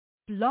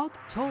Blog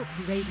Talk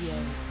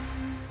Radio.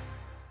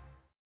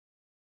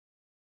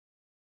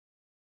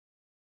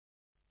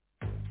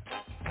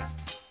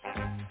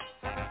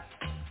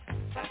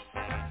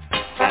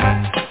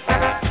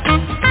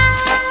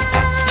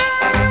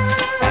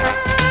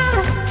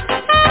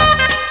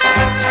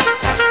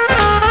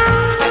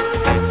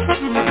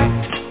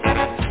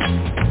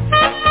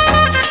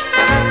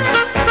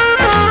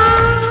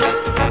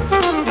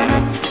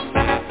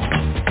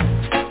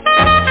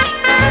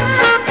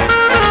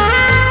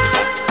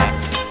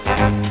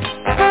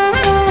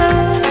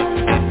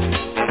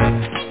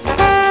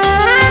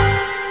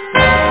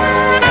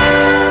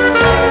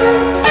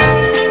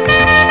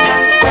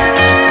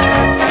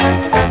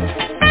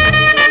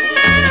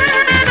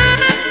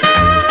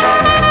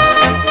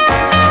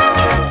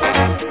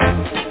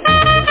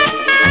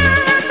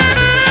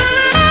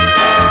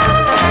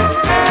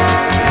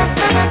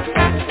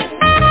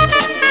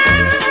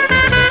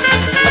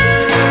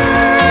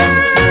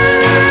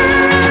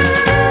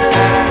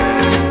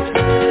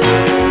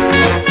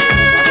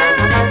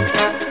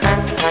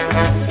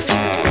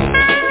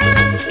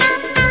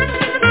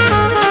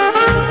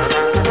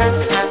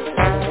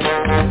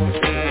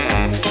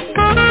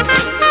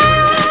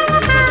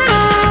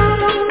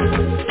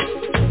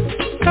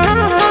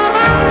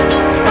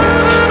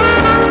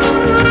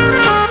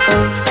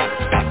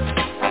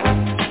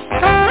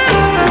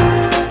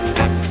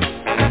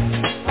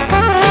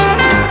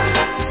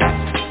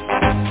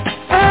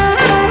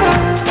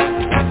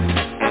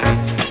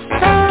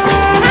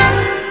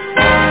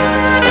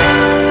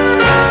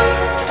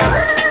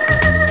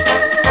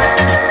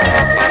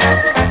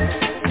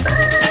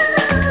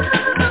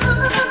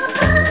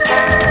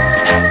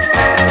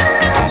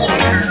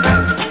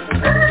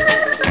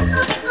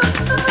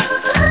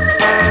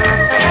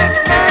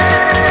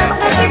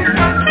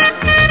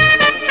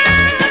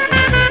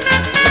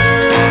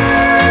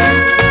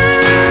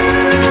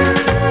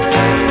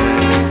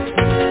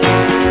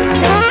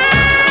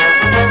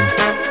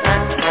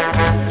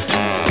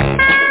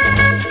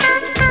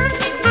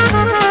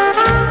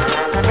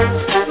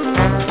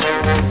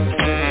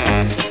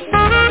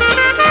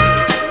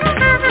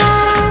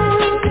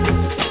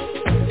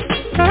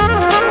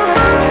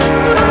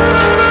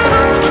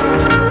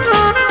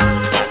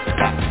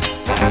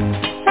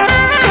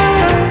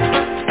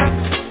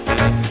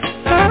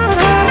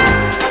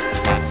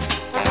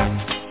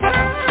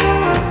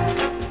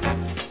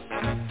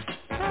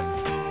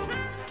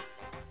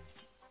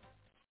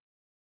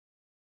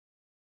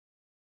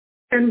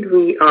 And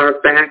we are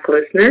back,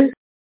 listeners.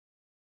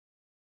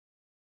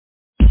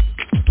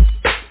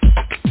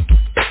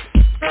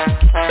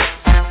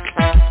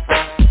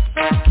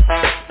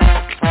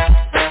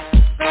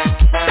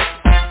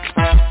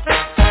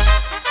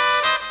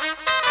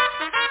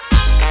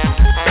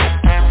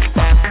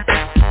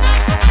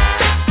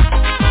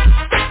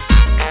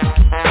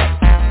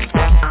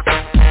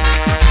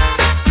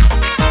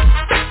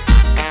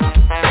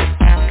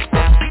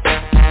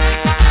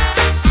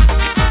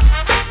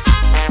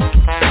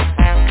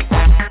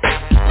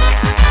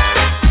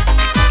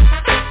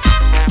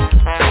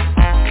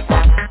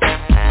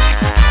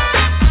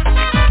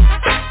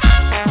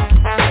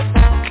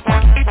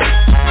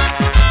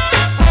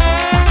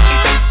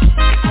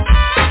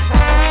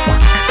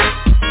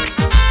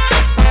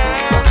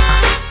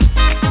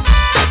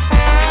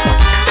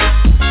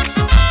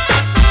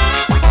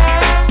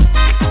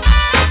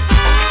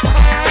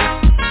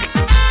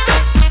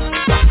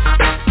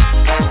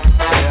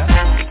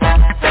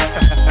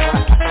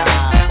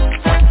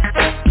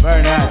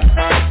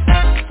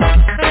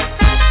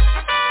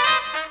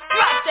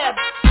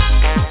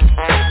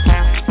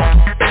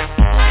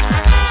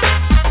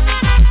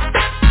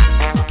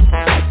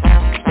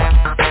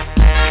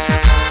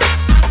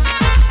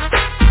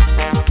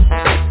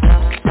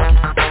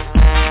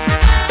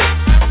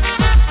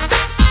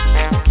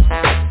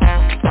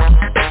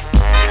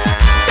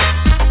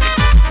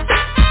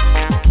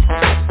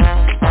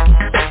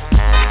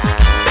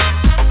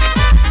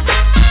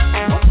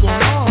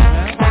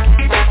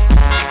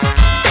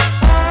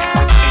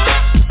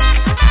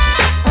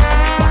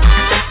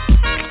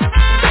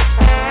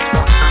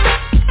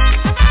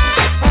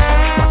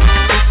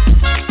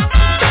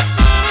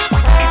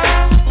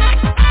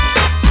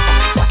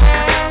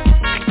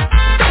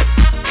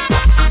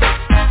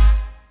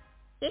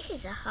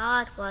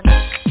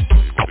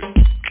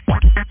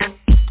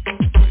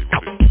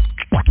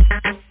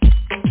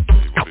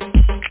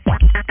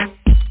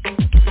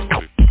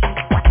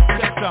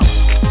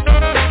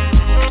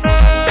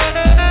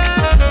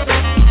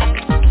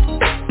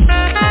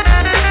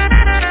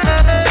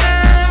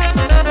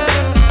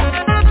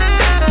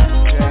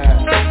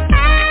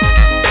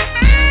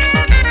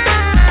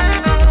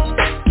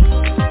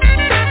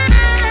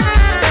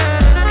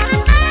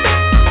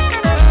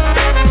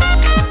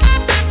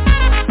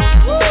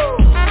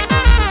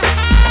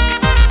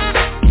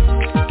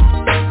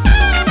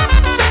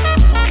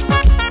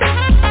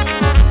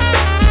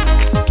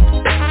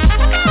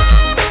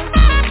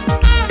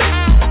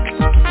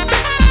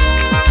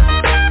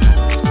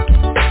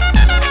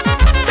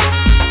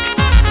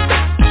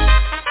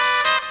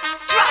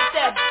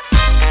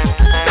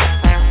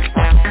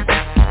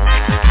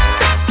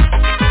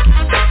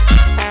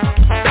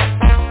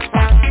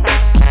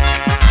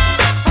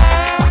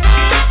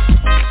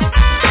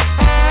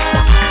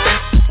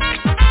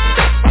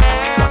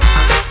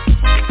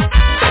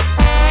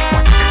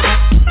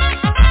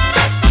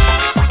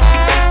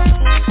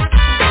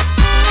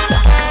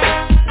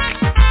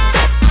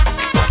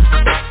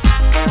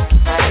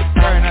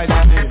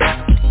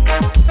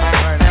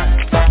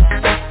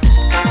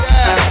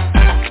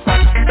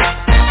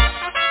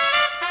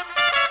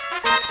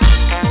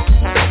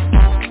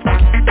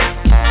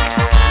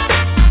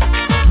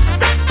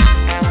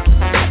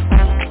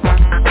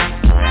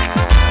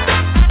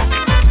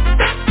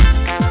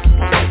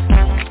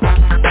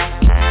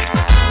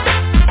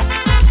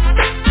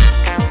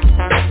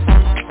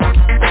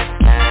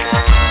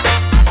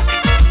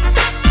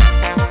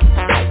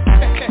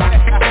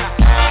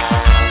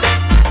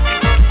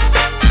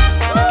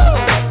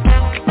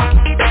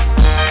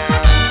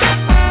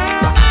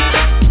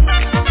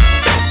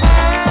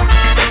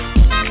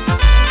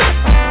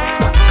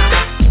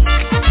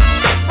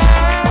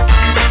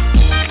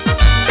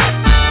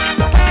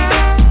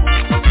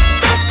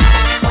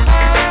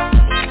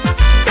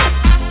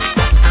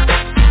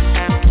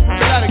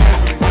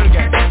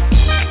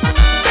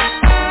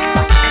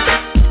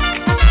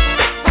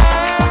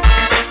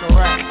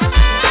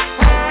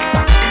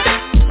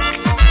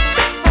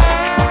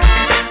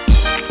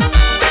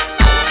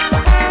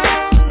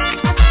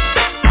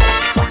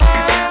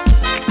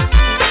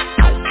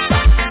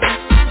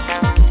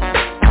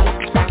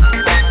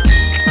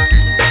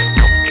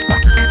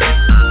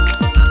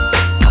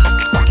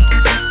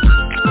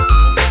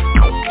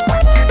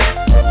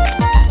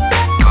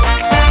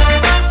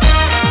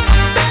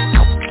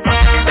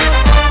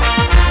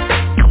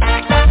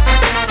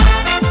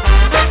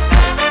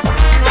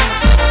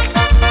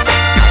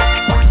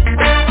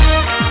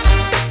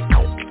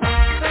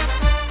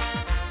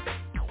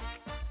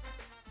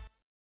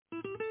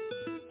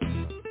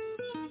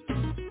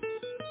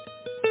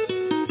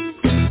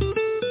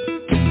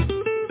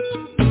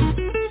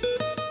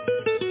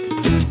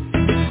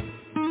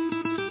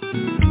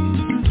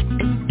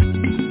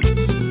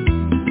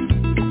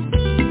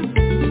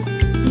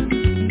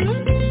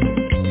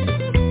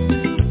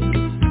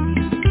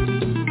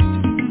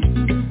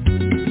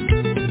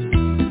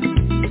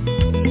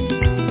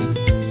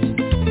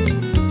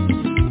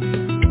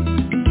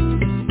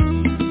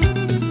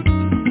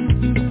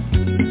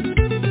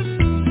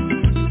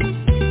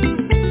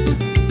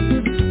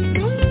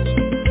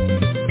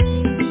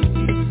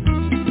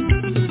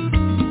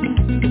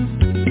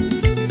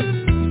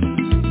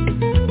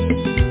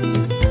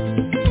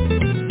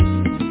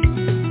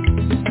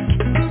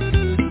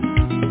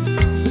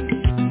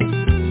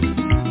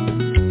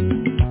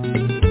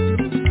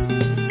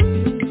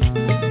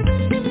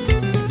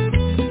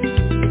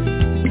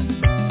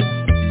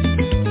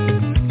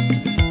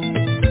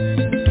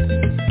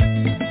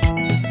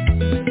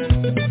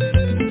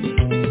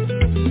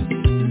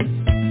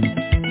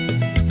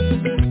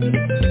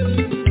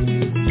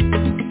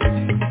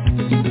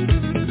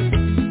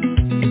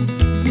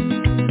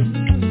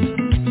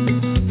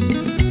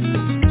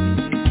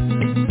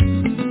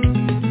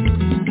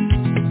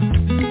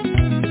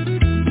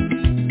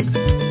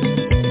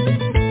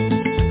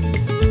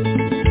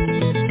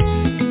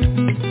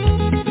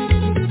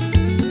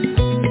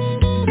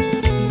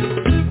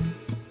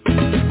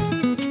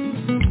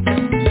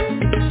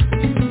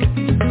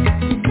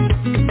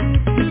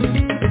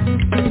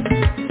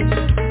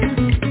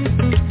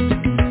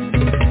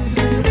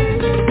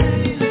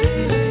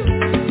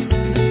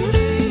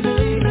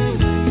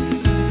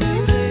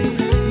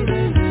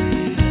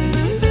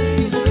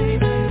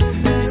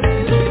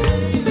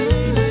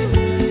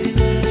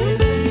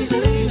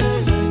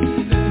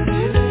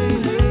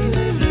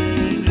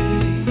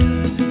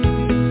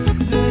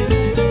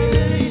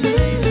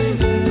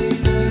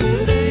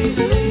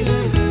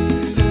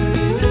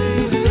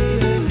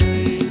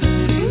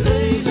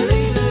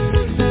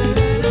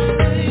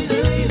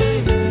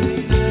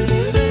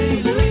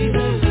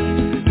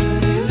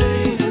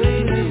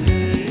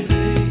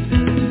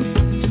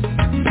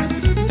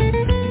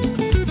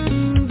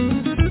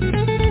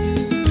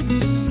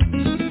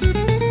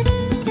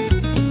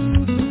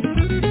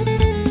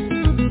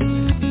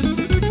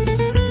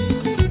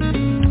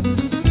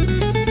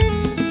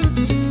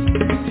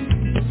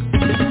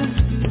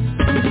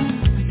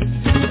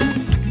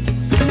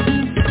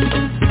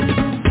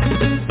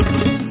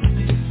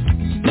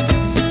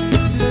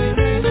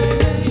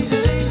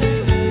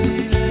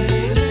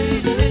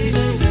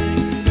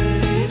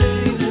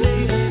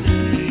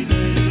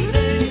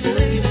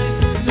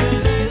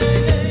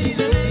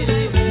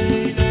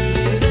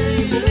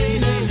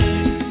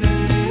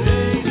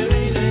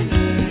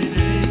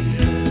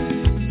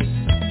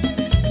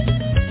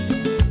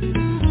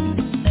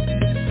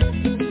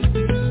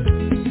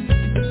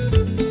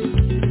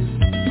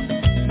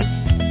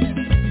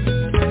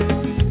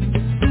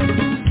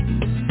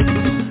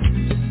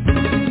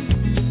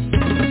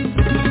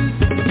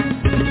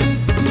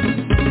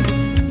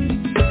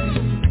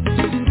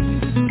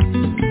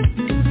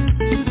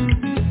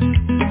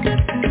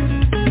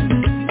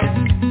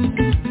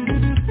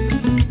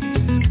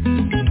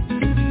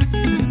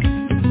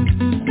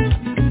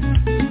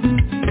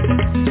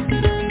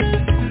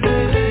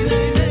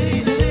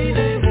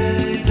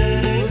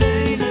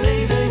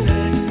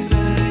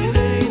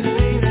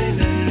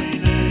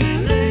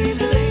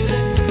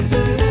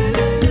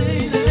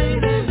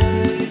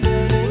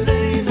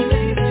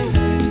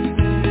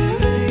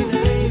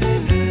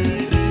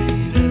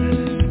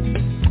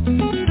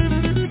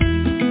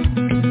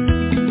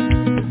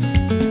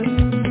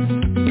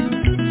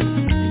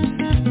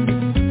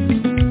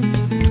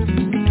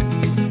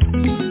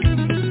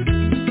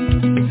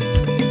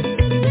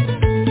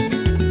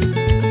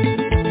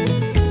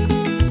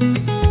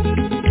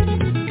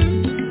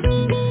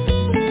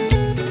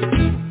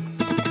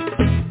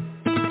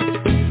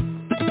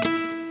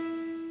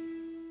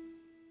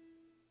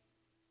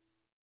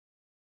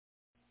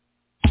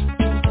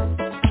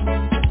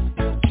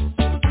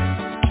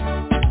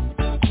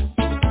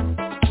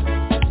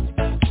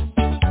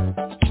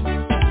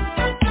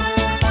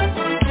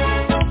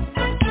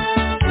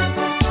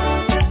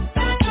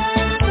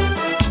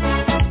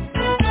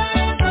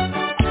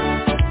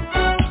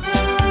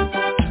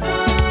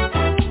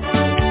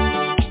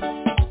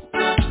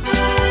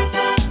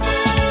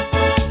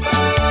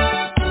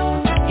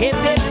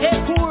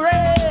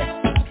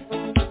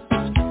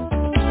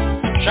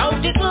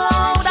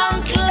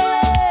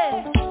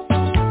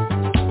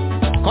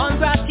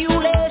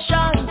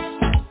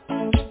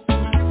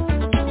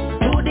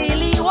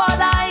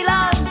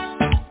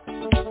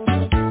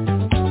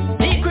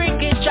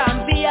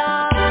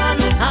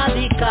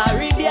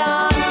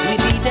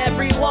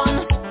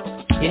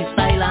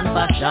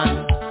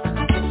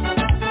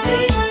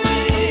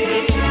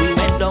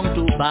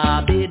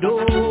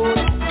 Barbados.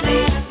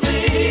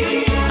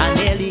 And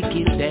nearly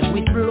killed them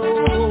with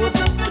blows.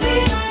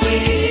 We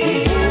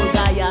hold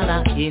Guyana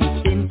in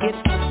St.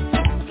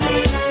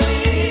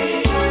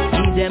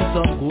 Give them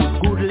some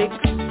good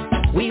licks.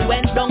 We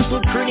went down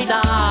to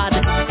Trinidad.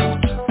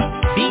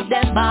 Beat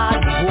them bad.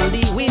 The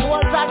holy win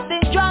was at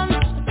St. John's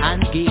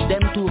and gave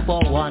them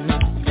 2-for-1.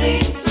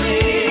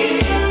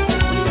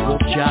 We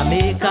hope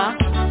Jamaica.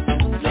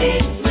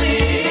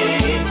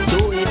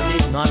 Though it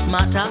did not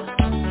matter.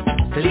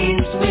 Clean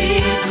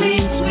sweep,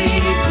 clean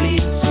sweep,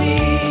 clean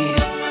sweep.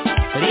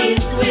 Clean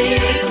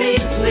sweep,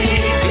 clean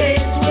sweep,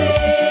 clean sweep.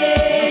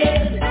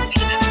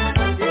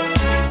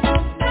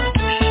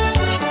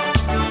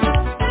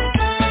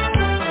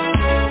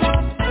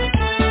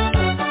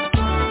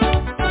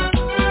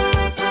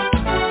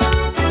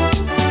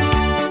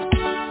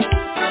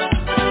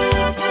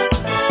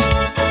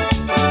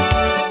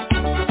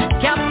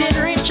 Captain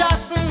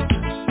Richardson,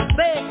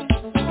 say,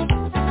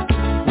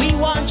 we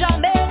want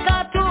Jamaica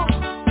too.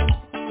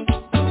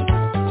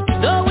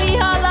 Though we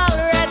all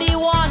already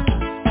won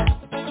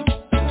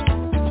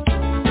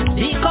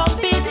the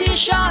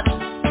competition.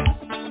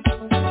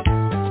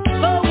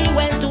 So we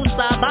went to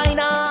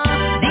Sabina,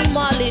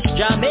 demolished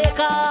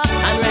Jamaica,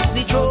 and rest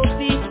the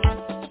trophy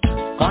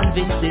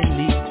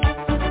convincingly.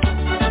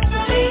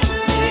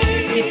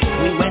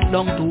 We went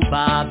down to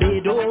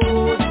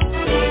Barbados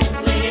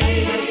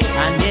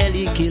and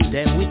nearly killed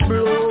them with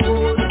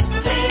blows.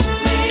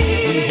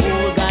 We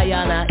hold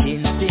Guyana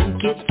in St.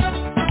 Kitts.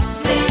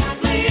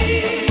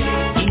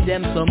 Give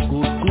them some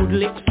good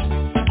licks.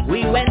 We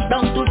went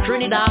down to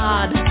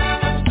Trinidad.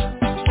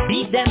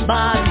 Beat them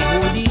bad. The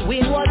holy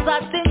win was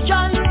at St.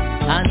 John's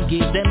and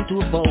gave them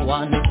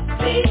 2-for-1.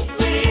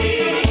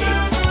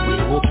 We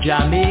hope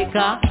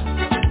Jamaica.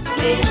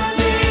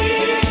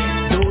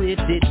 Though it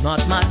did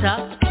not matter.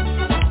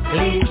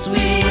 Clean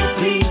sweep,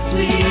 clean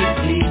sweep,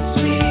 clean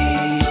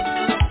sweep.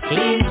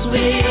 Clean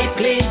sweep,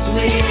 clean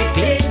sweep,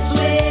 clean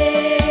sweep.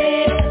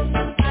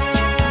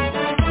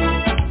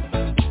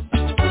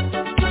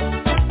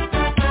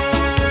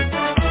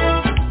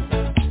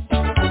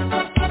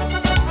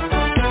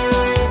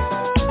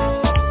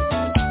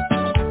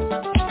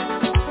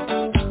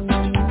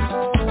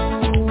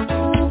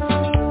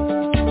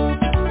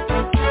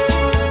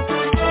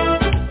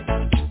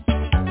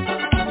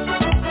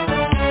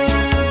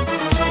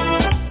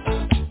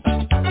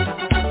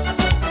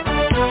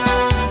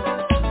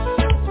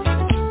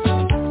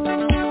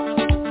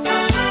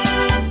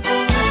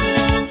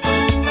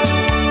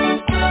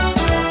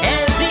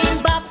 Elgin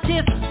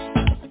Baptist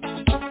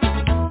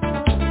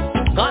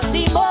got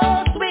the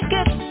most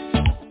wickets.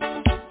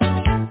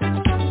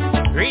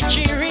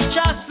 Richie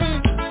Richardson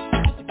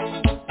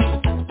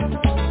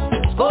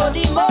scored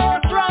the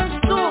most runs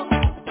too.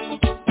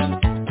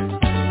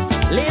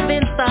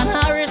 Livingston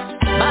Harris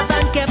bat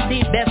and kept the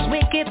best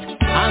wicket.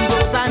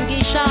 Ambrose and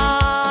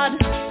Gishard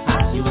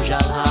as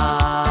usual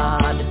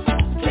hard.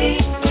 We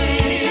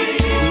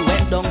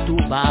went down to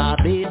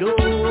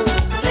Barbados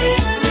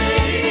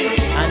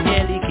and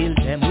nearly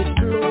killed them with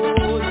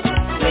blows.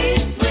 We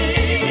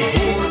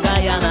hold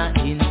Guyana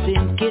in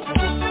St. Kitts.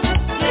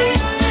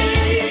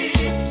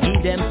 Give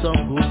them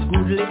some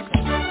good licks.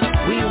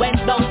 We went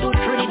down to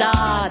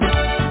Trinidad.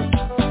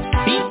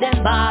 Beat them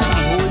bad.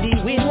 The holy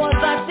win was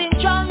at St.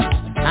 John's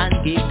and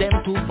gave them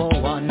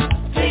 2-for-1.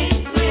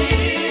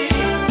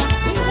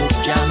 We hope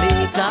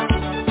Jamaica.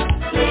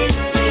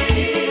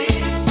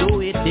 Though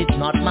it did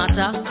not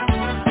matter.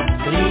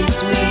 Clean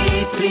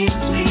sweep, clean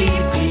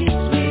sweep, clean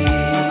sweep.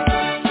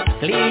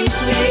 Clean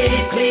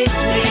sweep, clean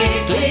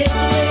sweep, clean sweep.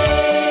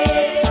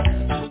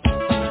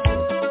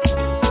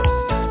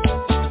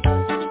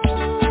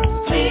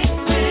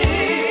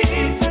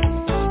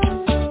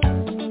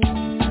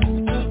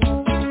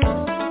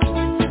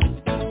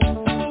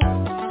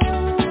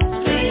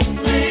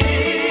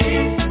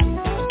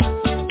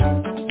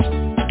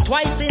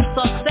 Twice in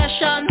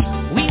succession,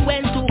 we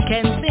went to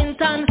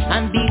Kensington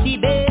and beat the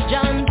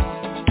Bajans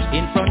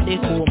in front of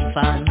home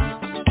fans.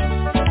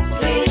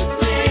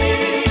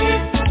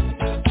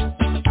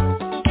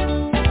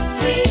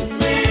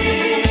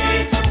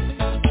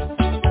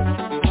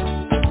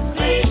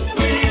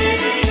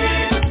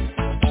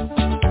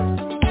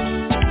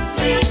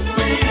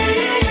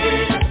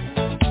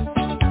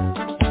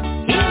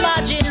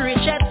 Imagine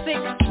Richard 6,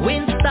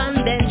 Winston,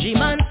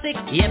 Benjamin 6,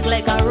 yet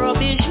like a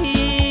rubbish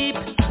heap,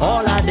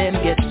 all of them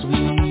get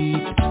sweet.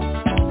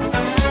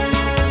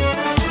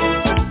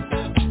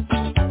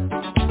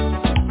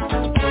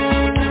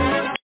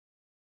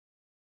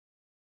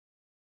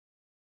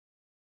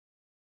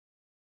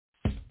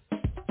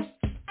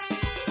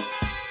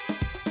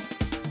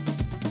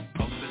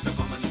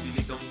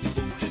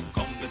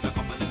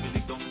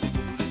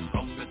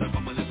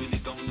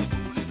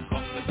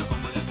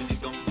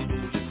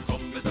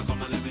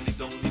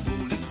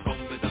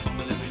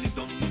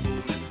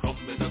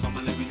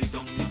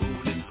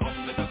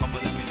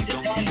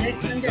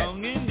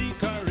 Down in the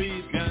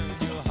Caribbean,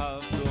 you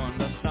have to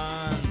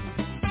understand.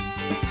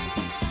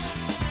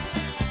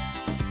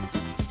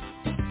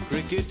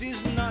 Cricket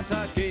is not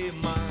a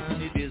game,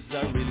 man. It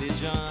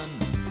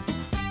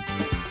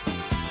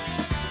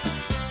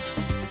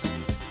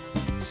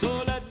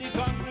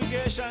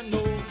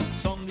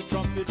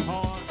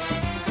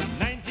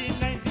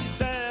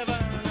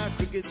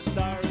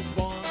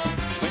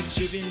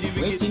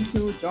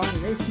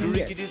John Mason.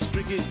 Cricket is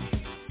cricket.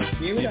 The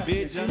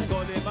Bajan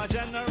call him a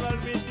general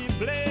with the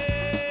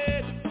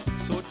blade.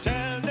 So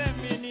tell them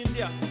in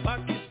India,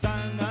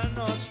 Pakistan and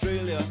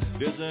Australia,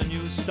 there's a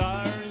new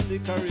star in the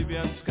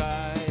Caribbean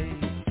sky.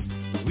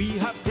 We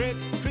have great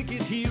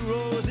cricket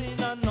heroes in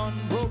an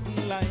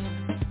unbroken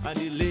line, and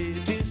the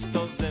latest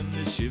of them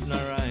is Shiv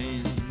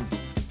Narayan.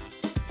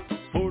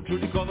 Four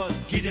through the covers,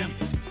 hit them.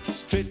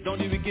 Straight down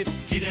the wicket,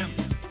 hit them.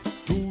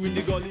 Two in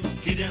the gully,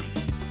 hit them.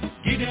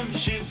 Hit them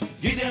Shiv.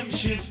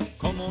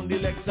 Come on the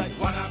leg side,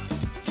 what up?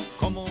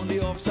 Come on the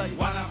offside,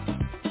 what up?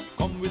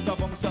 Come with the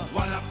bouncer,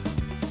 what up?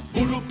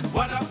 Bullock,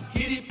 what up?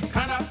 Hit it,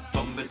 can up.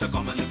 Come better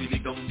come and let me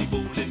lick down the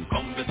bowling.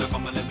 Come better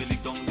come and let me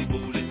lick down the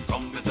bowling.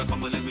 Come better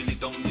come and let me lick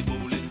down the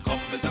bowling.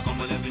 Come better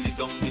come and let me lick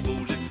down the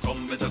bowling.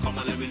 Come better come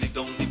and let me lick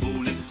down the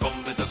bowling.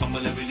 Come better come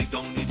and let me lick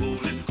down the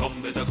bowling.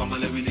 Come better come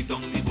and let me lick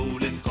down the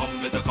bowling.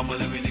 Come better come and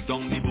let me lick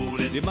down the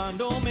bowling. The man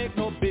don't make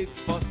no big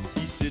fuss.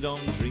 He sit down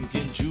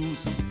drinking juice.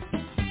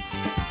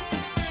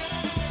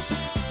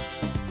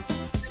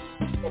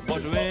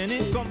 But when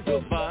it comes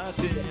to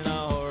batting in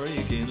a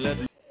hurricane,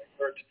 let's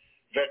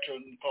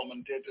veteran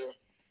commentator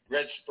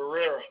Reg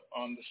Pereira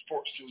on the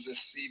Sports News this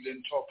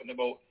evening talking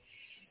about,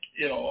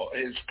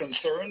 his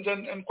concerns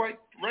and quite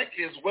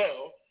rightly as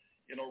well.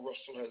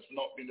 Russell has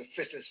not been the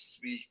fittest.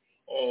 We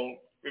all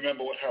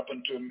remember what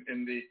happened to him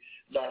in the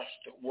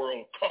last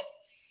World Cup.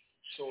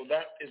 So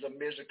that is a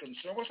major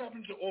concern. What's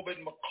happened to Obed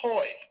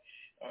McCoy?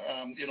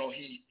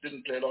 He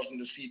didn't play a lot in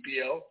the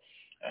CPL.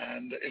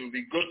 And it'll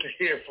be good to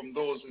hear from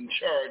those in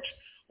charge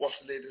what's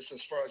the latest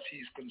as far as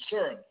he's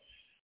concerned.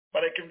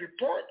 But I can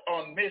report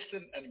on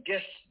Mason and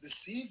Guest this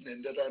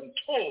evening that I'm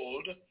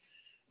told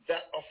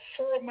that a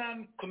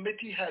 4-man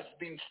committee has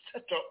been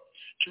set up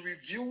to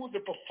review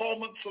the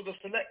performance of the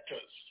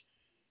selectors.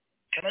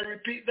 Can I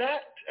repeat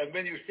that? And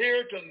when you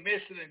hear it on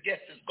Mason and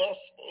Guest's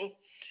gospel,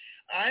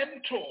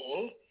 I'm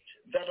told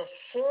that a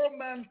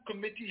 4-man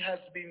committee has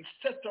been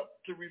set up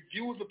to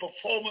review the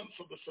performance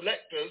of the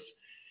selectors,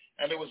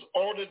 and it was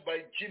ordered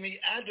by Jimmy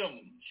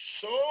Adams.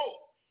 So,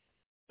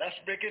 that's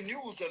breaking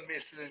news on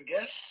Mason and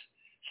Guest.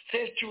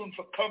 Stay tuned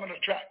for common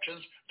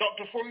attractions.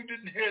 Dr. Ford, you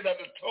didn't hear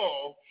that at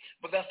all,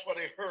 but that's what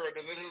I heard,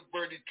 and a little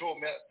birdie told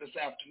me this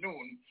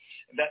afternoon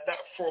that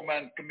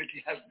 4-man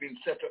committee has been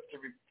set up to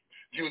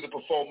review the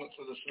performance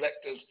of the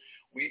selectors.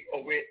 We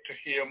await to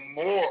hear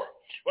more.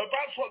 Well,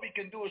 perhaps what we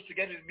can do is to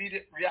get an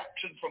immediate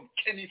reaction from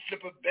Kenny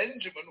Flipper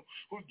Benjamin,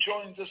 who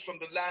joins us from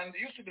the land.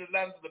 It used to be the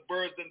land of the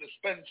birds and the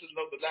Spencers,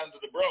 now the land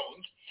of the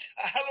Browns.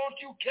 Hello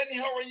to you,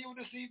 Kenny. How are you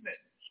this evening?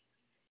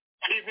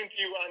 Good evening to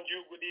you,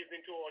 Andrew. Good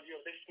evening to all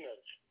your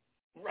listeners.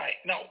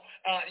 Right. Now,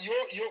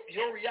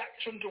 your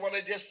reaction to what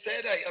I just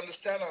said, I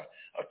understand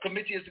a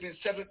committee has been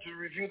set up to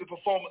review the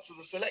performance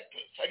of the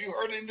selectors. Have you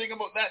heard anything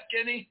about that,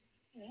 Kenny?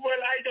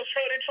 Well, I just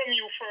heard it from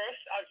you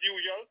first, as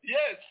usual.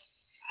 Yes.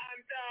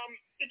 And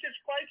it is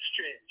quite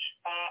strange.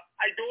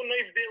 I don't know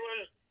if there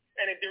was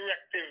any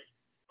directive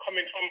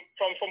coming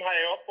from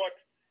higher up, but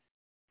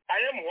I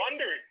am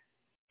wondering.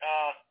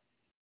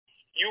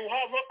 You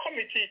have a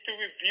committee to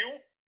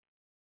review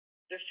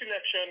the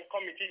selection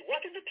committee.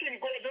 What if the team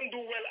goes and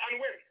do well and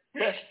win?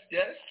 Yes.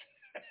 yes.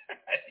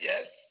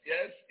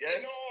 I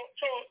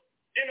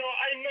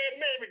know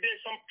maybe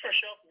there's some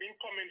pressure being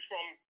coming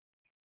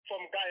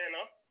from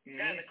Guyana,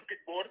 Guyana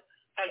Cricket Board,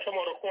 and some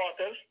other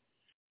quarters.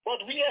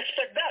 But we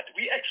expect that.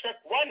 We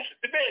expect once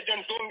the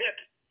Bajans don't get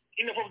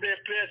enough of their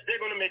players,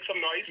 they're going to make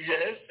some noise.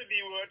 Yes. So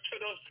the word, so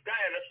does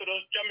Guyana, so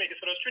does Jamaica,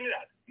 so does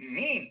Trinidad.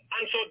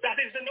 And so that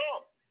is the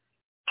norm.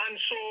 And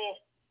so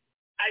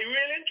I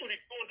really truly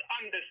don't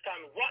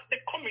understand what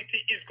the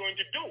committee is going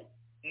to do.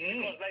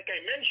 Because like I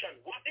mentioned,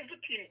 what if the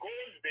team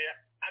goes there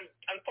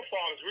and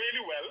performs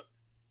really well?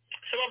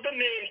 Some of the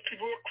names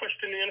people were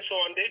questioning and so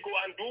on, they go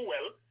and do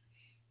well.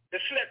 The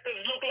selectors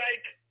look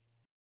like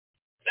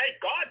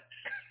God.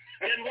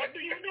 Then what do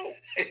you do?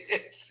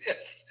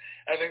 yes.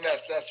 I think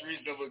that's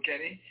reasonable,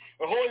 Kenny.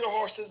 But hold your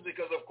horses,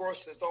 because of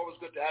course it's always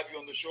good to have you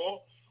on the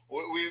show.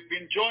 We've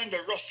been joined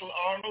by Russell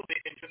Arnold,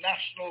 the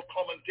international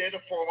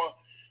commentator, former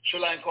Sri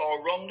Lanka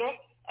all-rounder,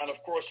 and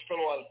of course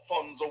fellow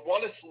Alfonso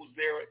Wallace, who's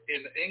there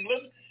in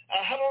England.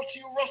 Hello to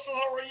you, Russell.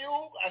 How are you?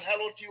 And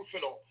hello to you,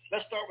 Philo.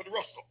 Let's start with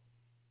Russell.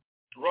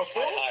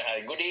 Russell?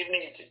 Hi. Good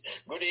evening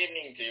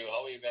to you.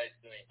 How are you guys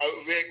doing?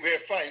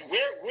 We're fine.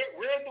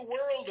 Where in the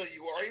world are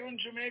you? Are you in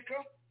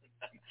Jamaica?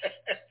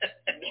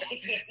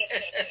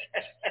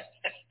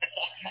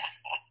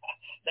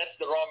 That's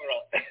the wrong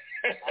route.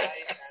 I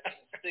am in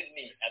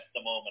Sydney at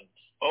the moment.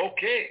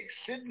 Okay,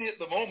 Sydney at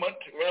the moment.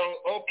 Well,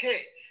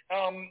 okay.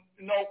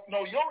 Now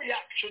your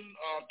reaction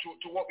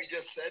to what we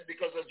just said,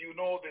 because as you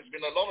know, there's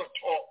been a lot of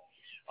talk,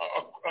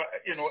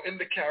 in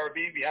the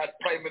Caribbean. We had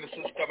prime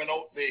ministers coming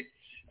out. The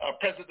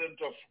president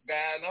of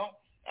Guyana,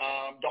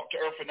 Dr.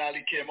 Irfan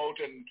Ali, came out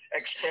and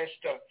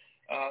expressed,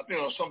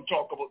 some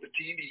talk about the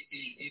team.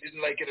 He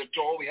didn't like it at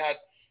all. We had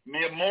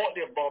Mayor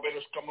Mortley of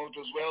Barbados come out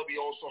as well. We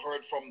also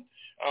heard from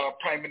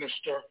Prime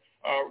Minister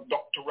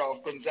Dr.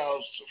 Ralph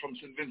Gonzalez from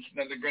St. Vincent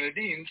and the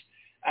Grenadines,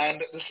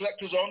 and the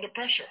selectors are under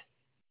pressure.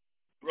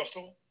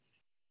 Russell?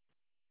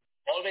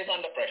 always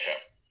under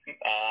pressure.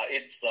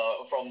 It's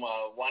from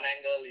one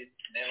angle, it's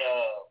never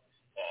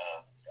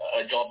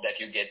a job that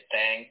you get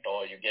thanked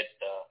or you get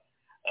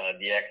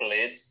the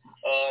accolades.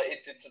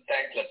 It's a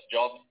thankless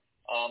job.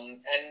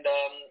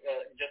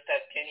 Just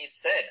as Kenny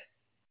said,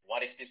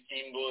 what if this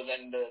team goes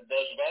and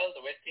does well?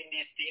 The West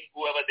Indies team,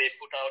 whoever they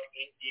put out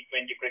in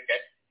T20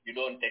 cricket, you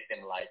don't take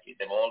them lightly.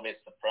 They've always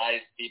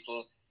surprised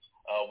people.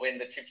 When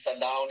the chips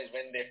are down is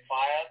when they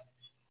fire.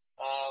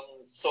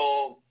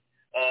 So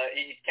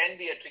it can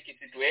be a tricky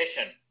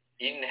situation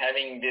in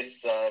having this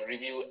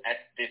review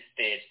at this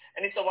stage.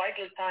 And it's a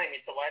vital time.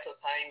 It's a vital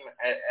time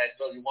as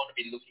well. You want to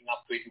be looking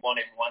up to it. You want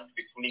everyone to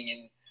be pulling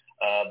in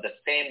the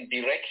same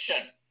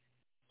direction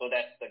so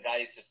that the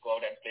guys just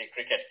go out and play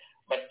cricket.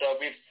 But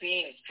we've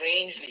seen,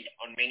 strangely,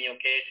 on many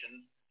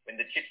occasions, when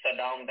the chips are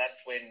down, that's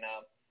when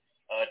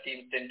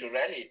teams tend to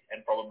rally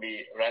and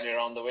probably rally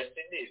around the West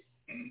Indies.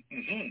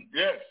 Mm-hmm.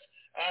 Yes.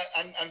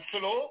 And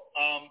Philo,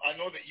 I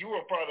know that you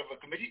were part of a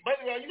committee. By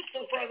the way, are you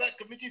still part of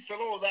that committee,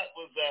 Philo? That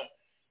was,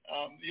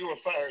 you were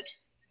fired.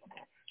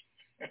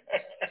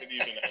 Good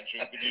evening,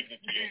 Andrew. Good evening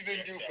to you.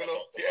 Good evening, Philo.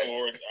 Yes.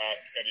 Lord,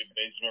 Kenny,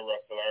 Benjamin,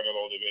 Russell, Arnold,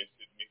 all the way in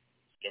Sydney.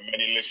 There are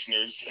many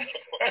listeners,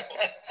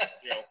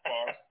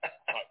 far.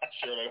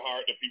 Shirley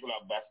Hart, the people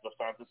at Ambassador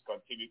Francis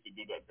continue to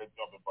do that good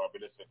job in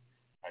Barbados. And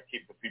I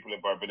keep the people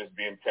in Barbados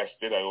being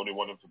tested. I only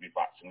want them to be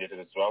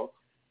vaccinated as well.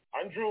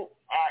 Andrew,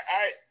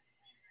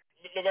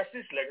 the West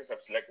Indies selectors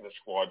have selected a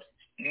squad,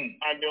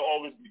 and there'll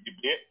always be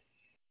debate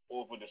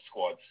over the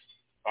squads.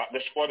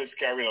 The squad is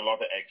carrying a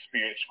lot of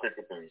experienced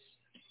cricketers.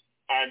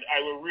 And I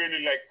would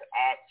really like to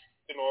ask,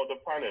 the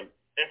panel,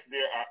 if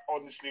they are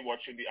honestly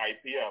watching the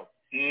IPL,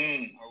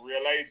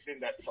 realizing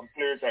that some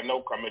players are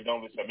now coming down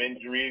with some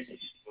injuries,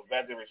 the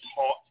weather is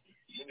hot.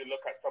 When you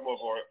look at some of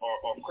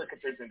our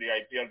cricketers in the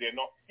IPL, they're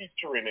not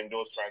featuring in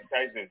those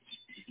franchises.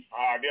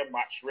 They're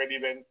match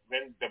ready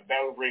when the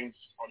bell rings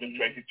on the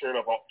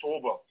 23rd of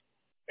October.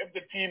 If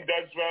the team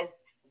does well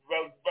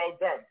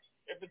done.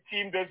 If the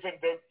team doesn't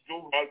do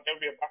well, then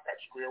we're back at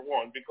square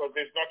one because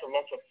there's not a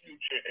lot of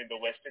future in the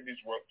West Indies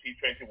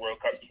T20 World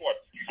Cup squad.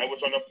 I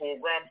was on a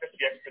program just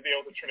yesterday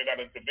out of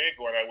Trinidad and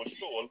Tobago, and I was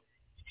told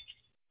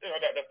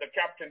that the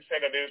captain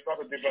said that it's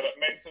not a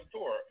developmental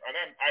tour. And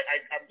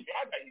I'm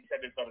glad that he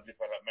said it's not a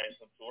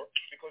developmental tour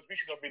because we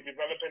should have been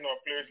developing our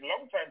players a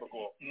long time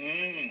ago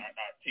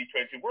at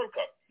T20 World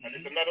Cup. And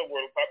there's another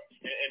World Cup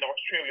in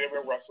Australia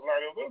where Russell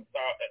Arnold will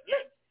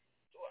lead.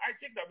 So I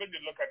think that when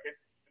you look at it,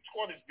 the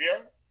squad is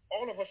there.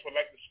 All of us would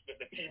like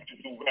the team to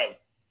do well.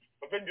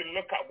 But when you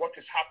look at what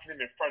is happening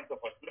in front of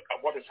us, look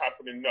at what is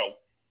happening now,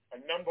 a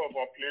number of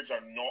our players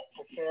are not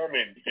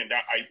performing in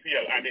that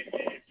IPL, and it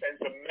sends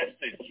a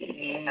message.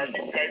 Are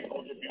these guys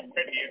going to be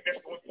ready? If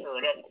they don't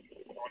turn up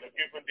on a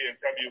given day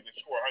and tell you they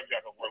score 100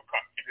 at the World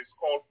Cup, it is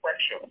called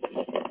pressure.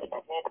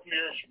 Have our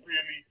players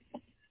really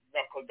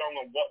knuckle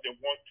down on what they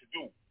want to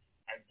do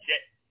and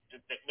get?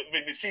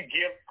 When you see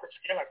Gayle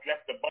has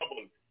left the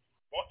bubble,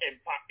 what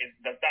impact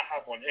does that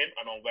have on him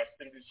and on West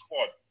Indies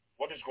squad?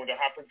 What is going to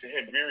happen to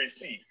him? Where is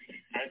he?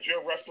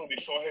 Andrew Russell,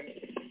 we saw him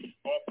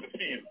off the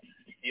field.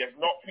 He has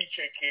not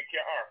featured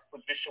KKR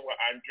position with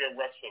Andrew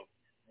Russell.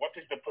 What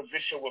is the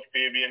position with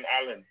Fabian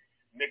Allen?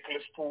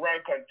 Nicholas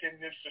Pooran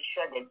continues to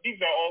struggle. These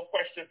are all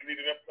questions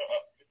leading up to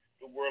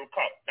the World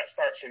Cup that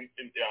starts in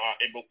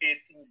about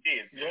 18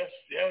 days. Yes.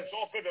 It's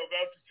all good and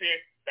well to say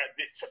that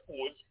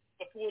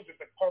suppose is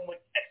a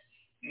common S.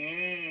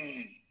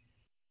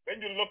 When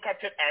you look at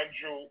it,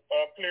 Andrew,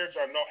 our players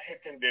are not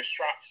hitting their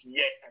straps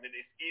yet, and it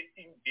is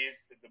 18 days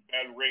till the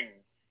bell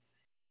rings.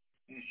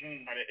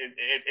 And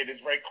it is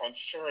very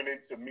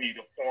concerning to me,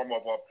 the form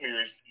of our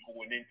players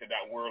going into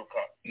that World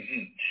Cup.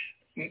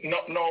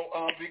 No,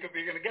 we're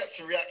going to get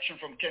some reaction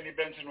from Kenny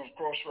Benson, of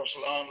course,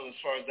 Russell Arnold, as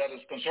far as that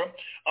is concerned.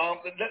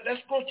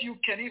 Let's go to you,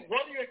 Kenny.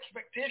 What are your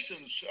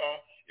expectations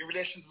in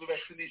relation to the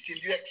West Indies team?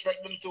 Do you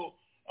expect them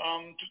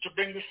to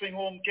bring this thing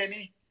home,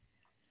 Kenny?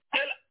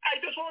 Well, I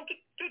just want to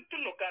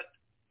look at,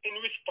 in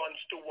response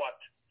to what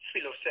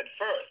Philo said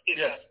first,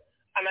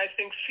 and I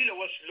think Philo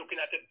was looking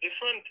at a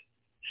different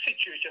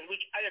situation,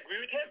 which I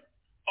agree with him.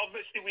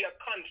 Obviously, we are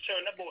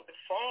concerned about the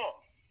form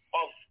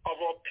of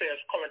our players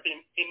currently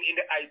in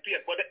the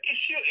IPL, but the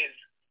issue is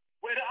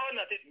whether or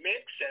not it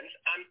makes sense,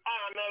 and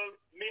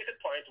Arnold made the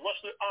point,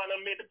 Russell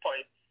Arnold made the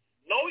point,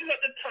 now is not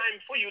the time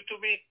for you to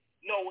be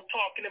now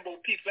talking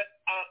about people that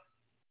are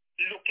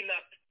looking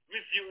at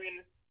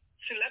reviewing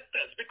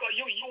selectors, because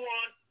you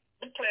want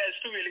the players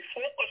to really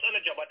focus on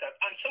the job at hand,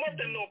 and some of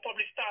them now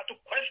probably start to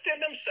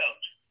question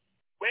themselves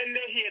when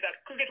they hear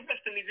that Cricket West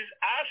Indies is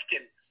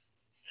asking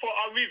for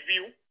a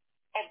review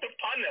of the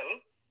panel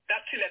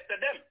that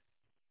selected them.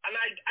 And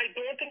I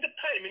don't think the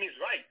timing is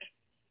right.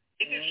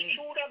 It is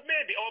true that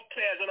maybe our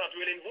players are not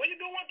really involved. You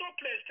don't want our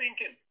players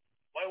thinking,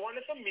 well, I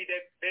wonder for me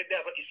they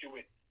have an issue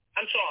with.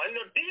 And so,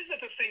 these are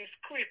the things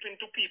creep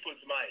into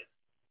people's mind.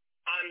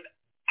 And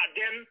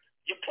again,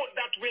 you put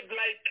that with,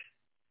 like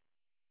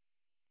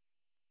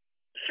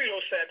Philo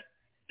said,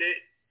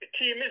 the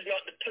team is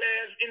not, the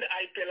players in the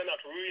IPL are not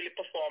really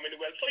performing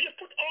well. So you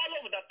put all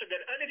of that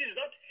together, and it is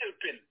not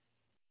helping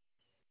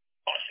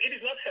it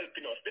is not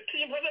helping us. The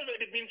team has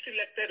already been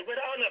selected,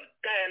 whether or not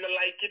Guyana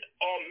like it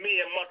or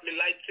Mayor Motley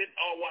likes it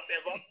or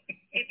whatever.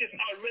 It is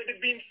already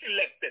been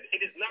selected.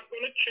 It is not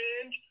going to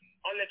change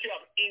unless you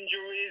have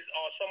injuries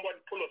or someone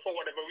pull up for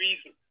whatever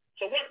reason.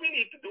 So what we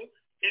need to do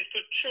is to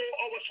show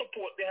our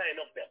support behind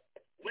of them.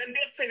 When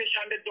they finish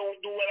and they don't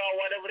do well or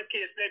whatever the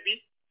case may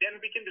be, then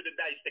we can do the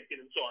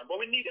dissecting and so on.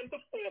 But we need them to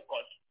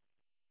focus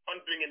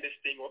on bringing this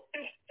thing up.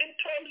 In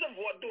terms of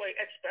what do I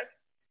expect,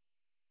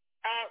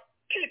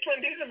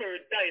 T20 is a very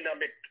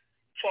dynamic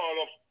form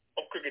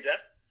of cricket,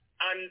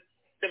 and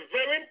the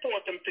very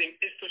important thing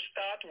is to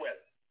start well.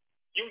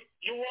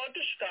 You want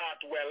to start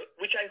well,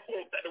 which I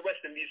hope that the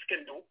West Indies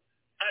can do,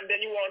 and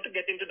then you want to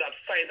get into that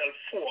final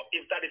four,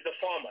 if that is the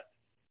format.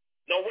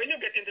 Now, when you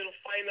get into the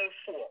final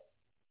four,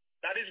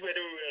 that is where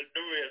the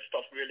real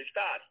stuff really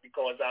starts,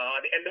 because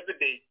at the end of the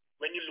day,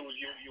 when you lose,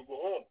 you go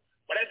home.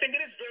 But I think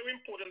it is very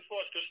important for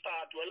us to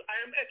start well. I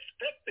am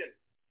expecting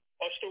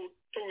us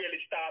to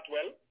really start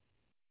well.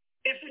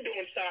 If we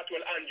don't start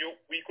well, Andrew,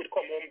 we could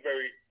come home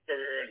very,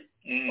 very early.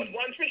 But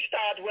once we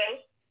start well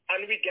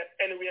and we get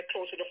anywhere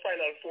close to the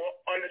final four,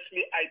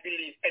 honestly, I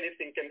believe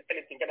anything can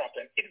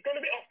happen. It's going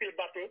to be an uphill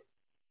battle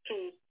to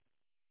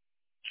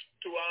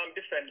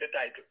defend the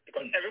title,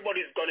 because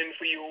everybody's gunning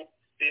for you.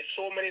 There's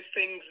so many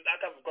things that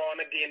have gone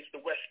against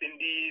the West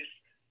Indies.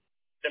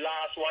 The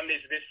last one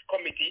is this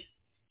committee,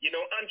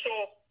 and so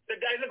the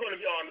guys are going to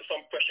be under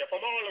some pressure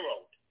from all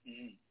around.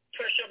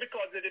 Pressure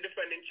because they're the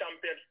defending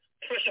champions.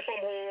 Pressure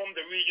from home,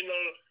 the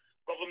regional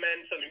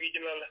governments and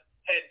regional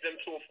heads and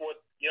so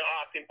forth,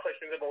 asking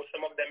questions about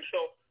some of them.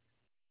 So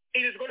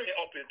it is going to be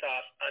an uphill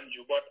task,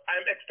 Andrew, but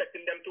I'm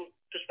expecting them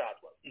to start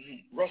well.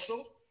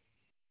 Russell?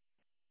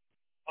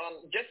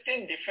 Just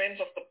in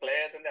defense of the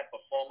players and their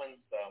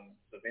performance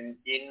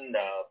in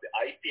the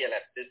IPL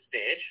at this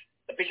stage,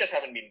 the pitches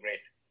haven't been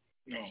great.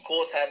 No.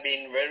 Scores have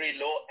been very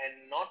low,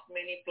 and not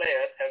many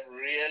players have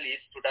really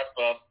stood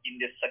up in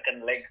the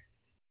second leg,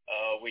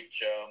 which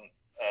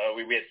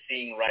we are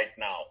seeing right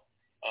now.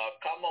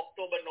 Come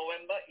October,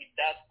 November, it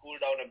does cool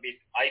down a bit.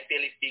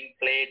 IPL is being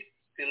played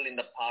still in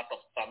the part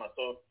of summer,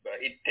 so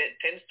it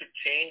tends to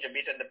change a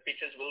bit, and the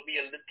pitches will be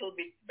a little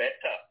bit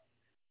better,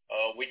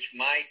 which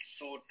might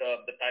suit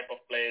the type of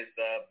players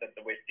that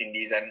the West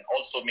Indies and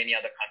also many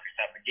other countries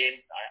have. The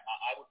game,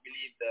 I would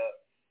believe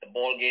the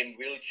ball game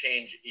will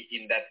change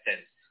in that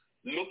sense.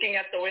 Looking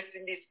at the West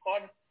Indies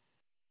squad,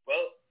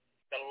 well,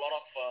 there are a lot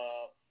of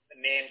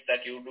names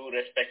that you do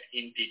respect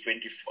in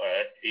T20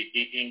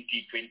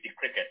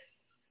 cricket.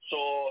 So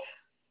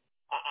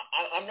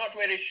I'm not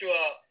very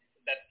sure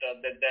that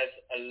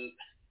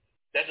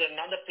there's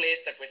another place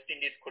that West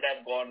Indies could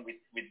have gone with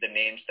the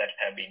names that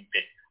have been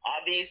picked.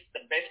 Are these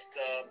the best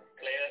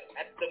players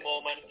at the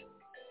moment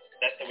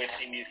that the West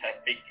Indies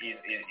have picked is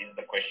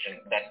the question.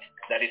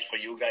 That is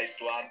for you guys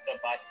to answer,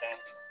 but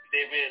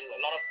a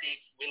lot of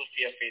teams will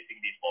fear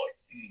facing these boys.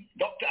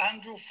 Dr.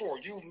 Andrew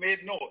Ford, you've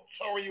made notes.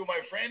 How are you,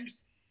 my friend?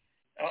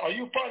 Are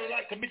you part of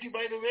that committee,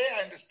 by the way?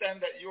 I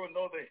understand that you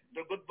know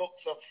the good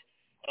books of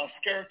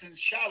Skeleton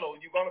Shallow.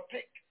 You got a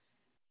pick.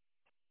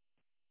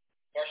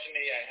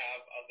 Fortunately, I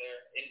have other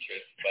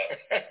interests, but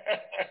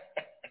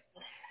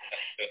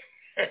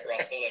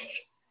Russell and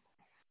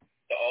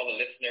to all the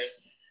listeners,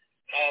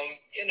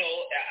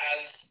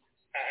 as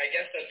I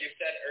guess as you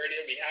said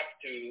earlier, we have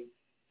to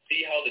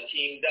see how the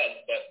team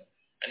does.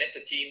 And if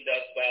the team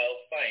does well,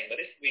 fine. But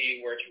if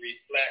we were to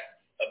reflect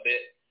a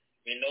bit,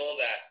 we know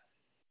that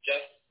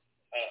just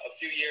a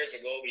few years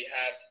ago we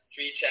had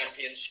 3 IC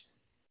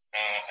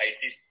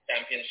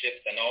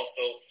championships, and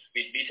also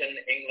we'd beaten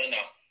England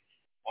up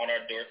on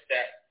our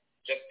doorstep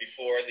just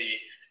before the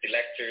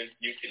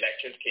new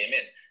selectors came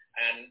in.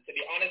 And to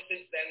be honest,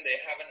 since then they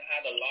haven't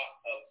had a lot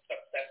of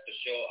success to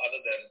show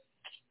other than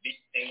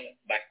beating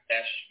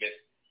Bangladesh with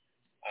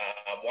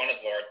one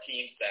of our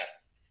teams that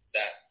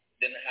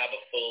didn't have a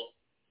full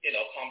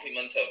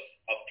complement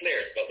of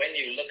players. But when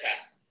you look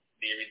at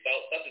the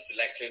results of the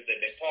selectors,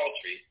 they've been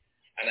paltry.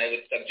 And I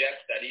would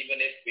suggest that even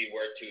if we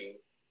were to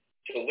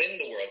win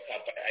the World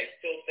Cup, I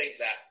still think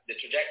that the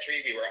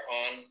trajectory we were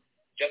on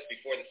just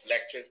before the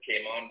selectors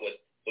came on would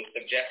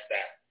suggest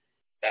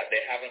that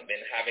they haven't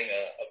been having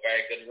a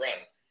very good run.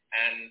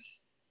 And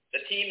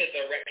the team is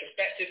a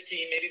retrospective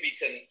team.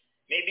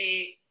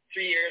 Maybe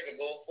 3 years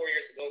ago, 4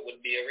 years ago, it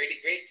would be a really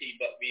great team,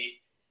 but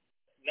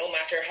no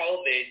matter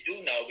how they do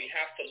now, we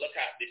have to look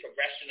at the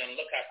progression and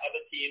look at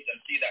other teams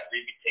and see that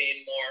we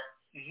retain more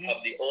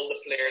of the older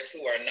players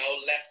who are now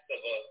less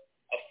of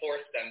a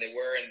force than they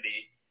were in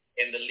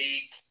the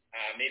league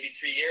maybe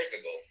 3 years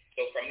ago.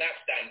 So from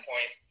that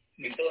standpoint,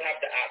 we still have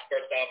to ask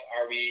ourselves,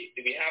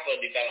 do we have a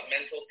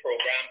developmental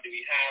program? Do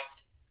we have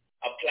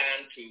a plan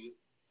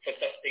for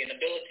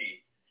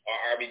sustainability? Or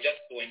are we just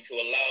going to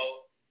allow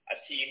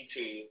a team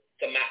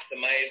to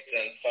maximize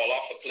and fall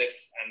off a cliff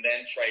and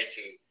then try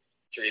to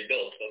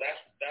rebuild? So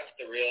that's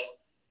the real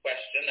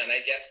question, and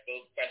I guess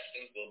those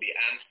questions will be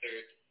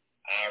answered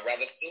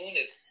rather soon.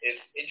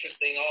 It's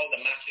interesting, all the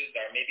matches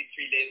are maybe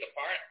 3 days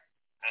apart,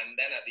 and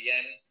then at the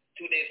end,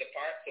 2 days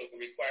apart, so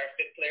we require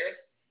fit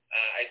players.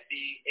 I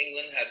see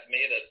England has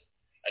made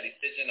a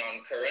decision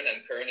on Curran,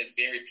 and Curran is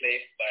being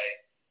replaced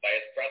by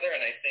his brother.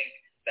 And I think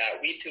that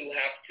we too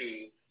have to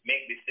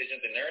make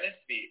decisions in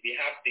earnest. We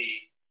have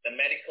the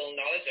medical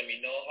knowledge, and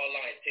we know how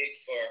long it takes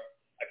for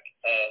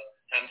a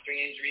hamstring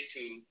injury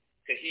to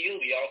heal.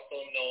 We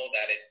also know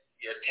that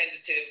you're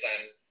tentative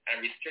and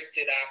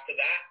restricted after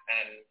that.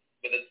 And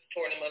with a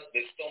tournament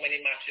with so many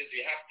matches,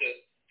 you have to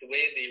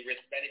weigh the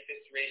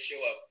risk-benefits ratio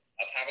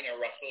of having a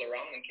Russell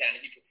around, and can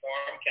he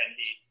perform, can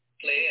he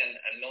play,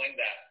 and knowing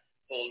that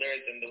Holder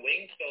is in the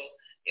wing. So,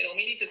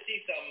 we need to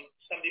see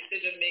some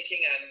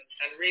decision-making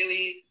and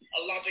really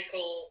a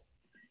logical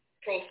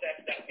process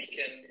that we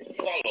can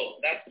follow.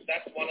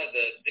 That's one of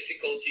the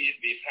difficulties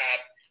we've had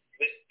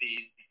with the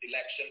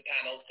election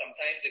panels.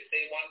 Sometimes they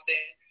say one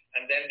thing,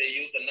 and then they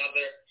use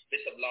another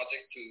bit of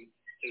logic to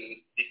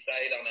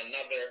decide on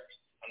another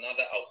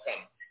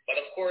outcome. But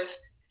of course,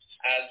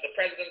 as the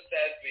president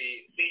says,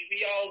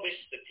 we all wish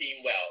the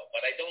team well,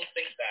 but I don't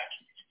think that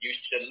you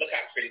should look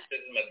at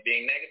criticism as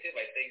being negative.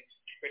 I think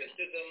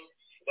criticism,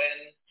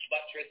 when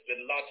buttressed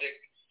with logic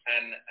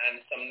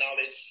and some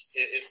knowledge,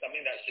 is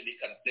something that should be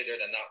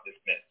considered and not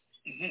dismissed.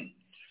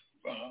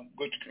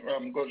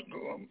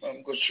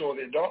 Good show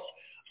there, Doc.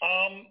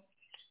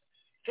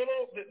 Philo,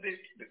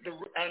 the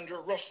Andrew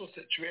Russell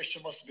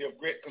situation must be of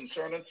great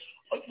concern. And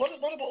what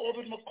about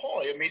Ovid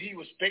McCoy? I mean, he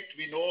was picked.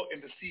 We know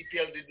in the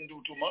CPL didn't do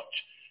too much.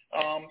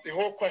 The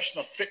whole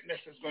question of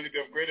fitness is going to be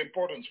of great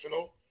importance,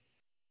 Philo.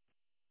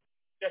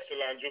 Yes,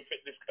 Andrew,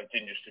 fitness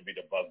continues to be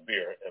the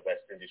bugbear of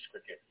West Indies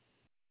cricket.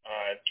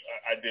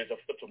 There's a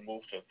foot to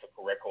move to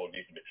correct all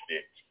these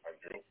mistakes,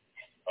 Andrew.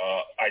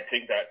 I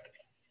think that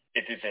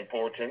it is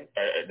important.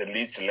 The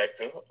lead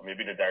selector,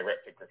 maybe the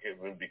director of cricket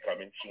will be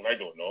coming soon. I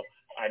don't know.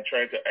 I'm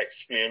trying to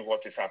explain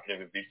what is happening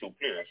with these two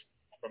players.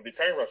 From the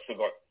time Russell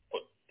got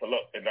put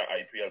up in that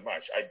IPL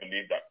match, I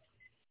believe that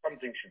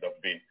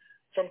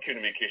some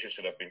communication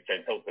should have been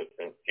sent out to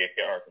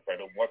KKR to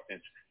find out what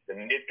is the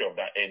nature of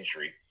that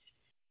injury.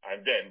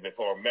 And then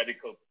before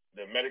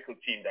the medical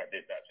team that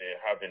they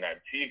have in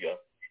Antigua,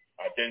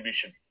 then we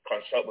should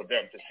consult with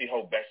them to see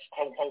how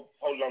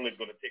long it's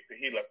going to take to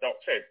heal. As Doc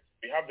said,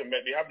 we have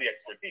the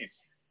expertise.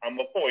 And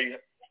McCoy,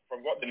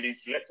 from what the lead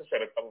selector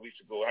said a couple of weeks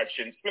ago, had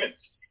shin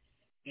splints.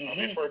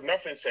 We've heard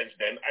nothing since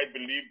then. I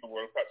believe the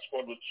World Cup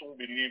squad will soon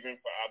be leaving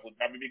for Abu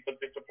Dhabi because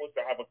they're supposed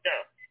to have a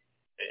camp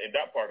in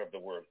that part of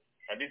the world.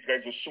 And these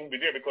guys will soon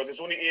be there because it's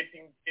only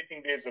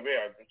 18 days away.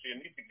 And so you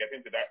need to get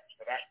into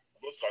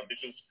those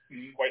conditions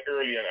quite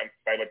early and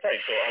time.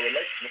 So I would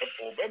like to know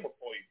Ovid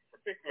McCoy,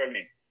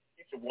 particularly.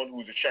 He's the one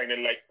who's a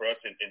shining light for us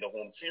in the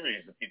home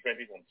series, the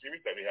T20 home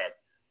series that we have.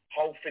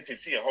 How fit is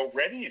he and how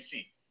ready is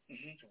he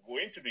to go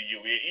into the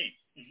UAE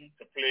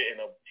to play in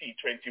a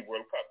T20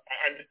 World Cup?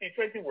 And the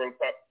T20 World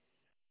Cup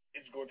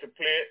is going to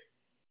play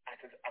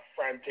at a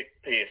frantic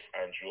pace,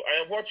 Andrew.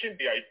 I am watching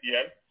the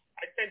IPL.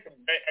 I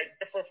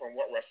differ from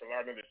what Russell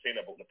Arnold is saying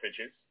about the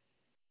pitches.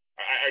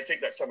 I think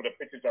that some of the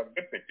pitches are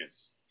good pitches.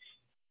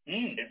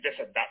 It's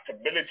just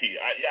adaptability.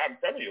 I'm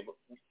telling you,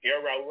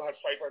 here Rahul has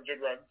 500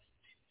 runs.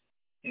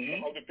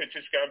 How the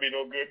pitches can be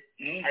no good.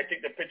 I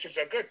think the pitches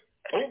are good.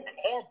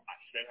 All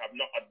batsmen have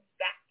not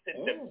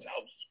adapted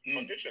themselves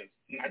to conditions.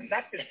 And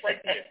that is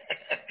frightening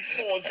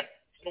because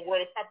the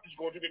World Cup is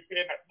going to be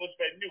played at those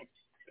venues.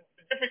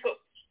 The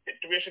difficult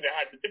situation they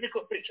had, the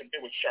difficult pitch, and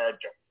they was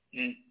Sharjah.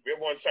 Where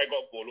one side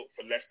got bowled up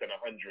for less than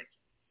 100.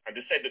 And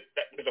they said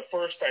that was the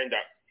first time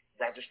that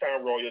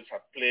Rajasthan Royals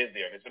have played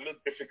there. And it's a little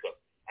difficult.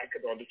 I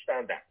could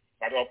understand that.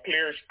 But our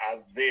players are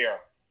there,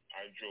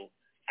 Andrew.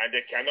 And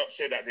they cannot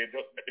say that they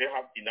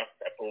have enough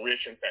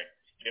preparation time.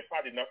 They've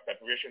had enough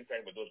preparation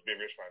time with those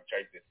various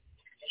franchises.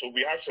 So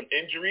we have some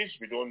injuries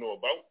we don't know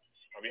about.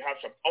 And we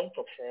have some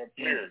outperformed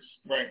players.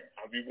 Right.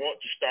 And we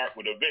want to start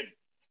with a win.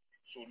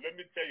 So let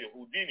me tell you,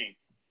 Houdini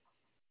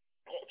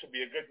got to be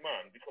a good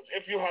man, because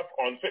if you have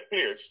unfit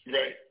players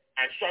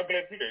and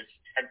struggling players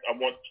and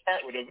want to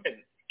start with a win,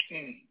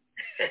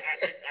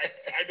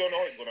 I don't know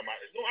how it's going to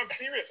matter. No, I'm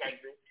serious,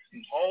 Andrew.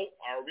 How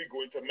are we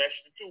going to mesh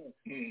the two?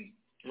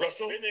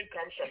 Russell, winning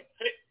comes from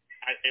fit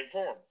and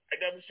informed.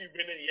 I never see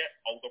winning yet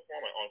out of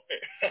form and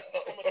unfit.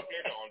 Some of the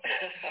players are unfit.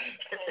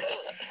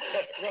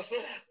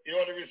 Russell, you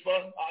want to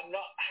respond? I'm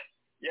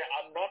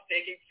not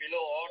taking Philo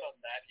on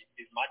that.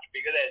 He's much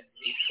bigger than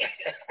me.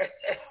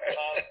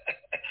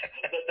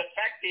 The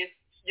fact is,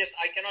 yes,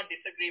 I cannot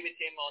disagree with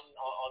him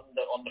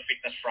on the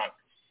fitness front.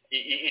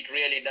 It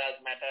really does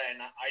matter,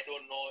 and I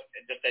don't know,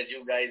 just as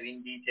you guys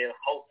in detail,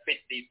 how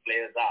fit these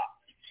players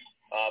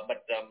are.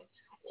 But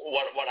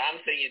what I'm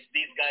saying is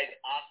these guys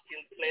are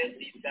skilled players.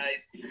 These guys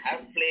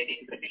have played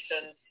in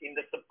conditions in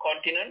the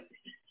subcontinent,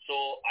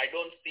 so I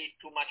don't see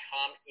too much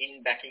harm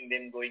in backing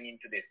them going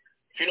into this.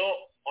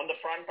 Philo, on the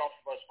front of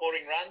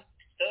scoring runs,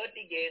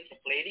 30 games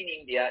played in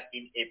India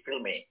in April,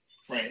 May.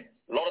 Right.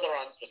 A lot of the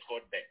runs were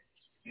scored then.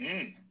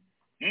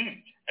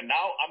 And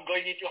now I'm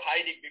going into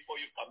hiding before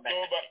you come back.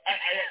 No, but I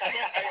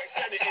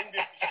said the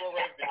Indians score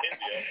runs in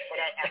India, but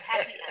I'm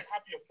happy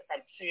with what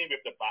I'm seeing with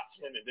the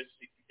batsmen in this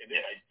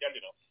IPL.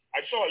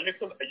 I saw a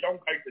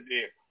young guy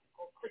today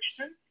called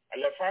Christian,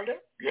 a left-hander.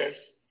 Yes.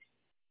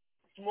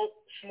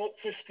 smoke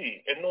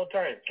 50 in no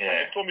time. Yeah. And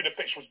they told me the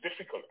pitch was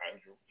difficult,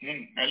 Andrew.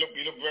 And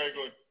you look very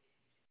good.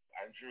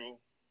 Andrew,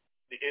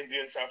 the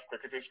Indians have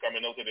cricketers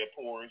coming out of their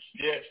pores.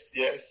 Yes.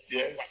 I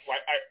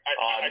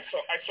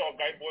saw a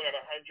guy born at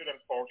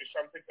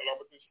 140-something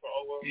kilometers per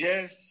hour.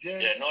 Yes.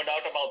 Yeah, no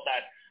doubt about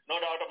that.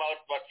 No doubt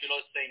about what Phil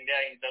is saying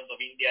there in terms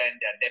of India and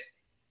their depth.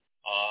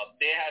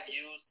 They have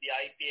used the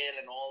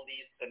IPL and all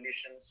these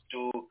conditions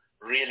to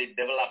really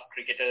develop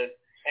cricketers,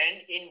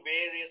 and in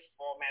various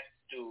formats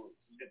too.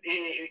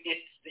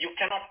 You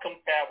cannot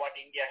compare what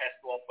India has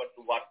to offer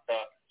to what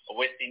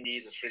West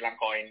Indies or Sri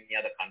Lanka or any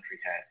other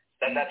country has.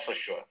 That's for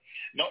sure.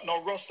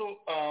 Now, Russell,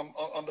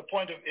 on the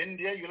point of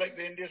India, you like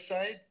the India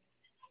side?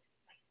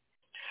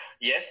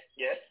 Yes.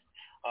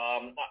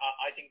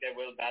 I think they're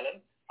well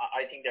balanced.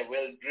 I think they're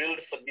well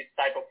drilled for this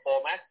type of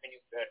format. When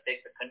you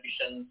take the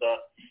conditions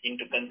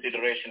into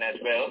consideration as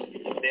well,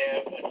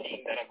 they're a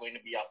team that are going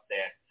to be up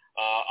there.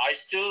 I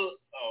still,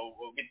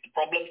 with the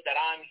problems that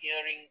I'm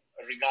hearing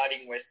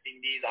regarding West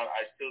Indies,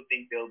 I still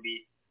think they'll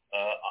be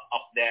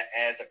up there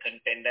as a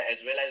contender,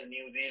 as well as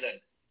New Zealand.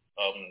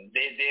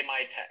 They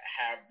might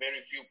have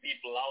very few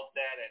people out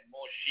there and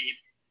more sheep,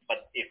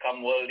 but if come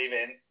world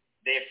events,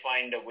 they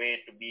find a way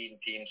to be in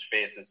teams'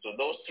 faces. So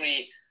those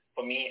three,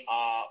 for me,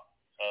 are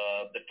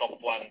the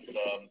top ones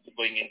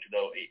going into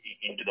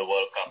the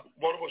World Cup.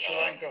 What about Sri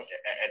Lanka?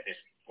 At this.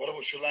 What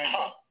about Sri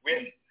Lanka?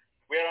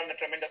 We're under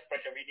tremendous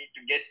pressure. We need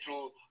to get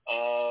through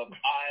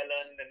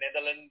Ireland, the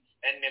Netherlands,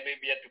 and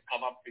Namibia to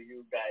come up to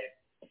you guys.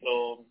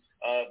 So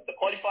the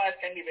qualifiers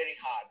can be very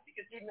hard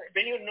because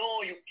when you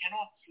know you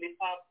cannot slip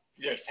up.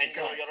 Yes, and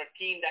you're a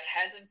team that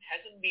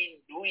hasn't been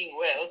doing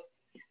well,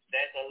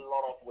 there's a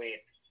lot of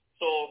weight.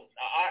 So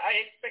I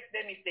expect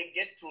them, if they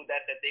get through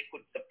that they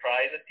could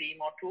surprise a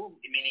team or two,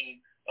 meaning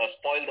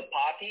spoil the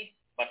party,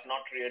 but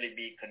not really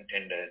be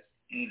contenders.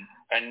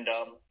 And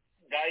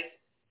guys,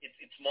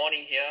 it's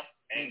morning here,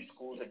 and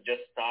schools have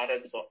just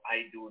started, so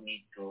I do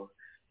need to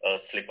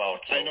slip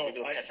out. So I know. we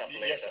will catch up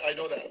later. Yes, I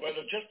know that. Well,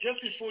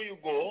 just before you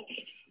go,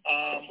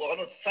 I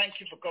want to thank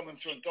you for coming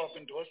through and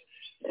talking to us.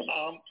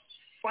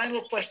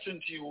 Final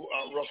question to you,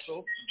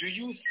 Russell. Do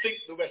you think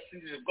the West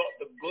Indies have got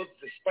the goods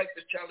despite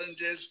the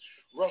challenges,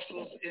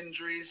 Russell's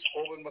injuries,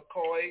 Owen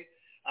McCoy,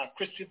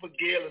 Christopher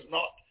Gale has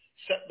not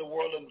set the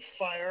world on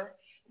fire?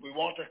 We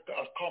want a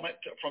comment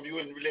from you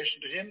in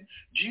relation to him.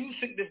 Do you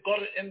think they've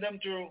got it in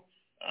them to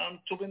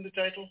win the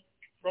title,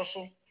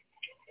 Russell?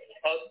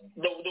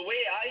 The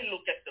way I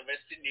look at the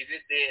West Indies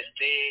is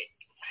they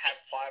have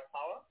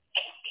firepower,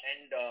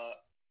 and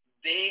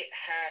they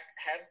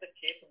have the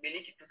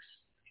capability to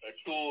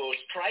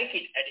strike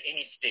it at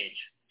any stage.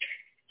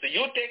 So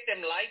you take them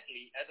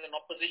lightly as an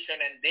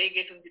opposition and they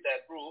get into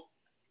their group,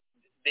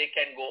 they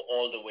can go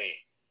all the way.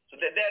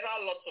 So there are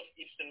lots of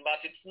ifs and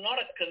buts. It's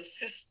not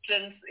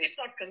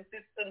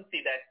consistency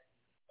that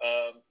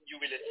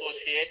you will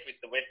associate with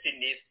the West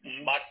Indies,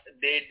 but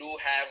they do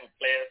have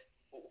players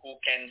who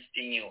can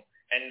sting you.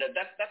 And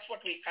that's what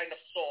we kind of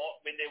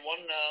saw when they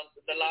won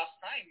the last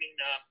time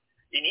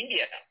in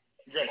India.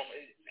 Yes.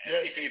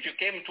 If you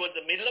came towards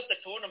the middle of the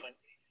tournament,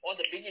 or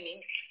the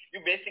beginning,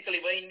 you basically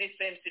were in the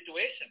same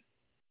situation.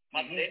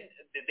 But then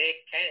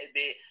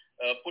they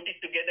put it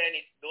together, and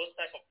it's those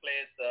type of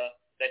players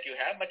that you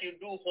have. But you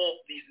do hope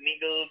these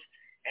niggles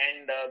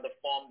and the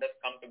form that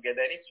come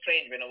together. And it's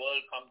strange when a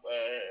World Cup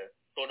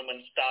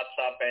tournament starts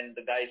up and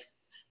the guys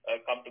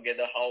come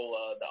together, how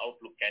the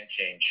outlook can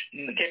change.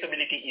 The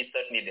capability is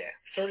certainly there.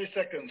 30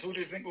 seconds. Who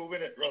do you think will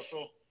win it,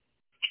 Russell?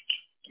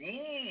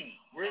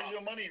 Where's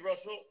your money,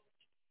 Russell?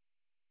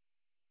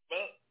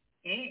 Well,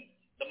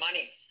 the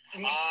money.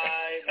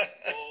 I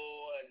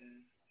would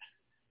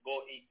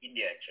go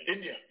India, actually.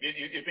 India?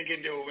 You think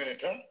India will win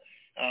it, huh?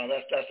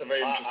 That's a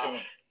very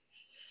interesting one.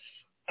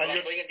 And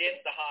you're going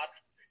against the heart.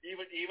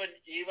 Even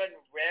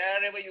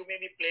wherever you may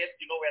be placed,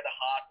 you know where the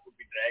heart would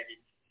be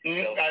dragging.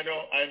 So,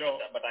 I know.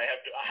 But I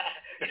have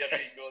to just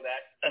ignore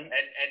that and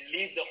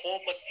leave the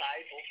hope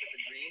aside, hope for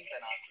the dreams.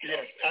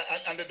 Yes.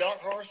 And the dark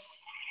horse?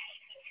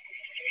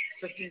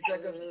 15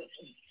 seconds.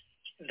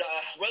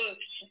 Well,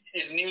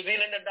 is New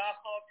Zealand a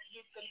dark horse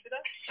you consider?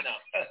 No,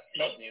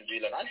 not New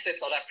Zealand. I'd say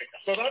South Africa.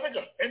 South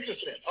Africa.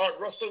 Interesting. All right,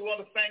 Russell, we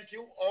want to thank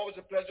you. Always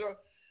a pleasure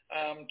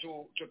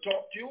to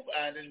talk to you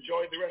and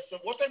enjoy the rest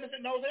of... What time is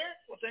it now there?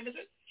 What time is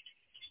it?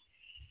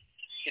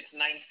 It's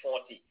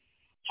 9:40.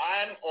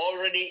 I'm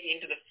already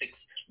into the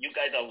 6th. You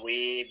guys are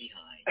way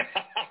behind.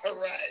 All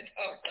right.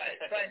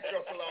 Thanks,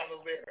 Russell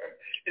Arnold there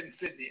in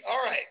Sydney.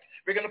 All right.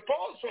 We're going to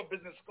pause for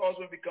business calls.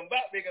 When we come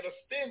back, we're going to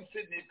stay in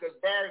Sydney because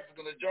Barry is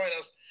going to join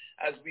us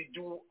as we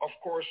do, of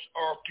course,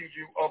 our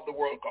preview of the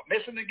World Cup.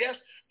 Missing the guest,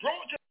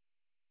 brought to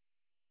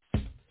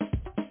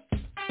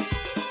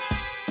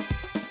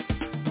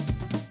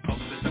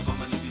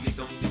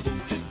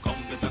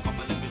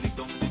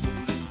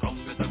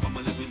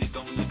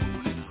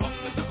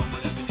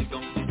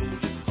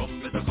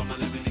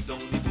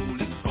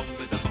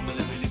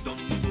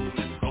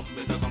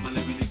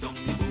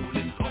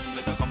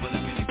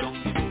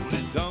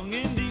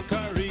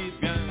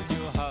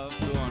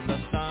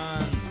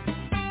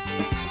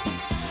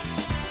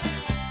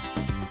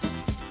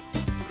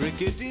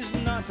Cricket is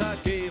not a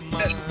game,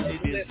 man,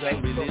 it is a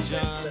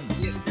religion.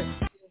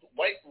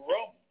 White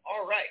rum.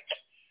 All right.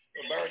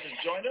 Barrett has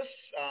joined us,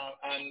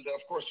 and of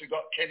course we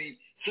got Kenny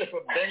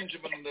Flipper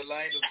Benjamin on the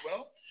line as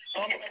well.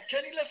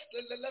 Kenny, let's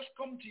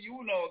come to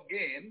you now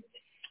again.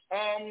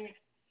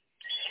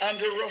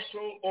 Andrew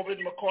Russell,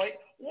 Ovid McCoy.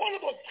 What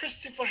about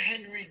Christopher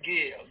Henry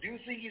Gale? Do you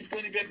think he's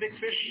going to be a big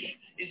fish?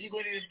 Is he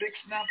going to be a big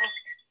snapper?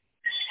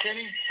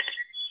 Kenny?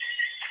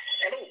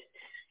 Hello.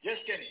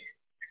 Yes, Kenny.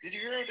 Did you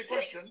hear the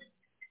question?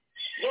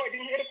 No, I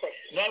didn't hear the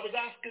question. No, I was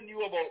asking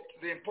you about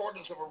the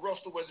importance of a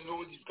Russell when you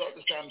know he's got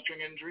this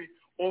hamstring injury.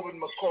 Ovid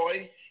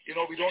McCoy, we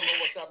don't know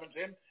what's happened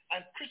to him.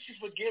 And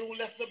Christopher Gale, who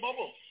left the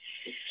bubble.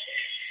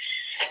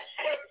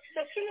 Well,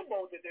 the thing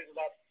about it is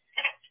that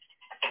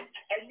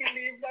I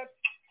believe that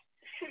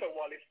Phil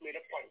Wallace made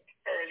a point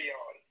early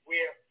on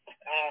where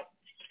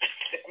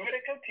the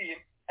medical team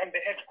and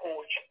the head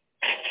coach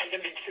and the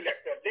league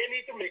selector, they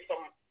need to make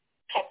some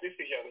tough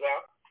decisions.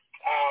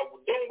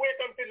 Don't wait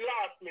until the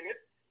last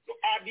minute. So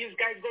are these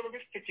guys going to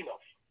be fit enough?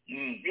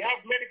 We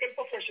have medical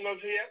professionals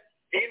here.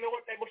 They know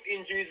what type of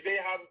injuries they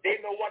have. They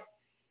know what's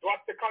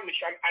the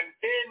condition, and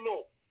they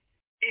know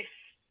if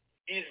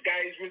these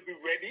guys will be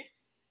ready.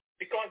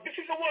 Because this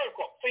is a World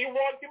Cup, so you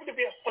want people to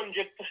be 100%,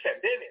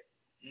 isn't it?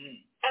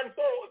 And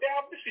so they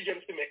have decisions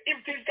to make.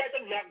 If these guys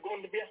are not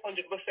going to be 100%,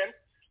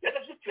 let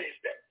us replace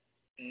them.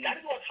 That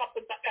is what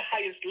happens at the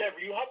highest level.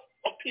 You have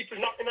people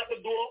knocking at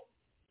the door,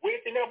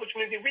 waiting the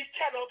opportunity. We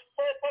cannot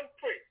hope and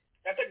pray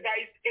that a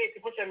guy is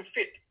 80%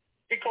 fit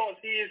because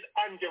he is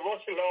Andrew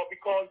Russell or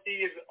because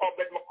he is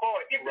Obed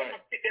McCoy. If they're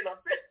not fit, they're not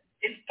fit.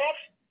 It's tough,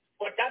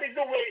 but that is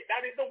the way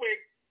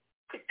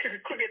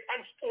cricket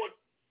and sport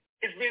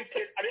is being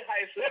played at the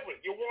highest level.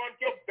 You want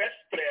your best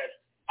players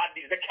at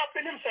this. The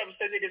captain himself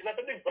says it is not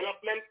a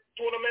development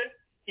tournament.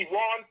 He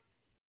wants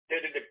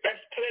the best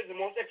players, the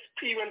most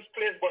experienced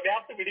players, but they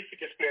have to be the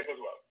fittest players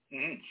as well.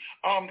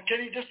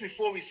 Kenny, just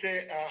before we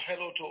say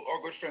hello to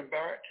our good friend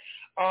Barrett,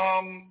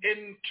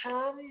 in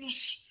terms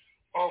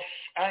of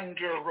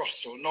Andrew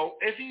Russell, now,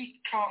 if he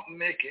can't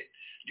make it,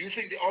 do you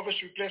think the obvious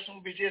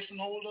replacement will be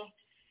Jason Holder?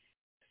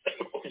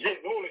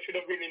 Jason Holder should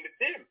have been in the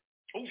team.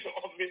 So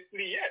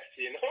obviously, yes,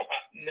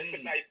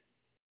 definitely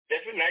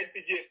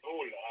Jason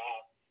Holder.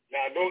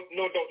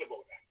 No doubt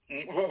about that.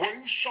 Were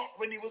you shocked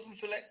when he wasn't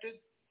selected?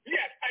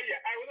 Yes,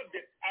 I was a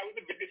bit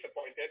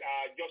disappointed.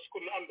 I just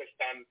couldn't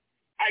understand.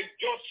 I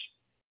just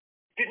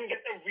didn't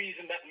get a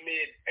reason that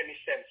made any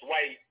sense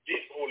why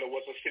Jason Holder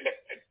wasn't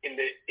selected in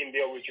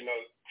the original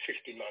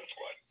 15-man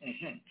squad.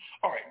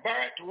 All right,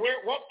 Barrett,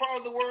 what part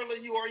of the world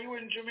are you? Are you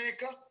in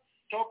Jamaica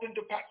talking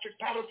to Patrick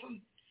Patterson?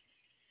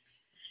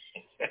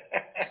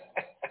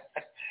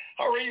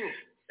 How are you?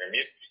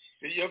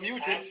 You're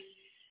muted.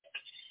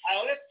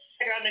 I always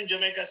think I'm in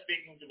Jamaica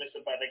speaking to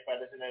Mr. Patrick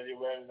Patterson, as you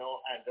well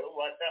know, Andrew.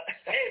 But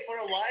hey, for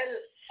a while,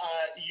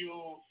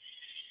 you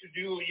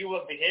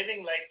were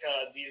behaving like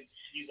these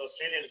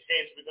Australian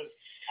states, because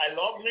I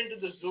logged into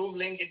the Zoom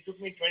link. It took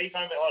me 25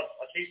 or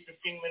at least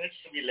 15 minutes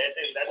to be let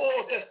in.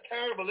 That's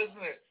terrible,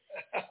 isn't it?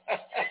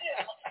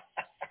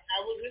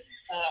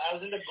 I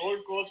was in the Gold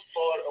Coast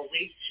for a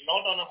week,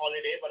 not on a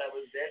holiday, but I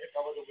was there to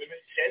cover the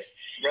women's test.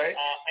 Right.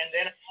 And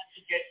then I had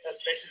to get a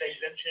special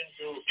exemption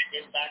to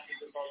get back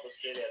into South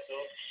Australia. So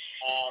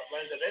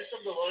while the rest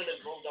of the world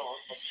has moved on,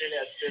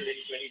 Australia is still in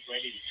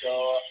 2020.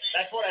 So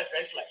that's what I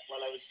felt like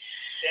while I was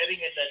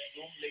staring at that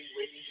Zoom link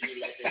waiting to be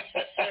let in.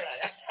 That's where I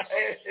am.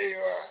 Hey,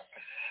 you are.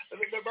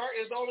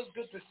 It's always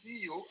good to see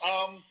you.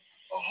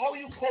 How are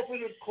you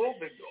coping with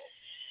COVID, though?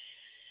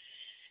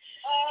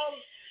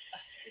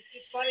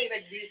 It's funny,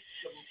 like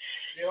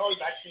we're all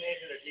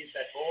vaccinated, at least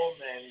at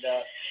home, and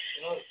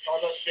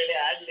South Australia,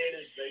 Adelaide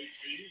is very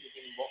free. You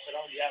can walk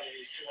around. Yeah,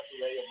 you still have to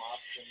wear your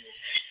mask when you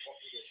walk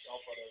to the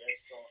shop or a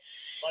restaurant.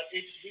 But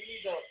it's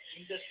really the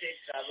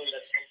interstate travel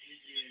that's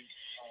completely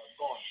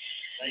gone.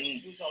 Like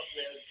New South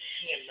Wales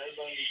and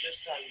Melbourne, you just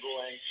can't go,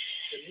 and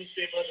the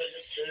newspapers are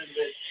just filled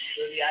with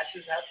will the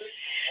Ashes happen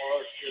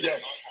or will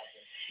it not happen?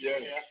 Yes.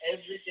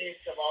 Every day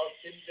it's about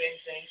Tim Paine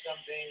saying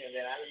something, and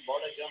then Alan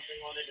Border jumping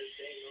on it and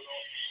saying,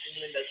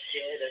 England are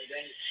scared, and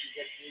then you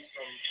get news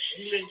from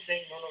England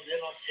saying, no,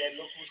 we're not scared,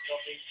 look who's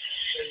talking.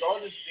 There's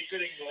all this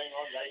bickering going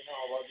on right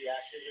now about the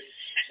Ashes, and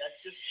that's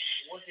just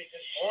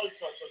overtaken all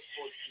sorts of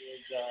sports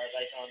news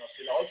right now in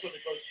Australia. Also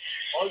because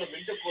all the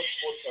winter court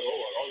sports are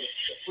over, all the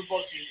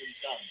football season's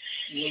done.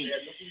 So they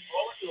are looking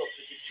forward to a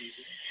cricket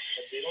season,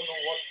 but they don't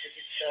know what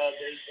cricket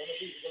there is going to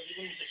be, because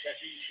even with the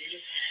Sheffield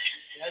Shield,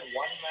 we had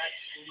one match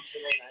 2 weeks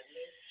ago in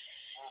Adelaide,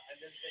 and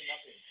there's been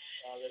nothing.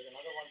 There's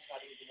another one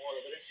starting tomorrow,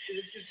 but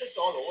it's just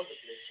all over the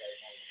place right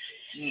now.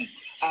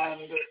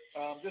 And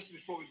just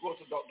before we go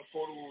to Dr.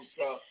 Ford, who's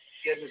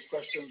getting his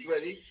questions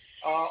ready,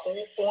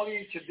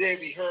 only today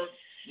we heard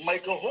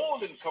Michael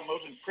Holden come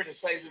out and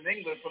criticizing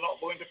England for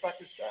not going to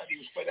Pakistan. He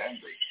was quite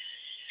angry.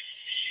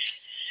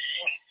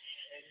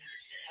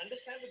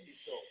 Understandably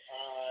so.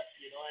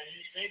 And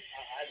he's made,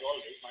 as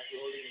always,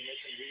 Michael Holden makes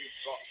some really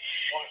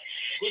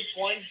good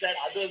points that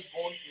others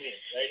won't make,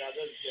 right?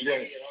 Others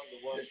generally around the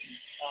worst,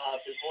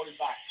 will hold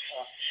back.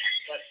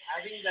 But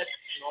having that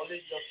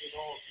knowledge of,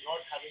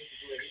 not having to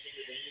do anything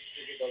with English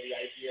cricket or the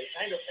IPL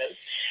kind of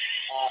helps.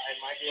 And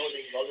Michael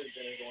Holding's always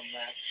been his own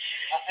man.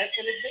 And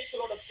it makes a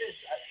lot of sense.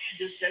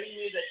 You're telling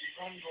me that you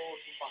can't go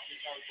to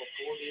Pakistan for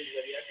 4 days,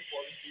 where you have to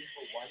quarantine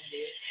for 1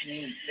 day,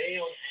 play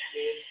on 2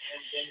 days,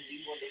 and then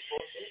leave on the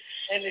 4th day.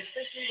 And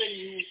especially when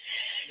you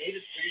made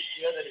it pretty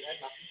clear that it had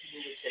nothing to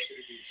do with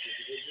security issues,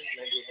 it was just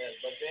mental health.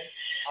 But then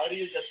how do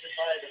you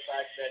justify the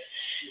fact that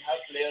you have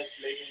players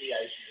playing in the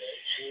IPL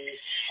who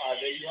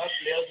you have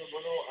players who are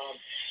going to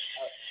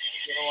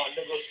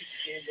undergo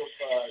 6 days of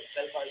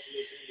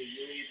self-isolation in the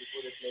UAE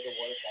before they play the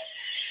World Cup.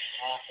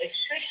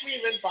 Especially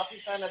when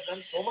Pakistan has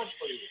done so much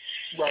for you.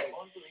 Right. They've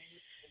gone to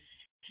England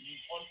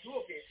on 2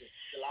 occasions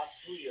the last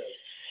 2 years.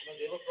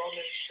 They were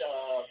promised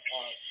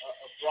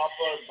a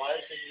proper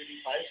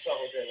biosecurity 5-star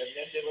hotel, and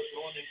then they were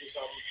thrown into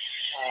some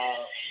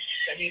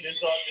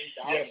semi-resort in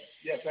Dallas.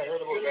 Yes, I heard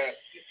about that.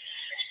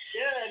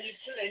 Yeah, and you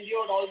still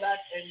endured all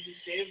that, and you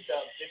saved.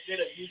 They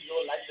played a huge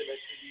role, like the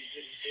West Indies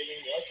did, in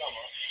saving your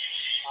summer.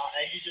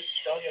 And you just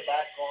turn your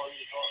back on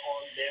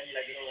them,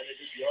 when it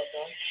is your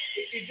turn.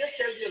 It just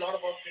tells you a lot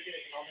about cricket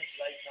economics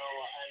right now,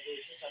 and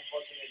it's just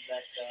unfortunate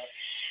that,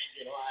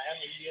 I am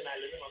Indian, I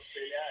live in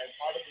Australia, I'm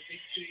part of the big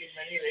three in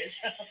many ways,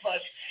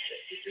 but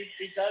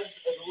it does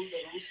rule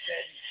the roost,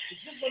 and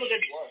it's just going to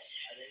get worse,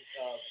 I think,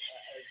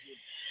 as you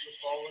look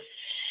forward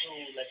to,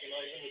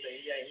 even with the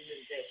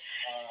India-England test.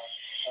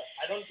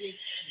 I don't think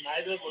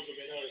neither was a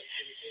winner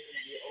in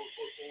the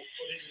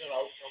original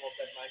outcome of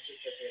that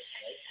Manchester test,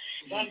 right?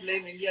 You can't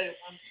blame India, you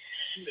can't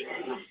blame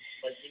England,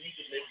 but you need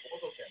to blame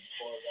both of them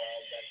for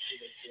that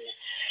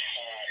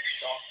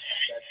shock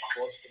that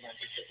caused the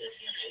Manchester test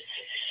in both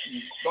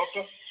cases.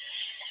 Doctor?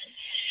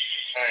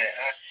 Hi,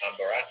 I'm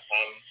Bharat.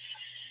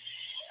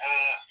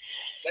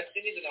 West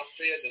Indies and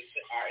Australia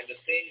are in the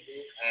same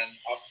group, and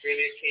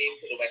Australia came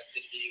to the West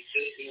Indies,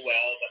 didn't do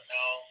well, but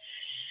now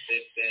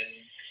they've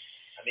been,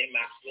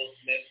 Maxwell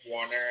Smith,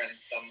 Warner, and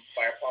some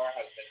firepower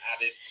has been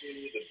added to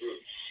the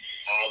group.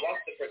 What's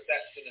the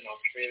perception in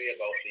Australia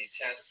about the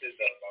chances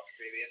of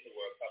Australia in the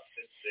World Cup,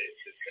 since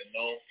there's been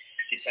no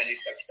T20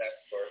 success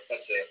for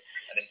such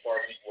an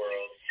important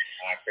world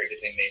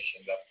cricketing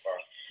nation thus far?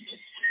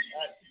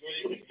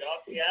 Good evening,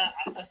 Doc. Yeah,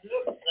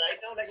 look, right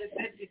now, like I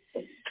said, it's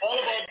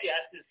all about the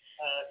assets.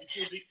 If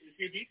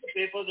you read the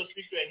papers or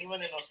speak to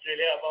anyone in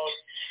Australia about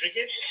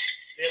cricket,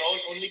 they're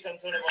all only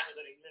concerned about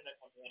whether England are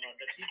coming or not.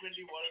 The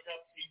T20 World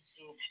Cup seems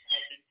to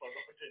have been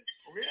forgotten.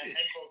 Really?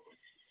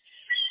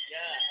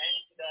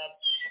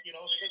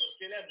 Because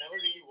Australia have never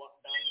really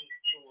done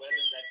too well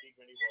in that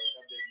T20 World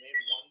Cup. They've made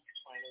one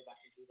final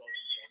back in 2010.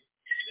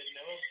 They've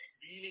never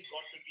really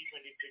got to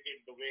T20 cricket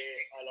the way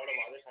a lot of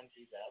other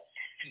countries have.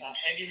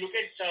 And you look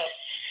at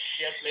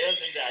their players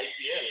in the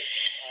IPL.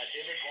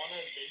 David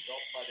Warner has been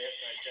dropped by their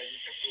franchise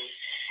for good.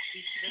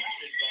 Steve Smith has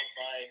been dropped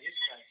by his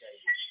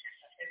franchise.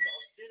 And the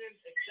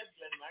Australians, except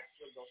Glenn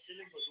Maxwell, the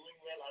Australians were doing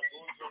well.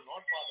 Those were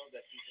not part of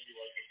that T20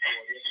 World Cup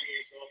squad.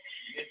 Yesterday, so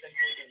Nathan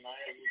Cook and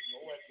Nair, who's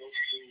nowhere close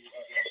to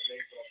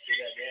playing for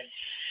Australia again,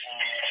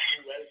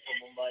 do well for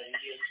Mumbai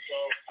Indians. So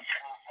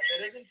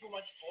there isn't too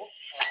much hope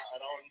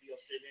around the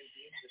Australian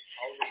team with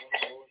how they're going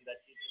to go in that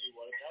T20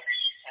 World Cup.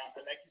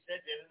 And like you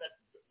said, they're in that.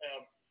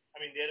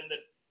 They're in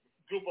the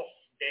group of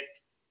death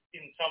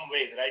in some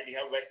ways, right?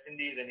 You have West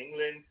Indies and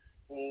England,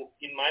 who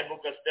in my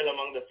book are still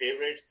among the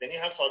favorites. Then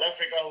you have South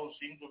Africa, who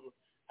seem to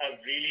have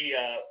really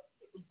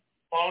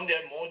found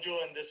their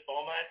mojo in this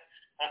format.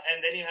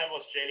 And then you have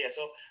Australia.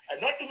 So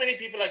not too many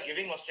people are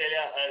giving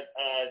Australia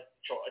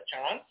a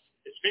chance,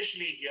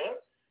 especially here.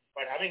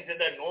 But having said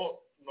that,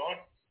 not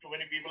too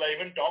many people are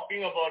even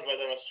talking about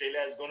whether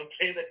Australia is going to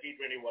play the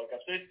T20 World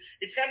Cup. So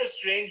it's kind of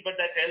strange, but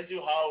that tells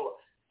you how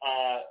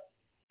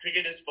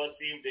cricket is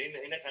perceived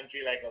in a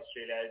country like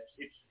Australia.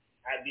 It's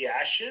at the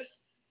Ashes,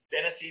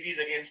 then a series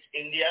against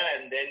India,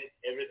 and then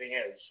everything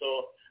else.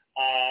 So,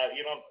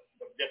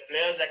 the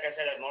players, like I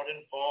said, are not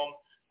in form.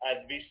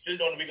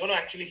 We're going to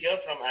actually hear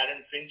from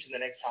Aaron Finch in the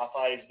next half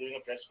hour. He's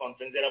doing a press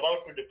conference. They're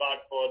about to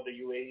depart for the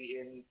UAE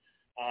in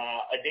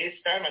a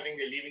day's time. I think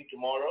they're leaving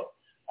tomorrow.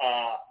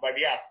 But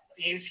yeah,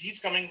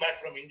 he's coming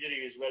back from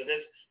injury as well.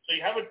 So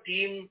you have a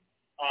team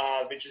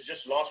which has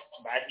just lost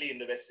badly in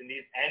the West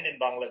Indies and in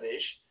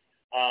Bangladesh.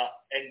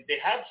 And they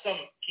have some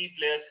key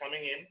players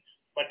coming in,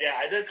 but they're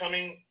either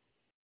coming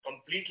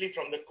completely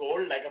from the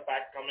cold, like a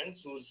Pat Cummins,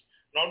 who's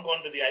not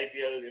gone to the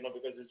IPL,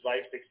 because his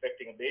wife's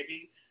expecting a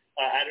baby.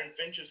 Aaron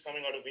Finch is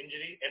coming out of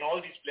injury, and all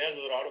these players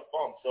are out of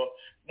form. So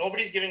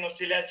nobody's giving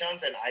Australia a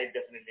chance, and I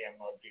definitely am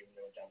not giving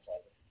them a chance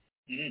either.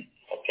 Mm-hmm.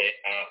 Okay.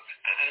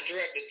 Andrew,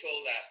 I've been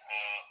told that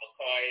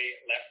McCoy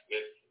left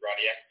with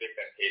Roddy Exvick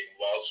and Hayden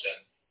Welsh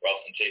and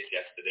Ralston Chase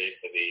yesterday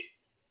for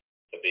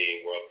the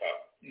World Cup.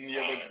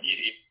 Yeah,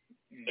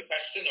 the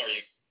question, or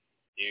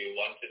you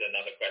wanted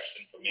another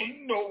question from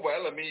me? No,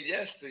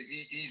 yes,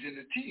 he's in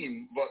the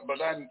team,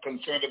 but I'm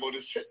concerned about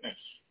his fitness.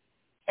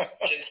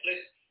 Chin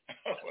split?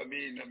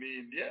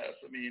 Yes.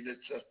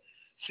 It's a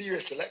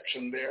serious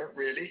selection there,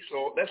 really.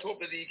 So let's hope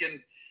that he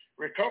can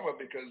recover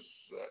because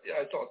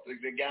I thought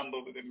they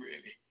gambled with him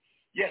really.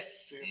 Yes,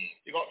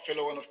 you got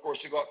Philo, and of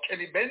course you got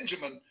Kenny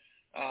Benjamin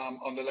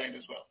on the line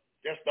as well.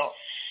 Yes, Doc.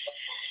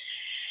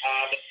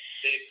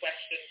 The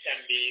question can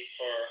be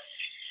for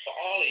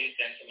all of you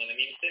gentlemen. I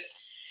mean, since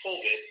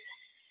COVID,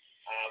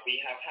 we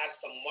have had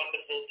some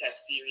wonderful test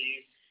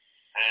series,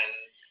 and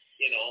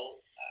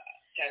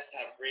tests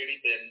have really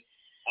been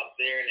up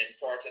there in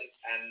importance.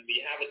 And we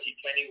have a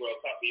T20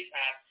 World Cup. We've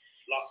had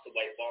lots of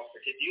white ball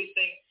cricket. Do you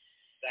think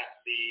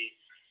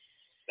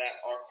that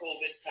our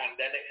COVID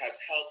pandemic has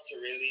helped to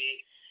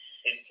really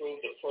improve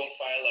the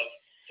profile of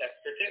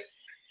test cricket?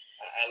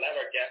 I'll let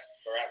our guest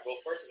go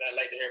first, and I'd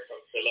like to hear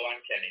from Philo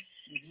and Kenny.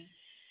 Mm-hmm.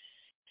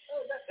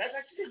 Oh, that's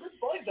actually a good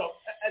point, Doc.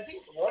 I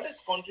think what has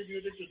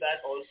contributed to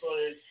that also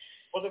is,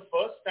 for the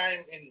first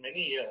time in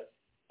many years,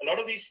 a lot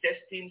of these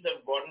test teams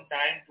have gotten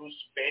time to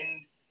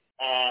spend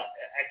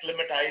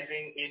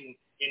acclimatizing in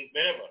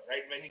wherever,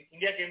 right? When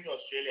India came to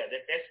Australia,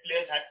 the test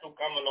players had to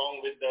come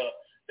along with the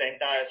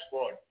entire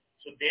squad.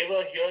 So they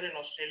were here in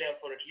Australia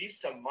for at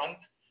least a month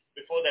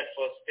before that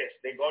first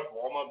test. They got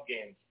warm-up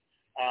games,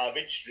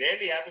 which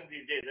rarely happens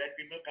these days, right?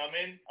 People come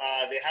in,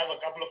 they have a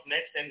couple of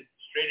nets and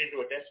straight into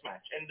a test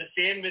match. And the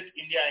same with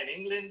India and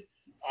England.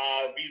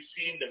 We've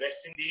seen the West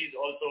Indies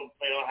also,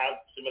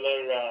 have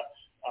similar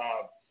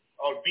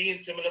or be in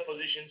similar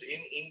positions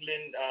in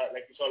England,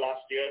 like we saw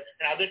last year.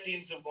 And other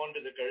teams have gone to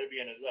the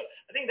Caribbean as well.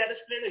 I think that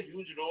has played a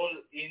huge role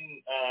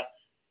in,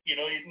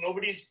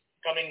 nobody's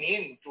coming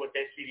in to a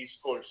test series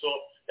cold. So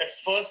that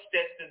first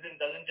test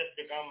doesn't just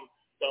become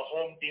the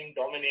home team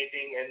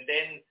dominating and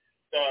then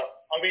the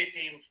away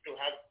teams to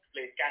have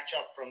play catch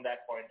up from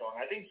that point on.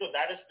 I think so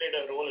that has played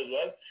a role as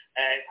well.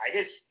 And I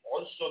guess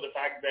also the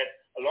fact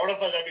that a lot of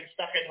us have been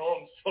stuck at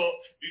home, so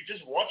we've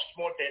just watched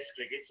more test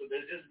cricket. So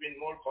there's just been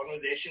more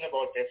conversation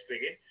about test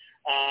cricket.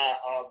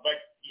 But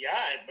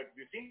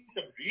we've seen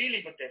some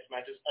really good test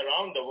matches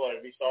around the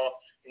world. We saw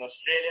in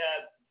Australia,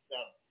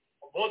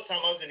 both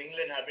summers in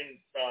England have been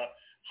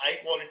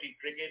high quality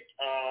cricket,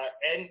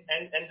 and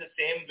the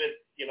same with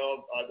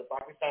the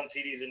Pakistan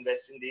series in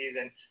West Indies,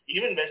 and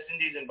even West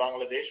Indies in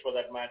Bangladesh for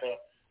that matter.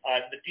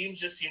 The teams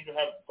just seem to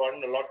have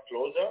gotten a lot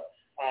closer,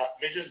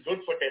 which is good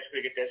for test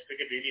cricket. Test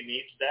cricket really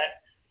needs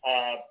that.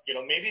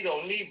 Maybe the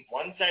only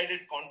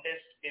one-sided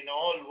contest in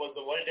all was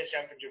the World Test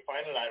Championship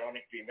final,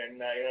 ironically, when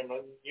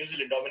New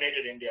Zealand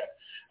dominated India.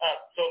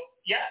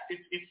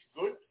 It's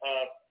good,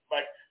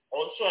 but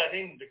also I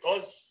think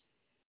because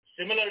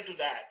similar to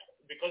that,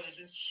 because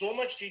there's so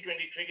much T20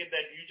 cricket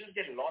that you just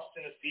get lost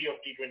in a sea of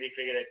T20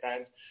 cricket at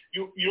times.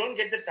 You don't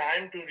get the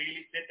time to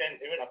really sit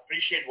and even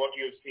appreciate what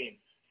you've seen.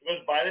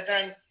 Because by the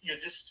time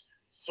you're just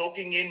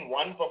soaking in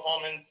one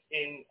performance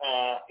in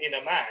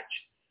a match,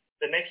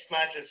 the next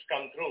match has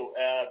come through,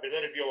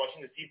 whether if you're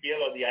watching the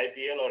CPL or the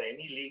IPL or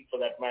any league for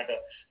that matter.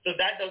 So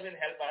that doesn't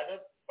help either,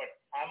 but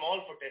I'm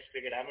all for test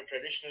cricket. I'm a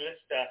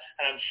traditionalist,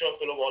 and I'm sure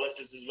Philo Wallace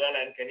is as well,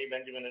 and Kenny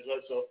Benjamin as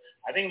well. So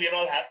I think we're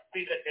all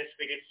happy that test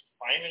cricket's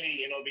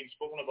finally, being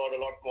spoken about a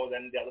lot more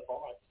than the other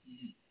formats.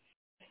 Mm-hmm.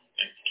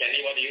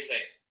 Kenny, what do you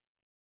think?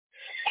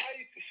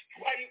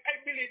 I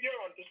believe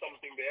you're onto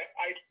something there.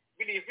 I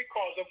believe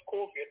because of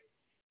COVID,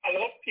 a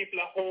lot of people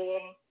are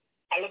home,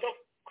 a lot of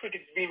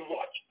cricket's being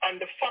watched, and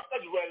the fact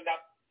as well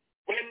that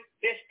when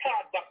they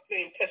start back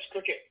playing test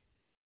cricket,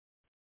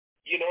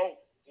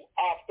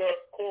 after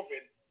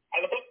COVID, a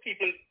lot of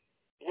people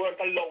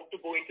weren't allowed to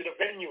go into the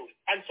venues,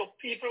 and so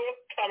people were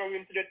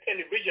clamoring to the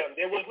television.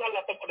 There was not a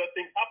lot of other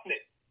things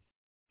happening,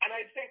 and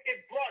I think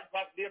it brought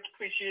back the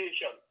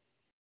appreciation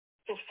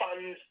to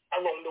fans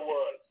around the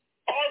world.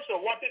 Also,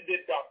 what it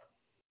did, Doc,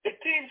 the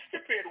teams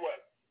prepared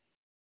well.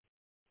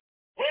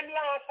 When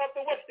last have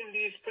the West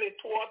Indies played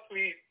 2 or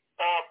 3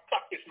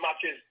 practice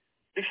matches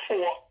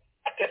before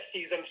a test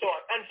season and so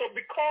on? And so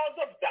because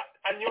of that,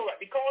 and you're right,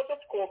 because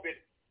of COVID,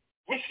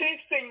 we see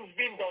things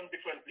being done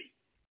differently.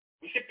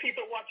 We see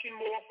people watching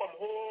more from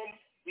home.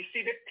 We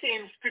see the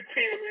teams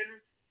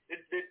preparing.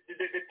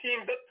 The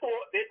teams that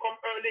they come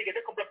early, get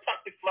a couple of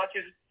practice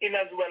matches in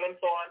as well and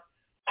so on.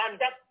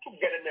 And that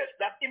togetherness,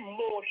 that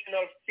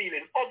emotional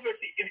feeling,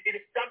 obviously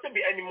it's got to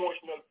be an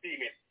emotional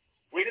feeling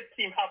where the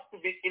team has to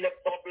be in a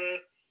bubble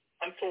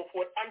and so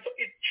forth. And so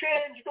it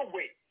changed the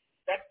way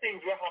that things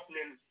were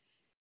happening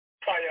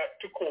prior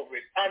to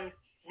COVID. And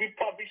we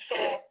probably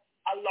saw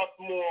a lot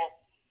more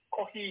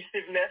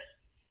cohesiveness,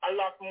 a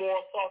lot more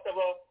sort of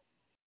a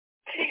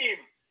team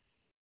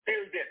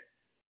building.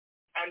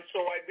 And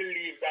so I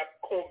believe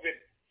that COVID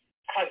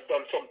has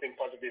done something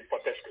positive for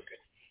test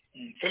cricket.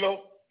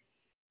 Philo?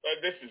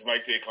 This is my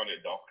take on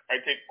it, Doc. I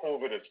think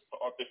COVID has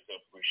taught us to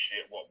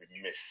appreciate what we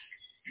missed.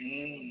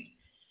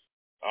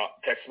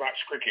 Test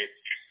match cricket,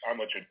 I'm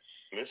a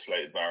traditionalist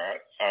like Bharat,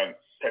 and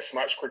test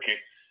match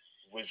cricket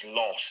was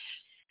lost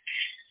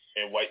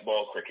in white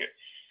ball cricket.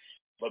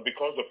 But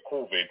because of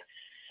COVID,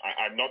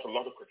 and not a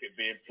lot of cricket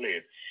being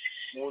played,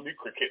 only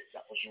cricket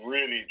that was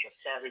really just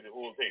started the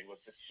whole thing was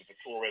just the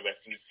Victoria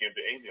West Indies came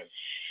to England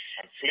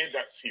and played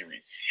that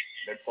series.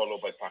 then followed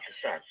by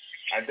Pakistan.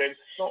 And then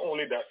not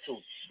only that too,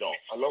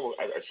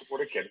 I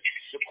support again,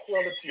 the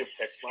quality of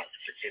test match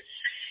cricket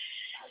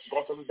has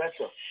gotten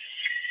better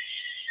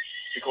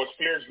because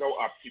players now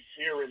are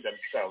preparing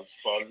themselves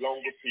for a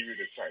longer period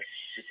of time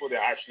before they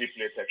actually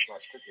play test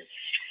match cricket.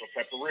 So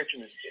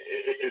preparation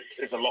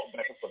is a lot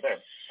better for them.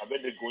 And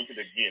when they go into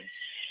the games,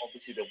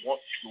 obviously they want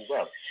to do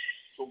well.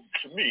 So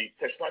to me,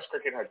 test match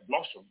cricket has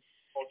blossomed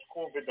because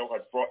COVID now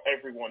has brought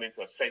everyone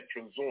into a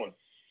central zone.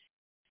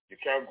 You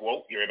can't go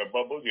out, you're in a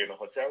bubble, you're in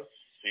a hotel,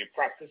 so you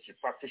practice,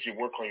 you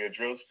work on your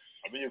drills,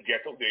 and when you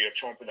get out there, you're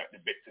chomping at the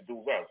bit to do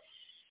well.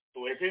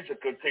 So it is a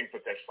good thing for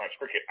test match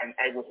cricket, and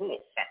I will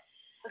hope that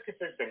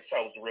cricketers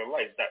themselves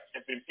realize that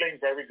they've been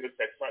playing very good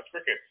test match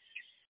cricket.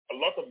 A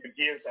lot of the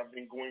games have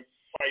been going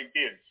 5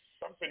 days.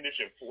 Some finish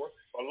in 4,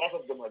 but a lot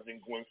of them have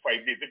been going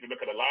 5 days. If you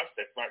look at the last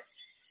test match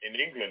in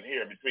England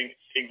here, between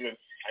England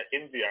and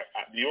India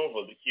at the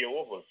Oval, the Kia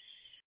Oval,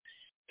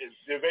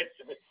 they went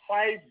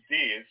 5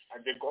 days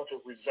and they got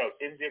a result.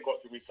 India got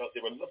the result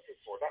they were looking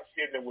for. That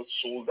stadium was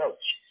sold out.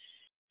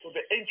 So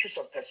the interest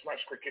of test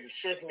match cricket is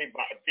certainly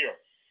back there.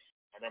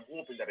 And I'm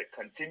hoping that it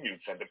continues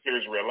and the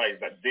players realize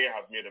that they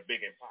have made a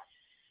big impact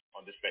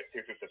on the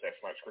spectators of test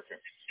match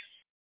cricket.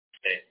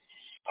 Okay.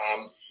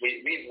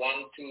 We've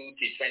won 2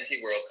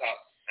 T20 World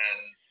Cups, and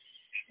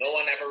no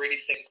one ever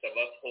really thinks of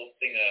us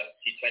hosting a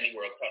T20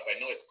 World Cup. I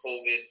know it's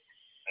COVID,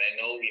 and I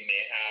know we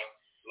may have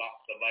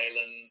lots of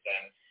islands,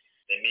 and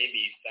there may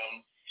be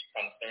some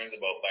concerns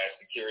about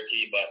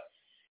biosecurity, but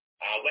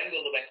when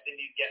will the West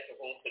Indies get to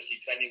host the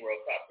T20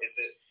 World Cup?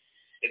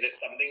 Is it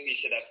something we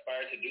should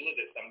aspire to do? Is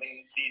it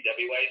something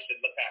CWI should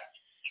look at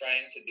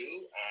trying to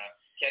do?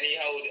 Kenny,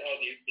 how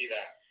do you see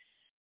that?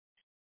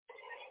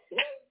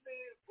 Well, the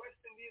West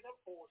Indies have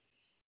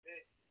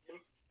hosted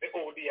the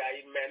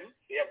ODI men.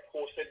 They have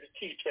hosted the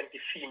T20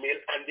 female,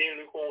 and they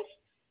will host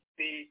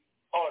the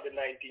Under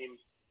 19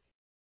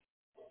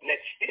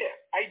 next year.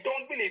 I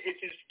don't believe it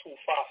is too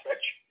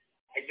far-fetched.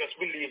 I just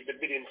believe the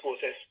bidding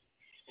process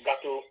got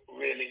to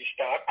really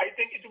start. I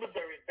think it will be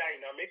very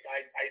dynamic.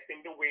 I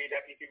think the way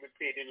that it will be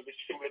played, it will be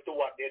similar to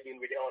what they're doing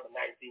with the Under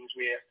 19s,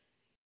 where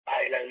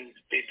islands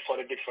bid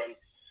for the different,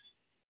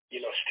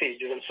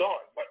 stages and so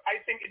on. But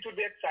I think it will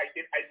be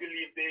exciting. I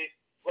believe the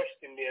West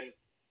Indian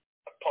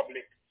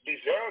public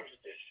deserves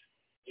this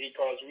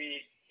because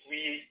we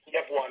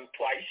have won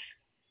twice,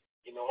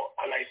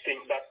 and I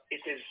think that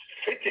it is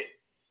fitting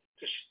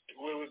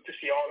to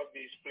see all of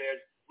these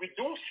players. We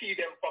do see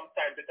them from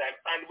time to time,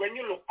 and when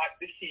you look at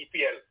the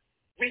CPL,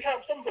 we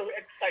have some very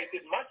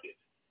excited matches.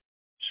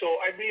 So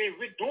I believe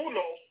we do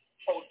know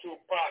how to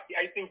party.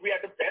 I think we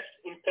are the best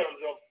in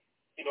terms of,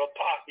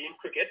 party in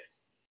cricket.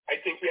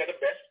 I think we are the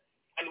best,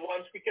 and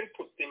once we can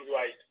put things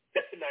right,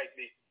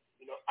 definitely,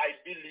 I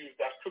believe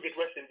that Cricket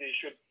West Indies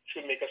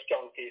should make a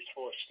strong case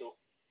for us to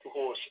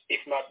host,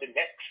 if not the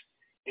next,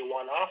 the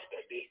one after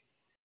the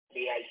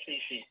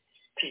ICC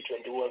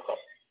T20 World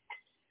Cup.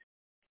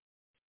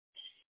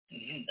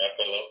 Mm-hmm.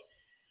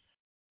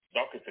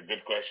 Doc, it's a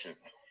good question.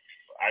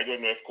 I don't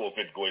know if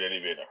COVID is going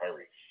anywhere in a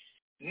hurry.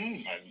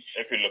 And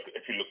if you look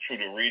through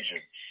the region,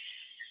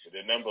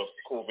 the number of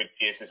COVID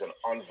cases and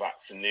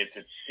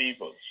unvaccinated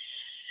people,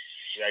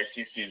 the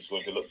ICC is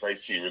going to look very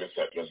serious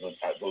at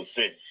those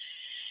things.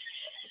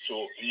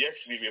 So yes,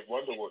 we have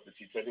won the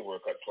T20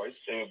 World Cup twice.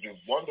 It would be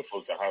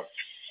wonderful to have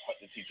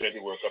the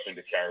T20 World Cup in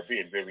the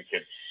Caribbean, where we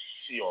can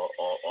see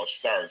our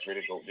stars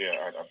really go there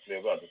and play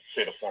well,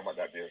 play the format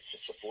that they're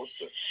supposed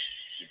to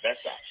be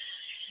best at.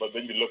 But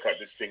when you look at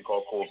this thing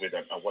called COVID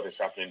and what is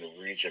happening in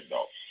the region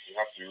now, you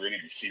have to really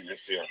be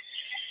serious there.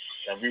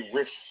 And we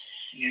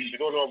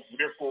don't know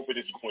where COVID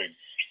is going.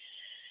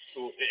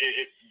 So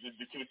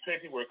the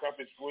T20 World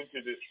Cup is going to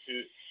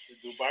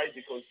Dubai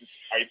because the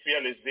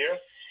IPL is there,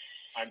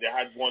 and they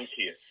had one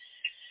case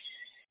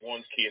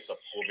of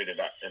COVID in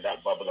that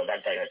bubble, and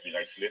that guy has been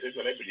isolated,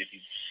 and I believe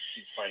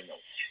he's fine now.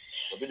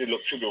 But when you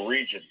look through the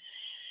region,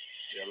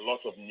 there are a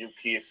lot of new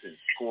cases.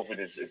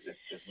 COVID is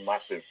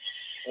massive.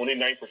 Only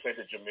 9%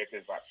 of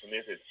Jamaica is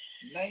vaccinated.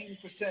 9%?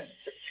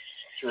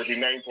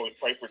 39.5%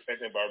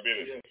 in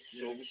Barbados. Yes.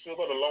 So we still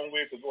got a long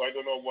way to go. I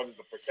don't know what is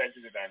the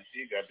percentage in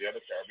Antigua, the other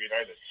Caribbean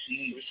islands. So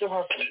we still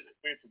have a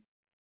way to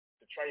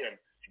try and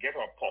get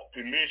our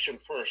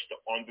population first to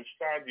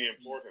understand the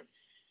importance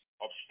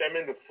of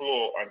stemming the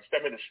flow and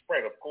stemming the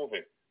spread of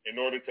COVID in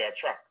order to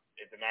attract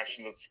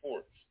international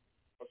sports.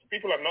 But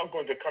people are not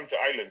going to come to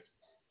islands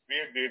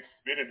where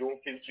they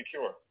don't feel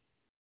secure.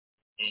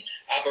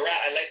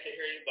 Bharat, I'd like to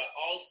hear you, but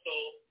also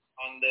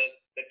on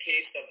the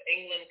case of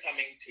England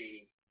coming to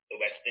the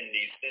West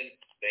Indies, since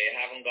they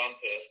haven't gone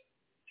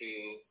to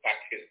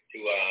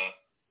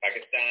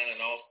Pakistan,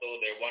 and also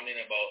they're wondering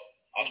about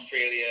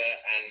Australia,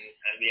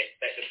 and we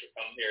expect them to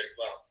come here as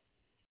well.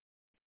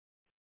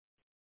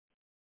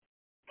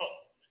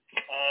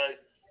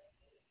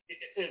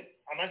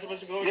 Am I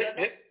supposed to go? Yeah.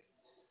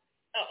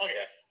 Oh,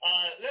 okay.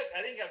 Look,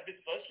 I think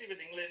firstly with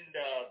England,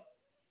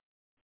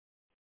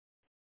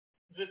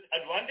 the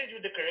advantage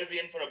with the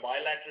Caribbean for a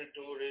bilateral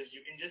tour is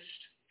you can just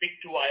pick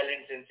two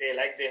islands and say,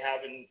 like they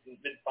have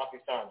with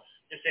Pakistan,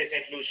 just say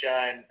St.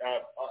 Lucia and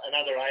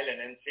another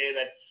island, and say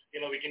that,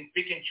 we can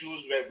pick and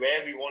choose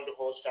where we want to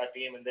host our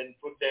team, and then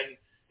put them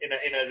in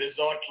a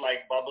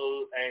resort-like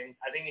bubble. And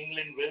I think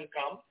England will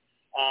come.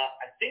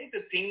 I think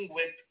the thing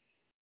with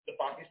the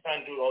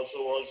Pakistan tour also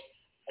was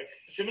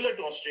similar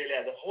to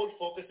Australia. The whole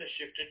focus has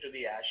shifted to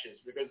the Ashes,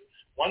 because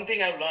one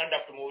thing I've learned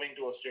after moving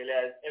to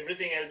Australia is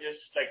everything else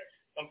just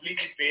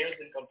completely fails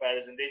in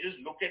comparison. They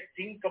just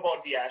think about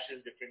the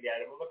Ashes differently.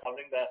 I remember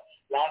covering the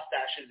last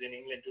Ashes in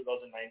England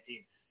 2019.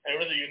 And it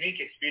was a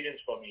unique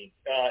experience for me.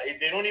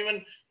 They don't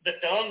even,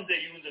 the terms they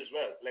use as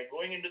well. Like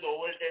going into the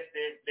Oval Test,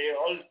 they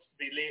all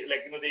behave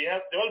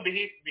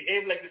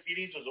like the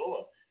series was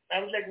over. And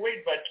I was like,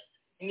 wait, but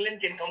England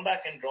can come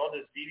back and draw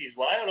this series.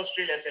 Why are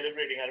Australia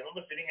celebrating? I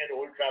remember sitting at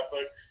Old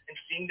Trafford and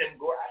seeing them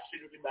go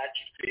absolutely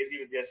batshit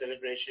crazy with their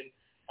celebration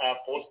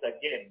post that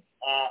game.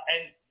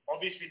 And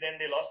obviously then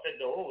they lost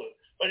at the Oval.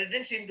 But it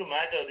didn't seem to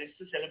matter. They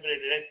still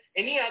celebrated. And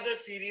any other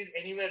series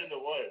anywhere in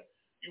the world,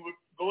 you would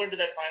go into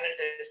that final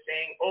test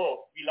saying,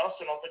 oh, we lost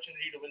an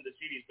opportunity to win the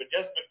series. But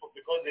just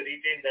because they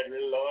retained that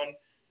little earn,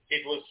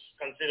 it was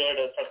considered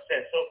a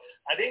success. So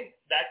I think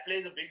that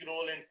plays a big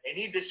role in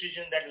any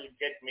decision that will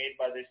get made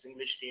by this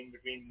English team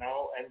between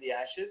now and the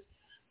Ashes.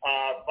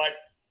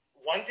 But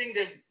one thing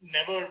they've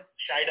never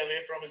shied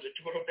away from is the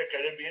Tour of the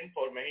Caribbean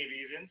for many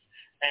reasons.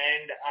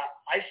 And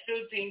I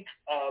still think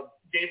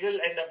they will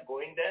end up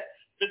going there.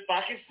 With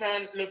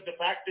Pakistan, look, the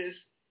fact is,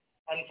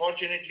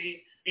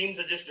 unfortunately, teams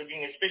are just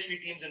looking, especially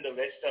teams in the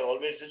West, are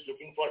always just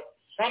looking for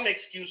some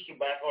excuse to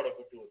back out of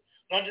a tour.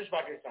 Not just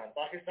Pakistan.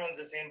 Pakistan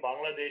is the same.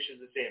 Bangladesh is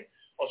the same.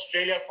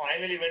 Australia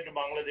finally went to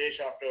Bangladesh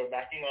after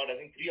backing out, I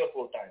think, 3 or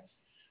 4 times.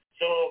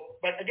 So,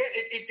 but again,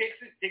 it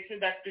takes me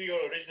back to your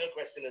original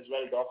question as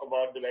well, Doc,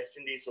 about the West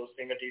Indies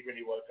hosting a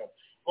T20 World Cup.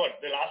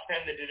 The last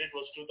time they did it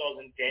was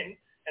 2010,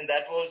 and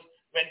that was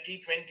when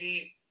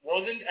T20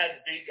 wasn't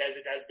as big as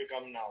it has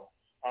become now.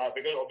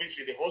 Because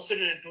obviously they hosted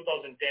it in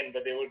 2010,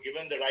 but they were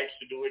given the rights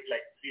to do it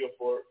like 3 or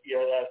 4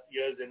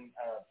 years in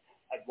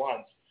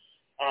advance.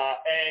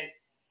 And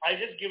I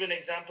just give an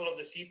example of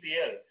the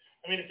CPL.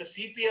 I mean, if the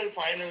CPL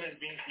final is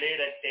being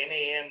played at 10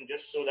 a.m.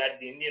 just so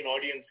that the Indian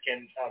audience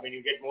can,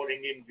 you get more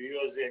Indian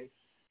viewers in,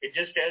 it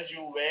just tells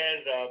you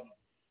where the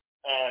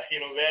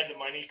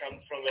money comes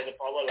from, where the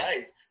power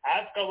lies.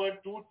 I've covered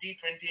 2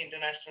 T20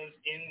 internationals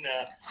in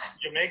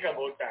Jamaica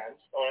both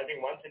times, or I think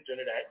once in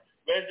Trinidad,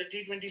 where the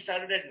T20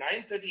 started at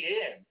 9:30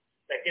 a.m.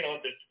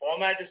 The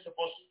format is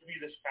supposed to be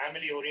this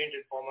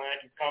family-oriented format.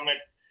 You come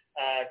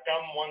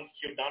once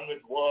you're done with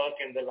work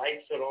and the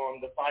lights are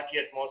on, the party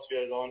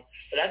atmosphere is on.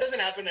 But that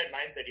doesn't happen at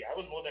 9:30. I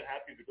was more than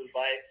happy because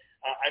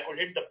I could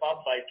hit the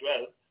pub by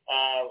 12,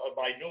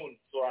 by noon.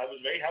 So I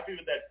was very happy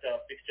with that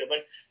fixture.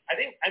 But I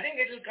think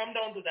it will come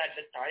down to that,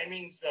 the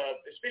timings,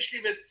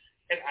 especially with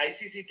an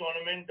ICC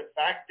tournament. The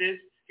fact is,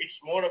 it's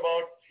more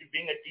about it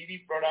being a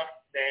TV product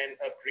than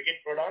a cricket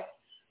product.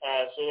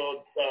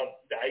 So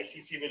the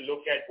ICC will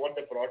look at what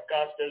the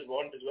broadcasters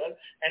want as well.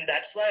 And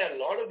that's why a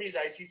lot of these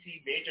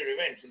ICC major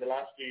events in the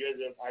last few years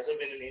have either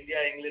been in India,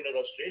 England,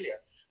 or Australia,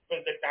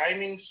 because the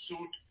timings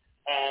suit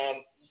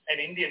an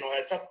Indian or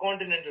a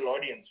subcontinental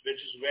audience,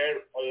 which is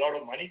where a lot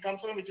of money comes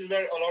from, which is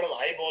where a lot of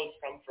eyeballs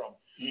come from.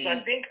 So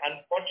I think,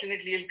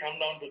 unfortunately, it'll come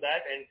down to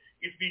that. And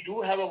if we do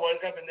have a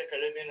World Cup in the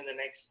Caribbean in the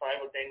next 5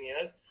 or 10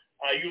 years,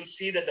 you'll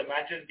see that the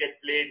matches get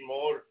played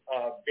more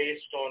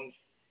based on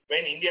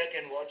when India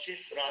can watch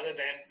it rather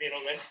than,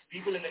 when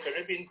people in the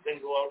Caribbean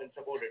can go out and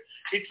support it.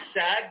 It's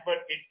sad,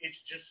 but it's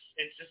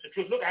just the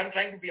truth. Look, I'm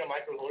trying to be a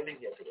Michael Holding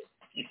here today.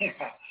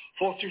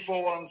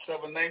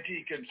 4341790,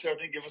 you can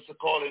certainly give us a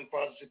call and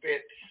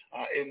participate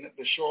in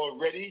the show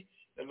already.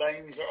 The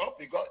lines are up.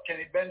 We've got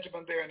Kenny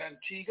Benjamin there in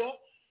Antigua.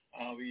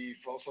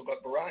 We've also got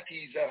Bharat.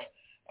 He's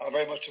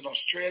very much in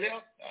Australia.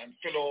 And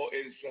Philo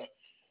is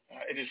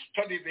in his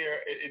study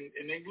there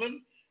in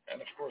England.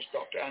 And, of course,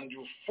 Dr.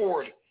 Andrew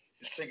Ford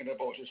is thinking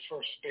about his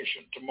first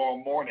patient tomorrow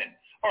morning.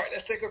 All right,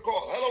 let's take a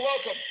call. Hello,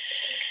 welcome.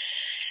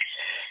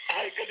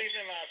 Hi, good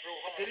evening, Andrew.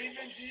 Good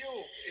evening to you.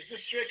 Is this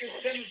Stricken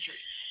Cemetery?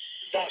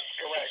 That's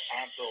correct,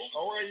 Andrew.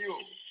 How are you?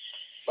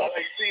 Well,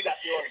 I see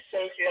that you're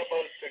still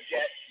able to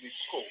get the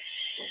school.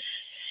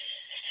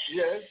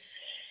 Yes.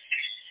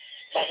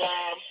 But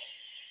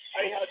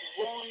I had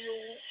warned you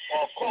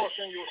or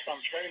cautioned you some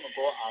time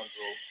ago,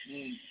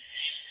 Andrew,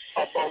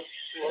 about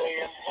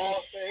lame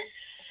horses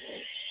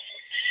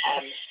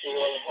and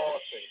old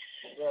horses.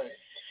 Right.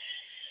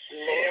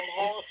 Lame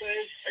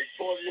horses, I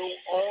told you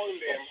all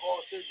lame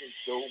horses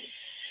will do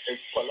is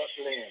pull up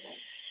lame.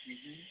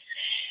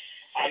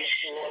 And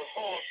old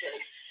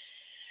horses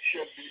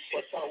should be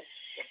put out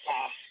the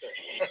pasture.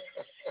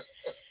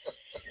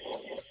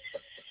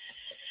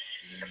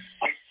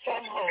 And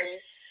somehow we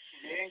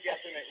ain't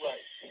getting it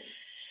right.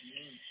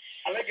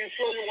 And I can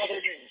show you what I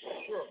mean.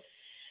 Sure.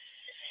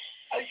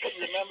 I could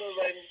remember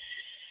when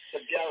the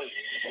Gary,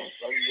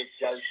 well, he was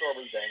Gary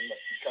Sorrell then, but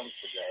he comes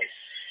to Gary.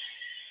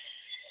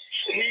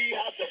 He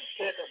had to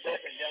take a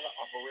break and get an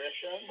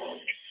operation.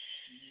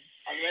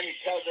 And when he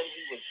tells them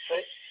he was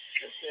sick,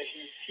 They say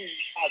he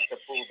had to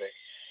prove it.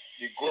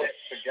 The great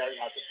Gary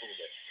had to prove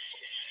it.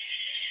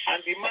 And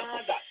the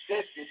man that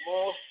did the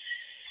most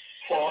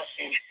for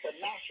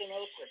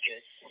international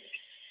cricket,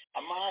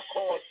 a man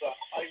called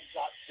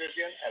Isaac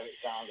Vivian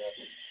Alexander,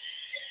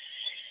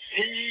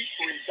 he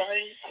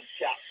resigned as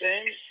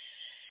captain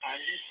and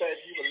he said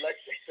he would like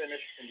to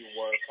finish in the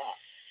World Cup.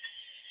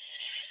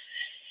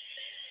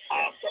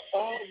 After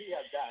all he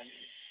had done,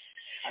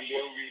 and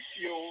they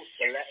refused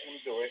to let him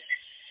do it,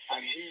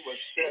 and he was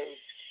still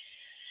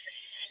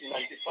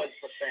 95%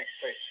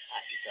 fit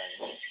at the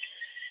time.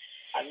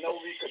 I know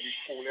we could be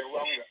fooling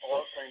around with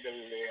all kinds of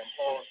lame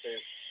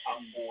horses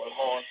and bull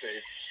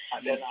horses,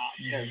 and then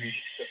after we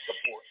to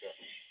support them.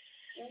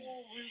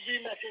 We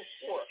making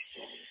sport.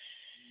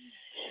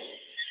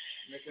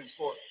 Making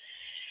sport.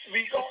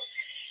 We got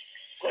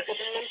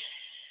cricketers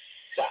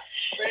that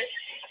fit,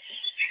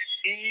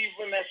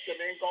 even if they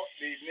ain't got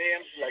the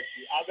names like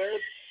the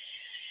others,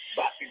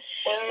 but the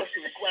first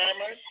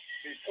requirement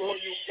before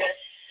you get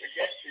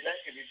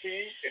selected in the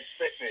team is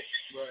fitness.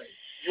 Right.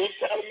 You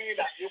tell me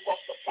that you got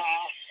to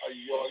pass a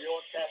yo-yo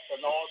test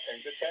and all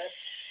kinds of tests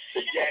to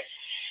get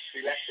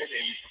selected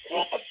in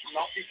squad,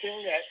 not the team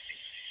yet.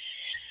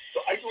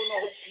 So I don't know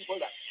how people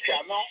that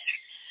cannot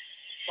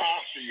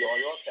pass the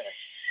yo-yo test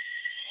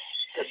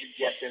could be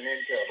getting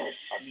into a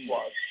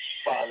squad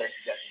far less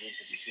getting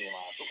into the team.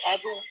 So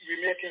I do we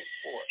making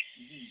sport.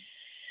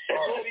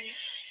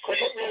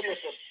 Cricket really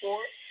is a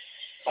sport,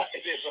 but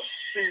it is a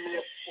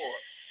serious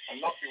sport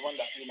and not the one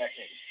that we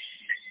making.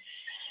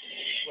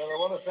 Well, I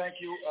want to thank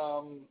you,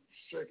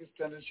 Strikers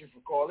Tendency,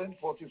 for calling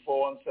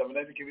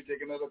 424-179. Can we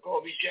take another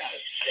call? We can.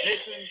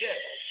 Listen, yes.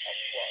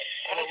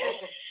 Hello,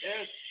 welcome.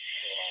 Yes.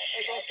 I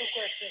got two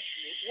questions for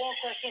you. One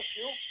question for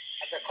you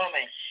and a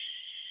comment.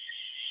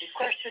 The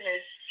question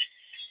is,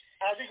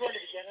 are we going to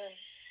be getting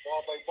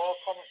ball-by-ball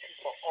commentary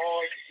for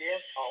all the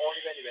games or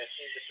only when the West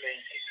Indies are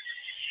playing?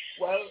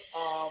 Well,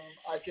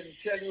 I can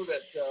tell you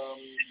that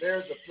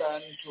there's a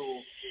plan to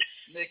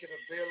make it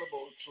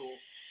available to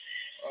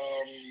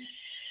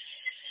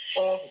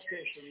all the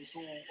stations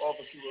who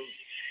obviously will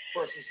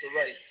purchase the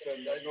rights,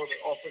 and I know that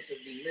offers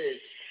have been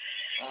made,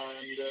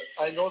 and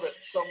I know that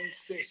some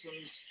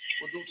stations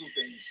will do two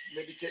things: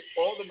 maybe take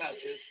all the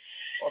matches,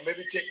 or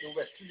maybe take the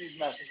West Indies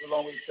matches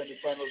along with the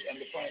semi-finals and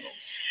the finals.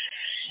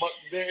 But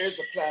there is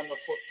a plan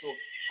afoot to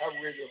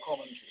have radio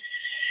commentary.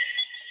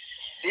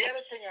 The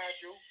other thing I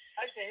do,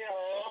 I can hear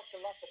lots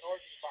of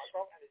noise in the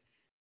background,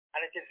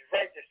 and it is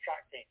very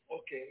distracting.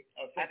 Okay.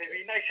 And it'd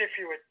be nice if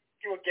you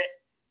would get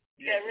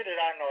rid of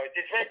that noise.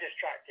 It's very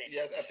distracting.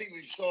 Yeah, I think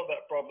we've solved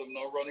that problem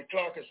now. Ronnie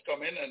Clark has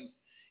come in, and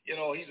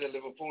he's a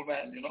Liverpool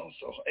man,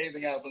 so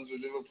anything happens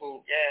with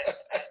Liverpool. Yeah,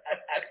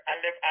 and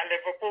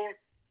Liverpool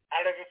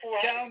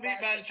can't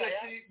beat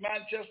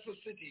Manchester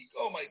City.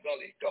 Oh my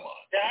golly, come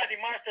on. Yeah, the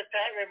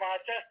Manchester with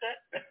Manchester.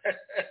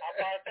 And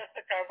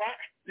Manchester come back.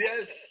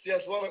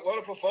 Yes, what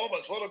a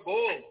performance, what a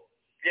goal.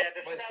 Yeah,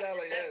 by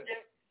Salah, yes.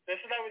 That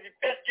was the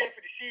best game for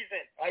the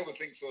season. I would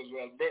think so as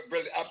well.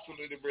 Brilliant,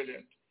 absolutely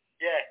brilliant.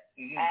 Yeah,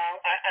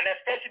 and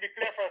especially the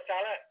player for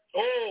Salah.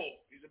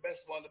 Oh, he's the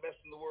best one, the best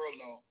in the world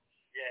now.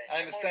 Yeah.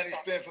 I understand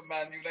he's playing for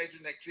Man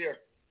United next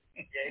year.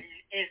 Yeah,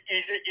 he's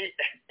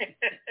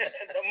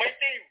my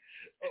team.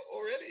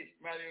 Oh, really?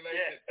 Man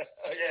United?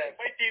 Yeah,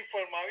 my team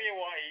for Mami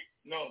Wai.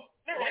 No.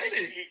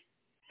 Really?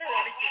 No,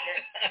 Ronnie keep me.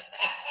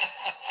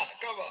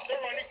 Come on. No,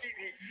 Ronnie keep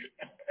me.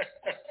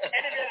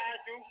 Anyway, I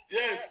do.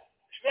 Yes.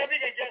 Maybe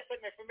you can get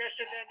some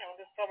information then on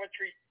this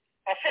commentary.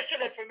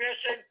 Official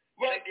information,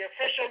 like the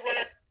official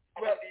word,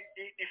 about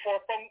the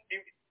four-pong,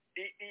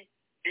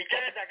 the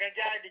guards that can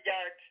guard the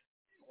guards.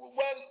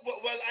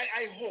 Well,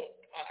 I hope.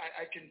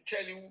 I can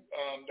tell you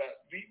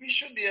that we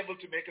should be able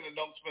to make an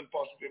announcement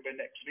possibly by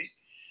next week.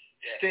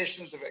 Yeah.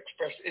 Stations have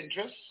expressed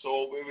interest,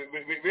 so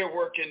we're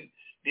working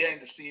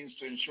behind the scenes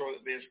to ensure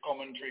that there's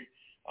commentary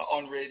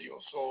on radio.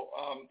 So,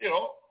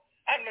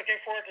 I'm looking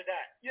forward to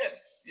that. Yes.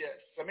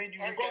 I mean,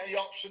 you've got the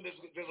option.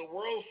 There's a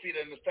world feed.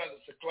 I understand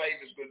that Sir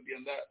Clive is going to be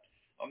on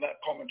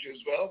that commentary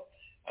as well.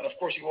 And, of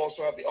course, you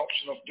also have the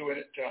option of doing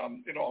it,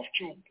 off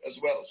tube as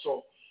well.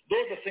 So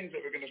those are things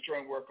that we're going to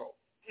try and work out.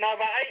 No,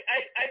 but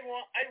I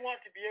want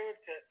to be able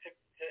to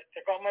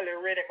got my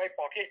little radio in my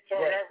pocket, so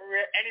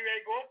anywhere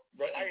I go,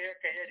 I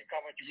can hear the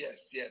commentary.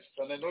 Yes,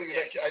 and I know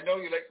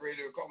you like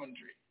radio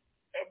commentary.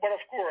 But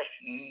of course,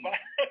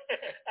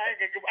 I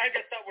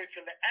can stop with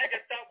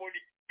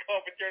the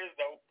commentators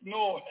though.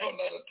 No, not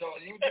at all.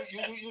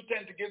 You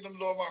tend to give them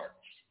low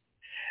marks.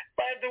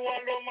 But if they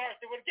want low marks,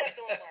 they would get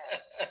low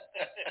marks.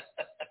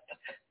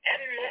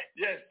 Anyway.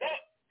 Yes. Doc,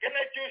 good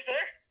night to you,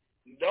 sir.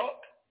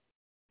 Doc.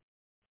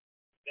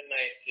 Good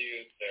night to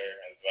you, sir,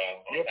 as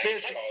well. Your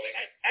patient,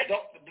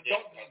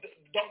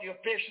 Doc, your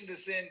patient is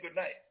saying good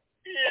night.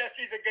 Yes,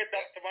 he's a good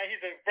doctor, man.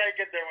 He's a very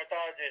good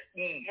dermatologist.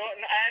 No,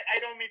 I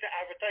don't mean to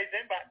advertise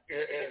him, but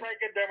he's a very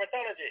good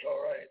dermatologist. All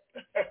right.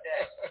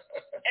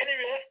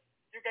 Anyway,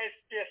 you guys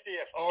stay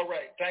safe. All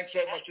right. Thanks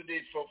very much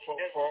indeed for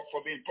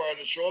being part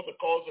of the show. The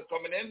calls are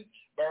coming in.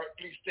 Barrett,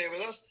 please stay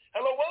with us.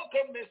 Hello,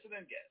 welcome, Mr.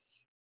 and guests.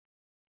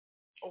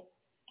 Oh.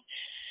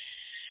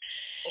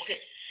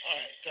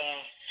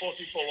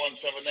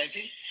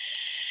 441790.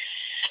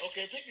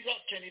 Okay, I think we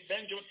got Kenny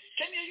Benjamin.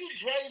 Kenny, are you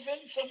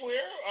driving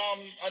somewhere?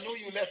 I know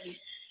you left. Are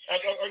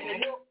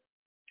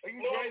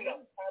you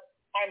driving?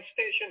 I'm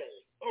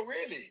stationary. Oh,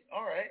 really?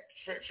 All right.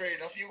 Fair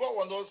enough. You got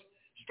one of those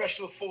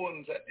special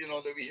phones that,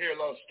 that we hear a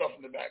lot of stuff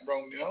in the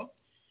background,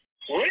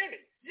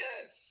 Really?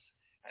 Yes.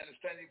 I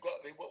understand you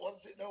got,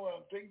 what's it now?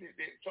 I'm thinking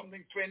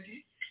something 20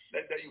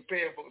 that you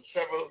pay about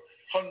several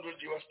 $100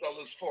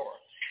 for.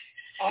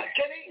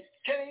 Kenny,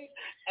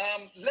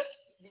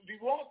 we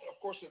want,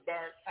 of course, with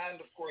Barrett and,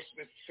 of course,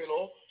 with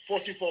Philo,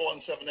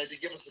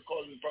 441790, give us a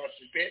call and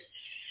participate.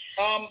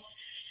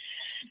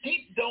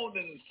 Deep down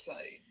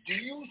inside, do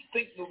you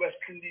think the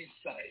West Indies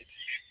side,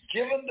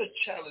 given the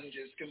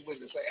challenges, can win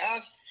this? I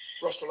asked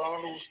Russell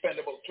Arnold, who spent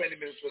about 20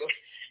 minutes with us,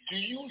 do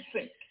you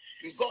think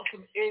we've got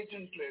some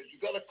agent players?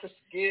 We've got a Chris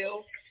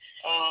Gale,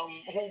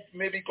 who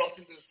maybe got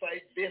into the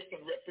side based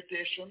on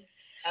reputation.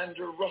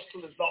 Andrew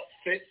Russell is not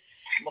fit.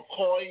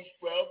 McCoy,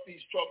 well,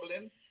 he's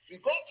troubling.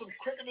 We've got some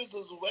cricketers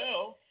as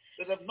well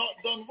that have not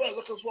done well.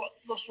 Look at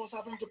what's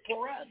happening to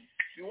Poran.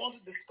 We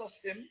want to discuss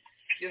him.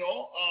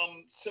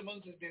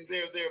 Simmons has been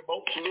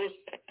thereabouts. Lewis,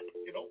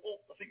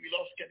 I think we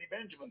lost Kenny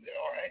Benjamin there.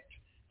 All right.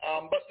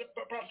 But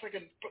perhaps I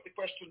can put the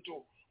question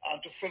to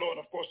Philo and,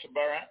 of course, to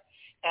Barat,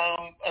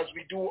 as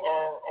we do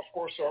our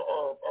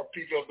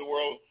preview of the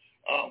World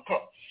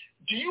Cup.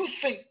 Do you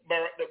think,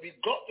 Barat, that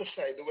we've got the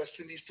side, the West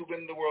Indies, to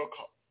win the World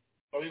Cup?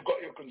 Or you've got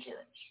your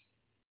concerns?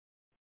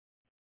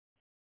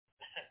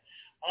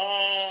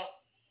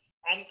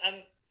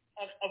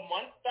 A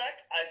month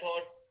back, I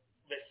thought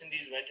West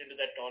Indies went into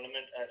that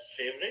tournament as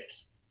favorites,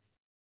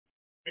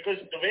 because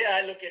the way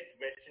I look at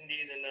West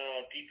Indies in a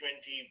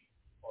T20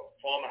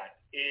 format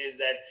is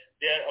that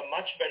they're a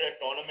much better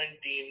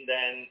tournament team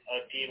than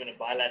a team in a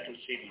bilateral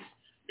series,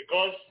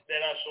 because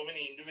there are so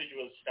many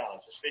individual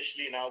stars,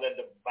 especially now that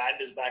the band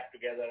is back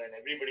together and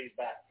everybody's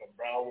back, from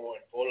Bravo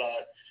and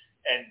Pollard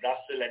and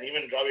Russell and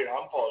even Ravi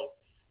Rampal.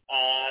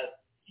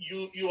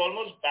 You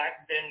almost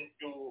back them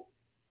to,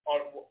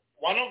 or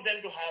one of them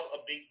to have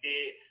a big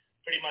day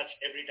pretty much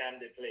every time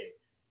they play.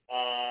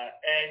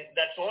 And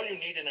that's all you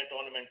need in a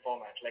tournament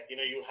format.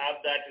 You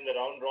have that in the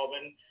round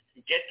robin,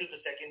 you get to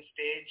the second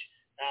stage,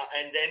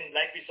 and then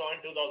like we saw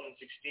in 2016,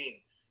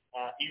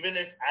 even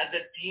if as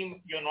a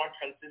team you're not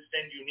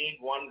consistent, you need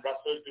one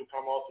Russell to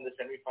come off in the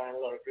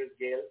semi-final, or Chris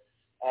Gale,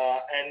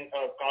 and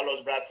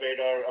Carlos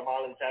Brathwaite or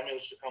Amal and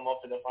Samuels to come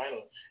off in the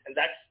final. And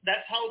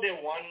that's how they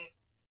won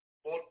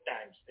both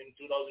times, in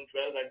 2012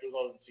 and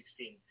 2016.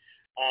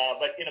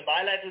 But in a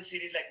bilateral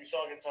series like we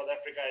saw against South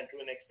Africa and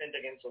to an extent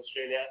against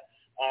Australia,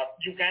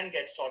 you can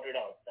get sorted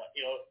out.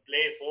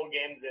 Play 4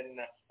 games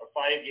or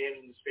 5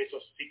 games in the space of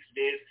 6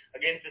 days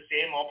against the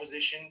same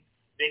opposition.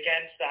 They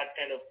can start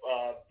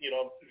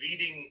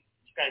reading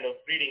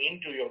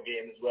into your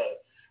game as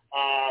well.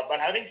 But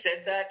having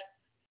said that,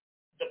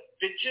 the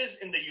pitches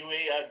in the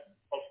UAE are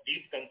of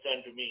deep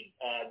concern to me.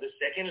 The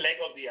second leg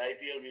of the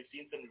IPL, we've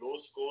seen some low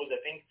scores.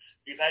 I think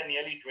we've had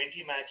nearly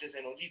 20 matches,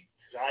 and only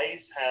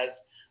thrice has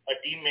a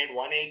team made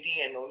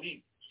 180, and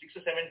only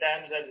 6 or 7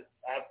 times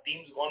have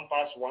teams gone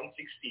past 160.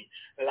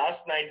 The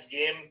last night's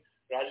game,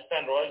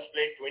 Rajasthan Royals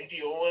played 20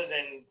 overs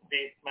and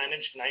they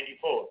managed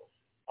 94.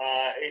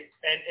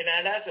 And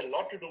that has a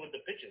lot to do with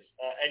the pitches.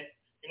 And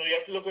you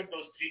have to look at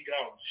those 3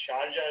 grounds.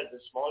 Sharjah is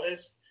the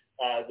smallest,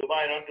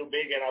 Dubai not too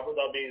big, and Abu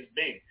Dhabi is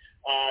big.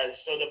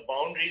 So the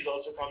boundaries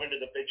also come into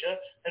the picture.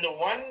 And the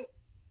one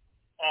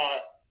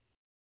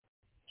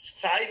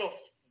side of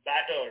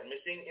batter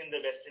missing in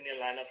the West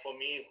Indian lineup for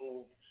me,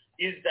 who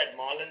is that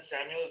Marlon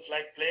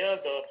Samuels-like player,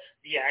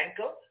 the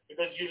anchor,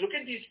 because you look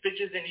at these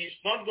pitches and he's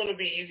not going to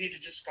be easy to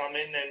just come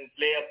in and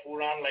play a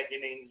Puran-like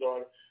innings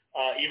or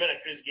even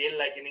a Chris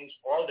Gale-like innings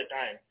all the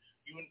time.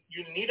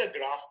 You need a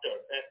grafter.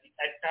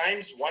 At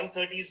times,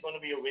 130 is going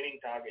to be a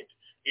winning target.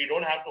 You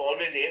don't have to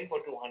always aim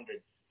for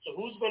 200. So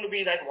who's going to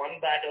be that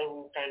one batter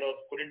who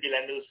could it be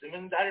Lendl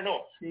Simmons? I don't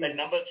know. That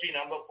number 3,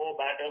 number 4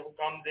 batter who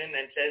comes in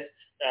and says,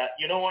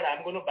 you know what,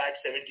 I'm going to bat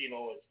 17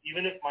 overs.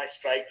 Even if my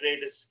strike rate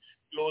is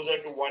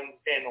closer to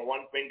 110 or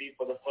 120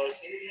 for the first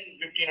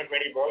 15 or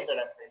 20 balls that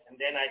I play, and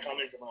then I come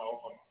into my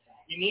own.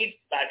 You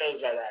need batters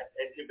like that.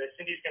 If the West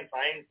Indies can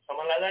find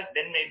someone like that,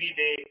 then maybe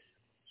they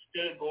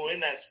still go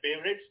in as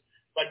favorites.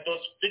 But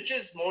those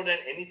pitches, more than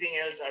anything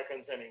else, are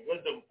concerning.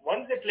 Because the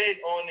ones they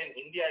played on in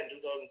India in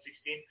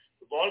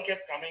 2016, the ball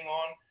kept coming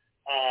on.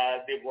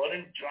 They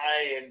weren't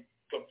dry and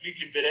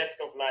completely bereft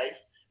of life.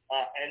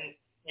 And,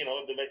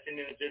 the West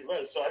Indians did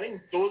well. So I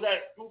think those are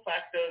 2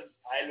 factors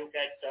I look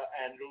at,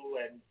 Andrew,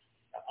 and,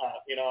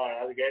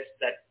 our other guests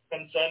that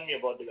concern me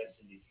about the West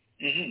Indies.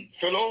 Mm-hmm.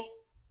 Philo?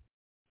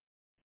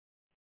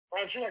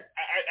 I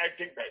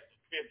think that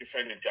we are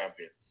defending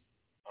champions.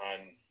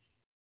 And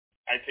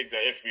I think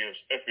that if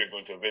we're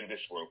going to win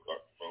this World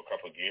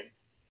Cup again,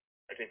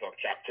 I think our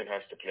captain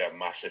has to play a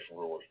massive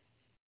role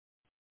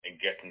in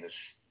getting this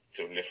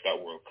to lift that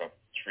World Cup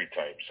 3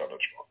 times on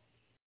the trot.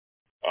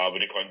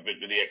 With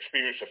the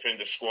experience of in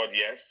the squad,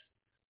 yes,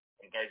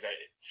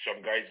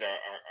 some guys are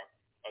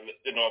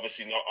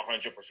obviously not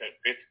 100%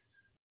 fit,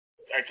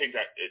 I think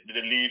that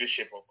the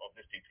leadership of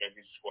this T20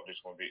 squad is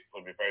going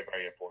to be very,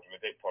 very important.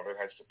 I think Pollard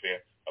has to play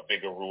a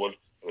bigger role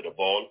with the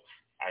ball,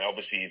 and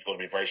obviously he's going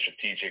to be very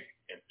strategic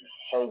in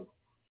how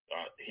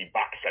he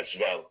backs as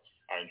well.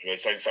 And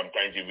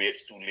sometimes he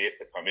waits too late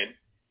to come in.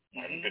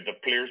 And the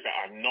players that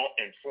are not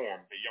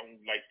informed, the young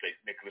lights like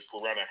Nicholas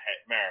Corona,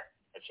 Hetmar.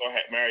 I saw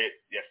Hetmar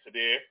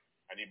yesterday,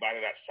 and he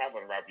batted at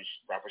 7.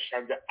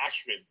 Ravichandra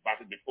Ashwin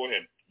batted before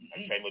him.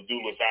 And Simon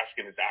Abdul was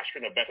asking, is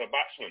Ashwin a better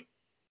batsman?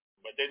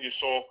 But then you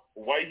saw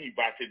why he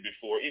batted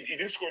before. He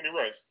didn't score any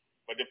runs,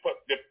 but they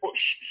put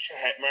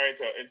Hetmar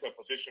into a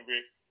position where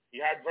he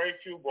had very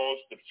few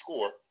balls to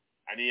score,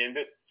 and he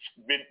ended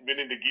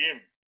winning the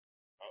game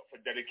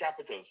for Delhi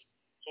Capitals.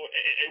 So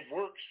it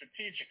worked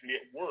strategically.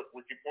 It worked.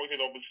 Ricky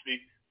Pointed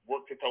obviously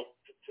worked it out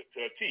to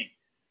a T.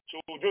 So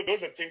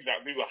those are things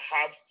that we will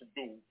have to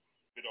do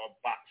with our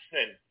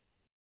batsmen,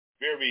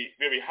 where we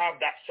have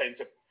that sense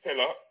of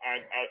pillar.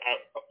 And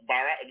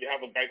Barra, we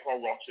have a guy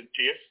called Robson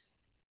Chase.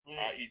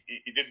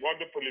 He did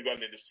wonderfully well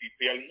in the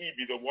CPL.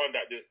 He'd be the one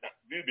that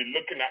we'll be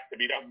looking at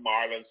to be that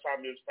Marlon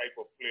Samuels type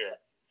of player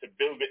to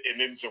build the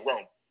innings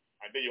around.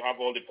 And then you have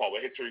all the power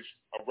hitters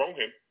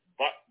around him.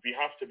 But we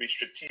have to be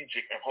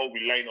strategic in how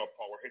we line our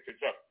power hitters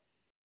up.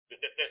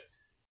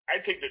 I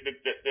think that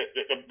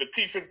the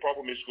teething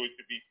problem is going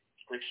to be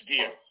Chris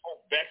Gayle. How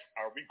best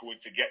are we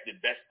going to get the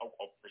best out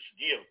of Chris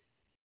Gayle?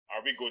 Are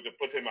we going to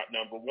put him at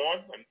number 1,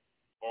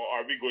 or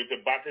are we going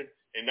to bat him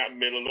in that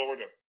middle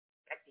order?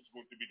 That is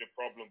going to be the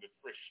problem with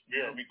Chris.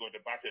 Where are we going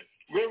to bat him?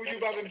 Where would you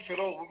bat him,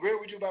 Philo?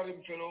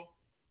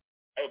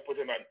 I will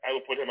put him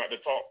at the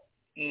top.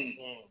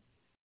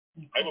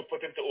 I will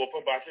put him to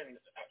open batting,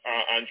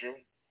 Andrew.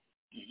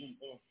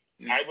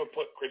 I will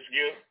put Chris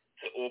Gayle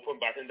to open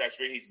batting. That's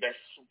where he's best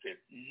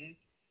suited.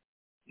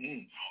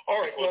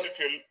 All right.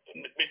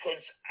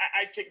 Because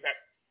I think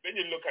that when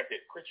you look at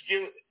it, Chris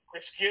Gayle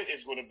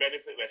is going to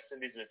benefit West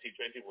Indies in the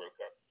T20 World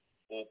Cup,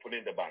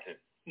 opening the batting.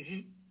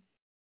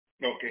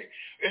 Okay.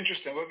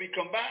 Interesting. When we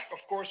come back,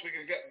 of course, we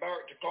can get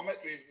Barrett to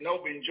comment. We've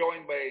now been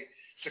joined by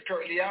Sir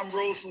Curtly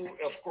Ambrose, who,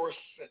 of course,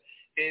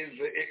 is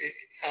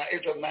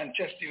a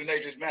Manchester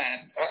United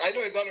man. I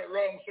know I got it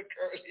wrong, Sir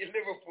Curtly,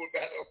 Liverpool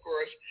man, of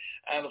course.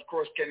 And, of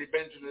course, Kenny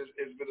Benton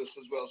is with us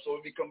as well. So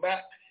when we come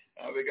back,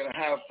 we're going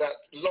to have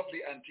that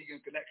lovely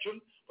Antiguan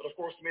connection. But, of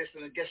course,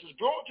 Mason and Guest is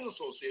brought to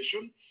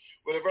association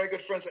with our very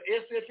good friends at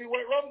ASAP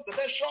White Rum, the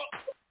best shot.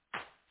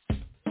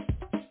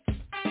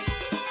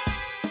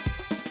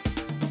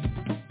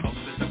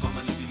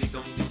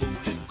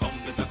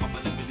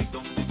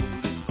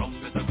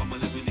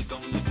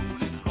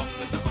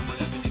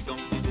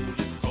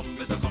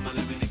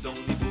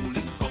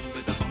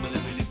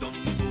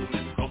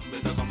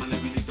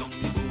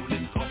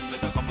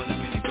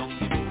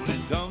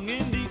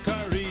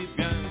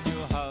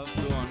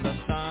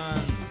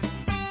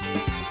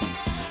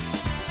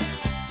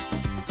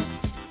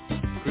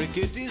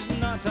 It is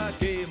not a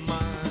game,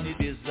 man, it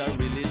is a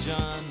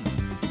religion.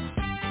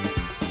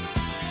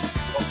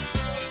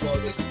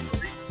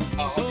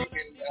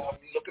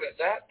 Looking at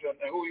that,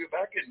 who are you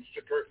backing,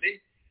 Sir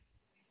Curtly?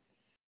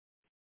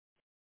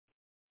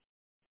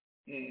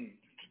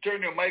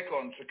 Turn your mic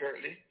on, Sir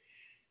Curtly.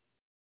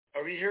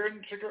 Are we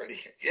hearing Sir Curtly?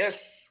 Yes.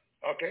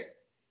 Okay.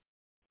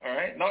 All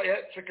right. Not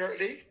yet, Sir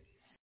Curtly.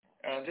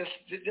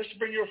 Just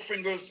bring your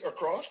fingers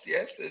across.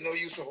 Yes. There's no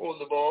use to hold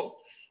the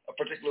ball a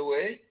particular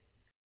way.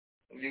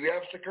 Do we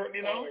have Sir Curtly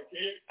now?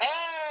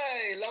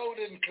 Aye, loud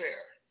and clear.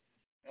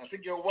 I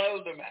think you're a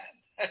wilder man.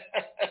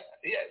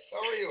 Yes, how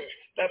are you?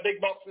 That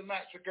big boxing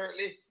match, Sir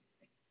Curtly?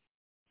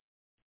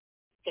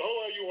 So how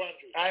are you,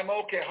 Andrew? I'm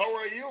okay. How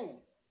are you?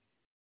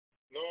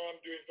 No, I'm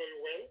doing very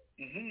well.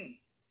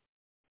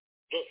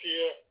 Just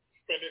here,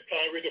 spending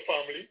time with the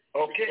family.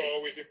 Okay. Which is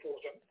always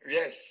important.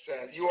 Yes.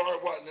 You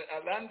are what, in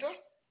Atlanta?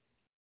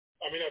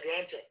 I'm in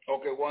Atlanta.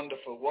 Okay,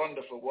 wonderful.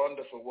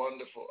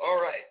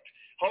 All right.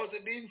 How has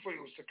it been for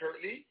you, Sir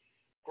Curtly?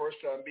 Of course,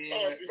 being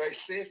very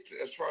safe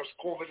as far as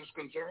COVID is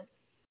concerned.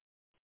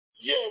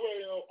 Yeah,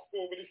 well,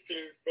 COVID is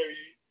still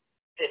very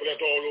prevalent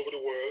all over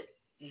the world.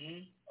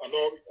 And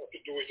all we have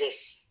to do is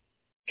just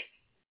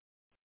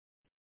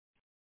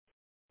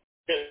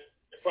get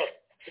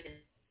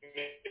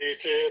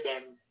vaccinated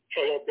and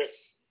try our best,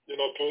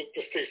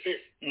 to stay safe.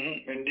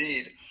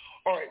 Indeed.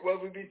 All right, well,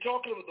 we've been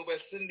talking about the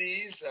West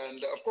Indies, and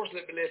of course, a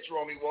little bit later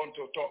on, we want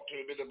to talk to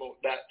you a bit about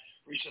that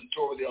recent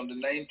tour with the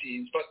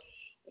under-19s. But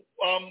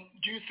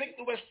do you think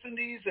the West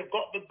Indies have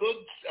got the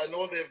goods? I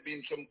know there have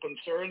been some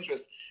concerns with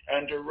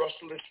Andrew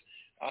Russell's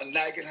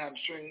nagging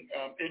hamstring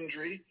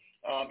injury.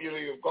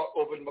 You've got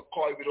Owen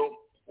McCoy.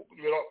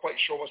 We're not quite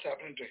sure what's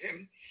happening to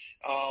him.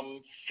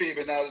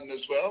 Fabian Allen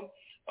as well.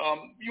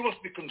 You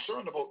must be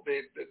concerned about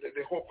the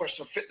whole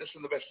question of fitness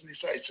in the West Indies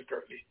side, Sir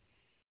Curtly.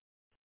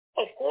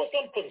 Of course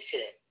I'm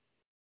concerned.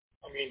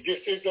 I mean, this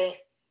is a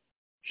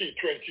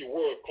T20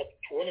 World Cup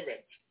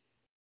tournament,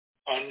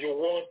 and you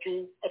want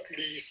to at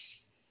least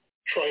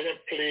try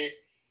and play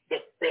the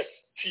best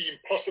team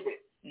possible.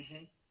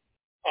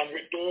 And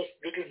with those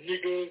little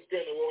niggles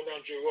going around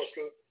Andrew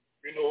Russell,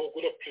 we know how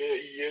good a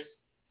player he is.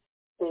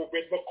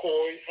 Owen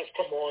McCoy has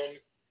come on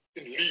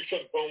in leaps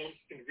and bounds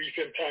in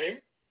recent time.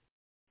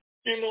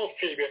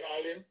 Fabian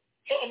Allen.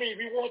 So, I mean,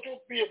 we want to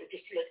be able to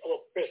select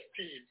our best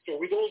team. So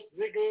with those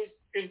niggles,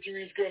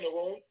 injuries going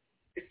around,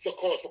 it's a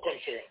cause for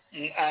concern.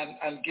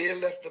 And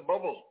Gayle left the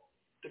bubble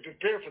to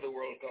prepare for the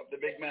World Cup, the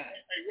big man.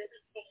 I read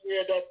it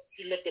somewhere that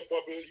he left the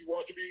bubble. He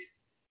wanted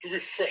to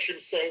refresh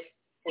himself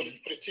for the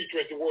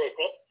T20 World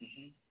Cup.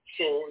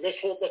 So let's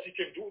hope that he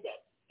can do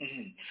that.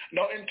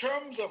 Now, in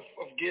terms of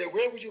Gayle,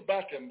 where would you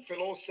bat him?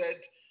 Phil O said,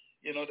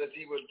 that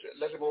he would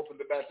let him open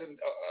the batting.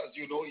 As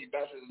you know, he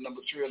batted at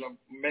number 3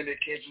 on many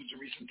occasions in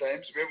recent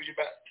times. Where would you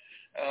bat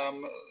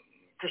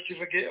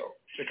Christopher Gayle,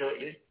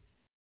 securely?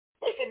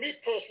 Well, for me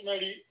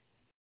personally,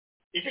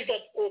 if it's not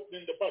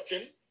opening the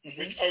batting,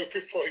 which I would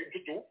prefer him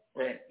to do,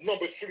 right,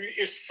 number 3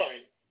 is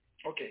fine.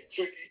 Okay.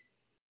 So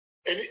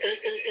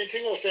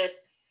anything else said,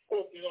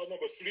 opening on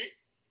number 3,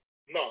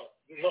 no,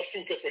 not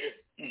suited for him.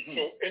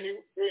 So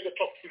anywhere in the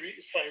top 3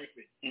 is fine with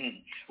me.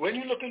 When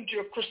you look into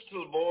your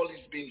crystal ball,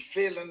 he's been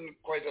failing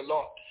quite a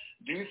lot.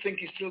 Do you think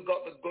he's still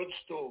got the goods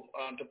to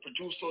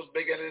produce those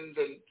big innings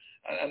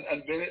and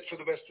win it for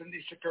the West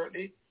Indies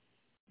currently?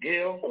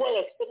 Gayle? Well,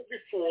 I've said it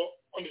before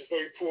on this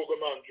very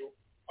program, Andrew,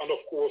 and of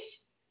course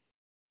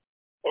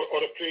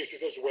other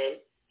places as well,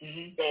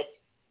 that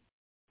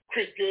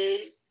Chris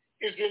Gayle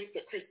isn't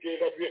the Chris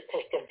Gayle that we're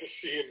accustomed to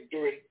see him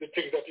doing the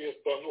things that he has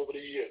done over the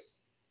years.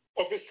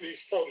 Obviously,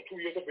 he's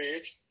 42 years of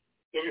age.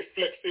 The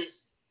reflexes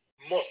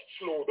must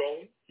slow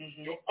down.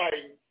 Your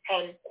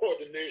eye-hand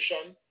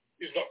coordination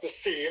is not the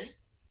same.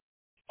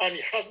 And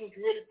he hasn't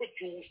really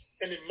produced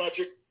any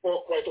magic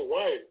for quite a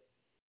while.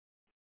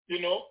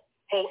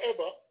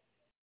 However,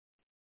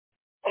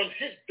 on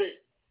his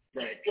day,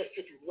 when he gets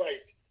it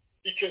right,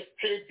 he can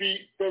still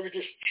be very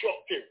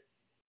destructive.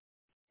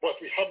 But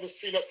we haven't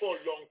seen that for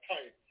a long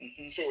time.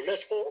 So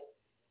let's hope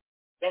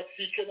that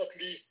he can at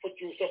least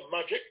produce some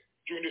magic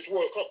during this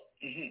World Cup.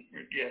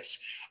 Yes.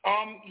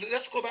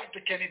 Let's go back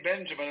to Kenny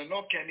Benjamin. I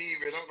know, Kenny,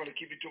 we're not going to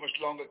keep you too much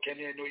longer,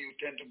 Kenny. I know you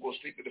tend to go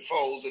sleep with the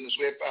fowls and it's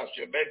way past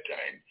your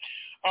bedtime.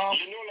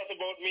 You know a lot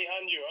about me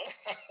and you,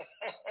 huh?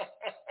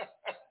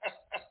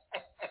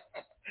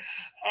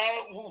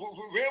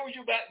 Where would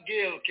you bat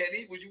Gayle,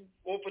 Kenny? Would you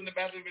open the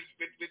battle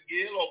with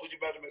Gayle, or would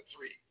you bat him at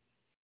 3?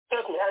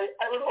 Certainly,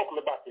 I will open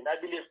the batting. I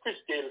believe Chris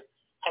Gayle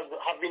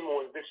have been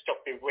more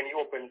destructive when he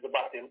opens the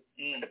batting.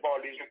 The ball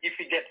is, if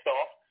he gets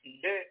off.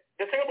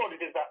 The thing about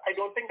it is that I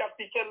don't think that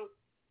we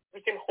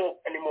can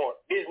hope anymore.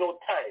 There's no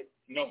time.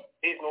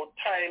 There's no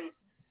time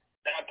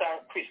that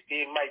Chris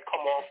Gayle might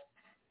come off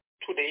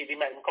today. He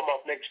might come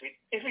off next week.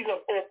 If he's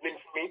not opening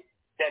for me,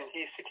 then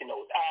he's sitting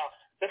out.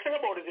 The thing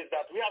about it is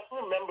that we have to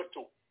remember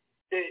too,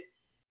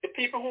 the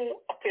people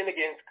who are playing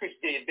against Chris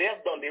Gayle, they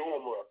have done their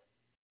homework.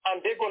 And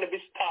they're going to be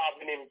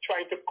starving him,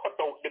 trying to cut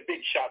out the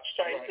big shots,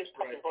 trying to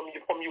stop him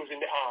from using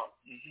the arm.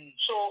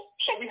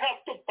 So we have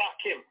to back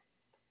him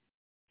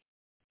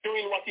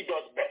doing what he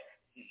does best.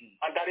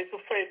 And that is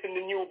to face in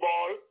the new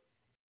ball,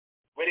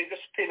 whether it's a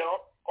spinner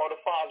or the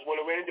fast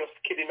ball, where he's just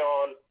skidding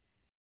on.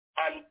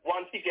 And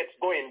once he gets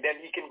going,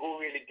 then he can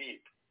go really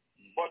deep.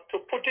 But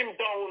to put him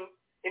down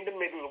in the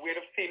middle where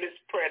the field is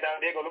spread and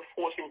they're going to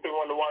force him to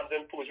run the 1s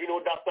and 2s, we know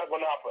that's not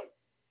going to happen.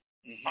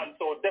 And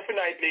so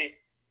definitely,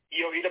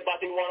 you're either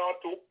batting 1 or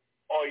 2,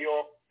 or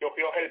you're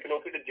helping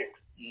out with the jinx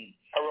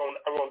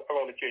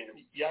around the change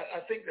room. Yeah, I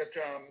think that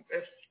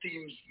if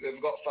teams have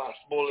got fast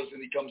bowlers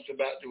and he comes to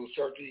bat, they will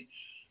certainly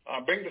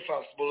bring the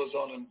fast bowlers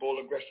on and bowl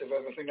aggressive.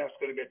 I think that's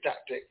going to be a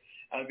tactic,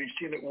 and we've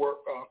seen it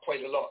work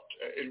quite a lot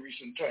in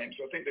recent times.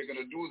 So I think they're going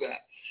to do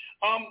that.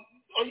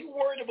 Are you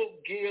worried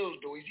about Gayle,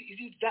 though? Is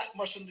he that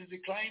much on the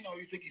decline, or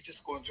you think he's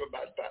just going through a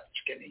bad patch,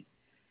 Kenny?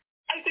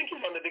 I think he's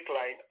on the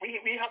decline.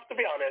 We have to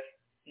be honest.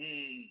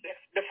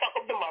 The fact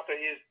of the matter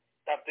is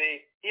that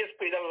he has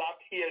played a lot.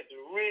 He has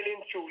really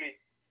and truly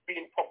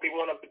been probably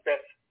one of the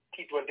best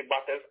T20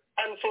 batters.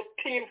 And so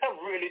teams have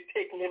really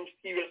taken him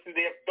seriously.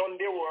 They have done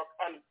their work.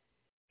 And,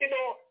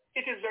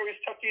 it is very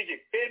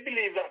strategic. They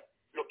believe that,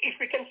 look, if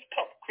we can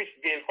stop Chris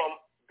Gayle from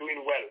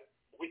doing well,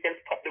 we can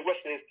stop the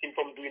West Indies team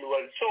from doing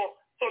well.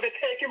 So they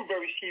take him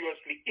very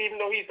seriously,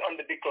 even though he's on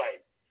the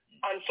decline.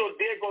 And so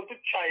they're going to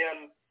try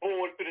and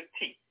bowl to the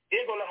tee.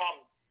 They're going to have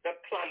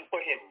that plan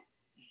for him.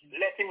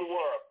 Let him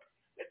work.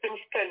 Let him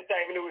spend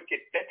time in the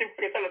wicket. Let him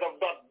face a lot of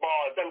dot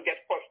balls and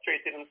get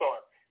frustrated and so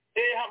on.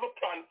 They have a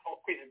plan for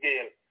Chris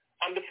Gayle.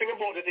 And the thing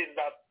about it is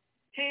that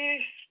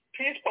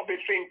he's probably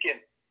thinking,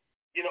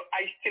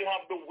 I still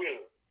have the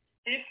will.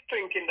 He's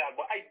thinking that,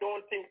 but I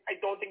don't think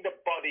the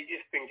body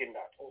is thinking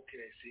that.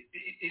 Okay, see.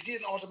 Is he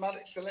an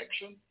automatic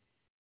selection,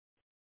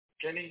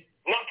 Kenny?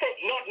 Not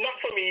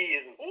for me, he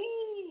isn't.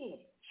 Ooh,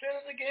 say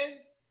that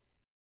again.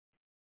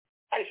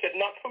 I said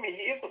not for me,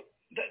 he isn't.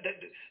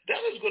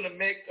 That is going to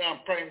make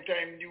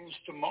primetime news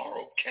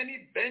tomorrow.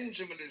 Kenny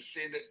Benjamin is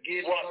saying that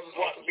Gayle is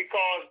not as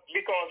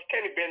because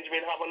Kenny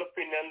Benjamin have an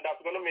opinion that's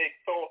going to make.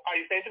 So are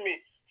you saying to me,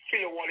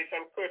 Phil Wallace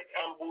and Kurt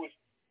Ambrose,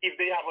 if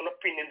they have an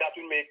opinion that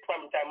will make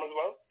primetime as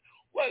well?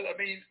 Well, I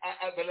mean,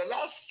 I'll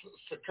ask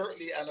Sir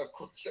Curtly, and of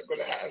course I'm going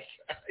to ask,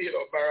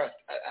 Barrett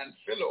and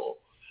Philo.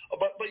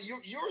 But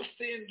you're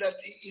saying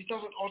that he's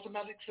not an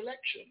automatic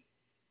selection.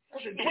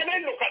 That's interesting. When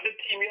I look at the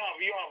team, you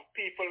have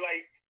people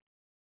like,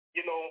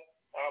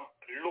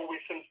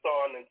 Lewis and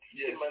Son and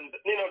Simmons.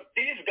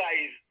 These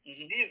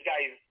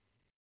guys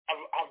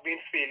have been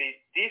fairly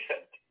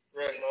decent.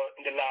 Right.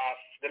 In the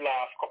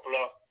last couple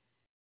of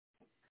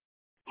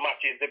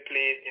matches they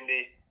played in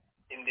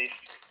the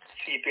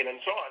CPL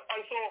and so on.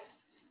 And so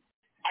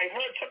I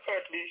heard Chuck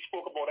Hurtley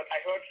spoke about it. I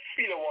heard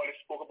Philo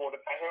Wallace spoke about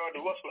it. I heard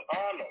Russell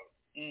Arnold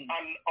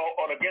and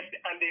other guests,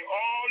 and they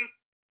all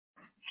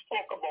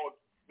spoke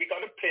about we got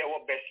to play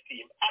our best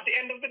team. At the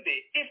end of the day,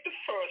 if the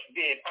first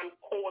game and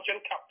coach and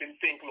captain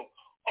think, look,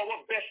 our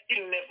best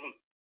 11,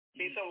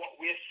 based on what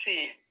we're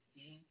seeing,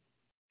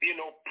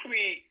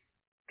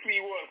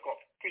 pre-World Cup,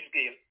 Chris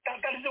Gayle,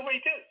 that is the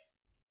way it is.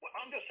 Well,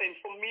 I'm just saying,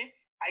 for me,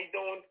 I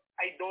don't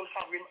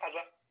have him as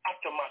an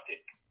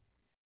automatic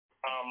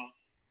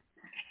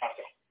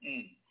starter.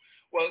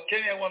 Well,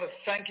 Kenny, I want to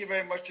thank you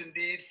very much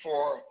indeed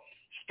for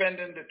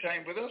spending the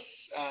time with us,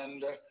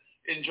 and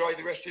enjoy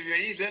the rest of your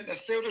evening. And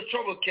stay out of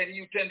trouble, Kenny.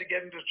 You tend to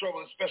get into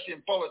trouble, especially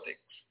in politics.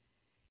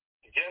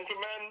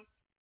 Gentlemen,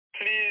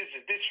 please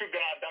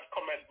disregard that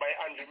comment by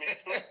Andrew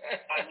Mason,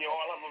 and you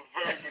all have a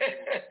very good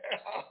evening.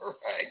 All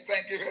right.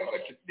 Thank you very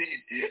much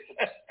indeed.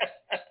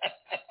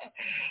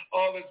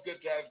 Always good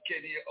to have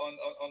Kenny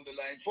on the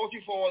line.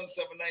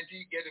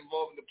 441790, get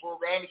involved in the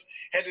programs.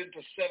 Heading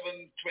to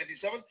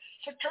 727.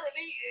 So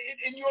currently,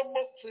 in your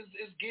books,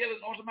 is Gayle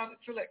an automatic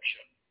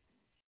selection?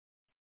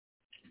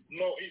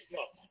 No, he's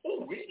not.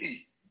 Oh,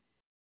 really?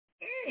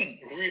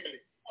 Really?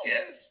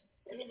 Yes.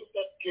 When you look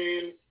at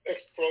Gayle's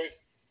exploits,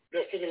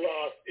 let's say the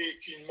last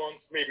 18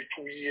 months, maybe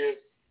 2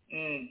 years,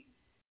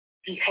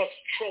 he has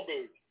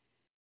struggled,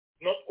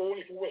 not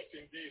only for West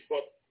Indies,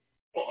 but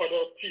for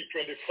other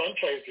T20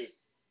 franchises,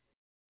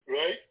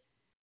 right?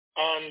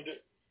 And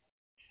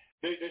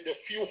the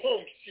few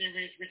home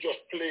series we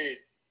just played,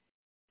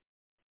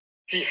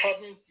 he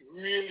hasn't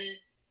really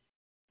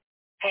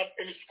had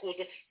any scores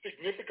of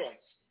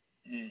significance.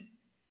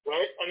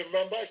 Right? And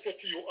remember I said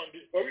to you on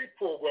this very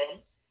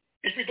program,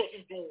 if he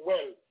doesn't do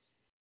well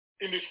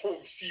in this home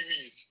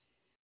series,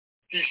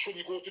 he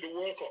shouldn't go to the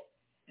World Cup.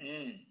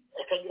 You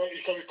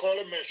can recall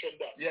I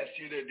mentioned that. Yes,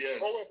 you did, yes.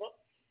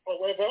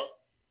 However,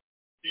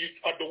 he's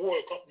at the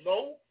World Cup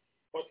now,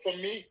 but for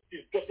me,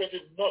 he's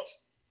definitely not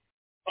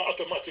an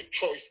automatic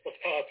choice for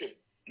starting.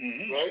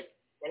 Right?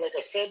 But like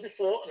I said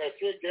before, and I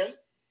say again,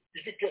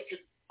 if he gets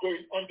it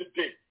going on the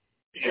day,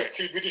 he can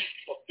still be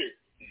destructive.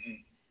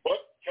 But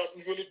he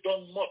hasn't really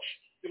done much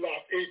the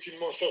last 18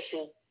 months or so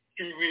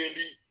to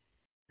really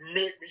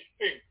make me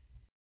think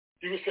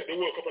he will set the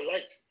World Cup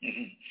alight.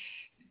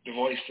 The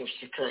voice of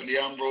Sir Curtly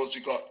Ambrose.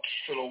 You got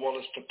Philo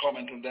Wallace to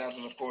comment on that,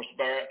 and of course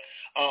Barrett.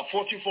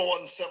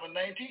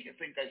 441790. I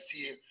think I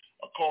see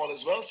a call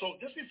as well. So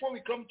just before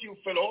we come to you,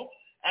 Philo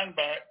and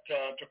Barrett,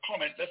 to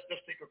comment, let's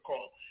just take a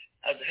call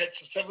as it heads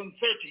to 7:30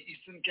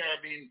 Eastern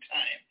Caribbean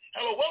time.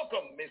 Hello,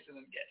 welcome, Mason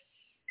and guests.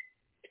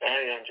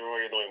 Hi, Andrew. How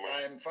are you doing, man?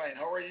 I'm fine.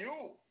 How are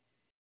you?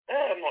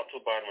 I'm not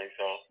too bad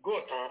myself.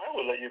 Good. I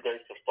will let you guys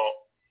to stop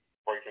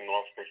writing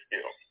off the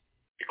scale.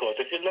 Because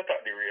if you look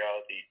at the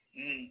reality,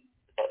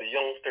 the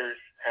youngsters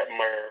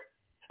admire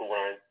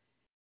Turan,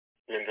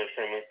 Linda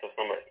Simmons to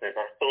some extent,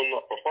 are still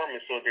not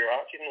performing, so they're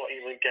actually not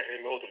even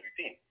getting out of the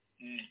team.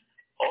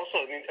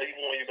 Also, I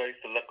even want you guys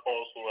to look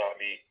also at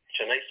the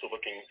Chennai Super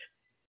Kings,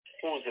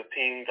 who's a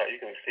team that you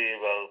can say,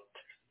 well,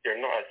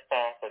 they're not as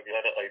fast as the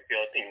other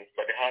IPL teams,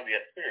 but they have the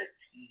experience.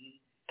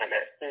 And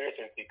experience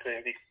in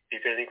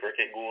T20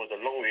 cricket goes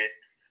a long way.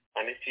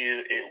 And if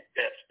you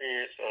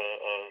experience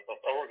of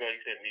our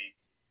guys in the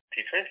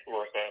T20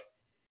 World Cup,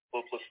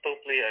 will still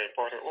play an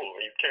important role,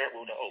 and you can't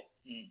rule that out.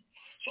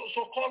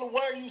 So Carla,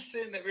 why are you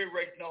saying that we're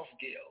writing off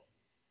Gayle?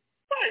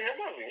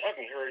 I've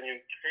been hearing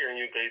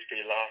you guys for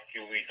the last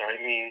few weeks.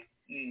 I mean,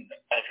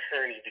 I've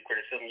heard the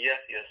criticism. Yes,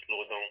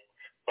 slow down.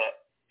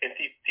 But in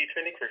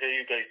T20 cricket,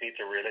 you guys need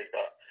to realize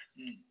that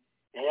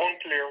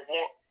one player,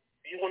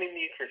 you only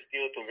need for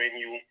Steele to win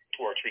you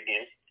 2 or 3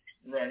 games.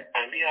 Right.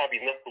 And we have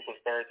enough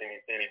superstars in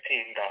the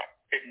team that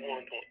if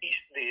one on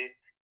each day,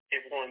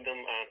 if one of them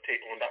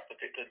take on that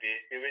particular day,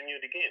 they win you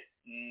the game.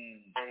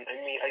 And I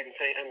mean,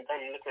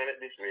 I'm looking at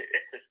it this way.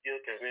 If Chris Steele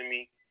can win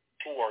me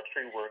 2 or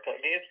 3 World Cup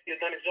games, he's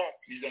done his job.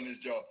 He's done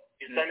his job.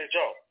 Done his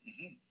job.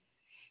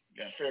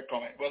 Yeah, fair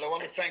comment. Well, I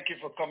want to thank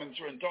you for coming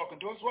through and talking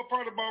to us. What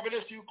part of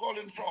Barbados are you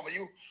calling from? Are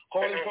you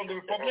calling from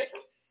the Republic?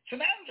 St.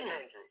 Andrew.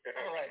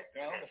 All right.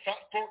 Well, the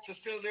Fat Forks are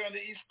still there on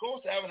the East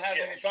Coast. I haven't had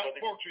any Fat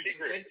Forks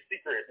recently.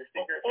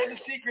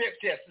 The sea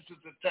grapes, yes. This is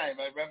the time.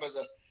 I remember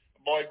the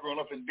boy growing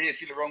up in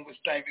Bayfield around this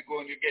time. We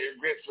go and you get your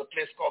grapes at a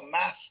place called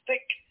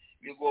Mastic.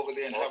 We'll go over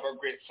there and have our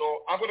grapes.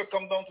 So I'm going to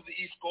come down to the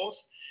East Coast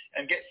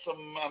and get some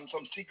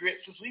sea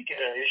grapes this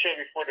weekend. Yeah, you should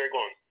before they're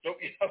gone. So,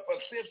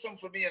 I'll save some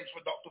for me and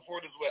for Dr.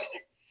 Ford as well.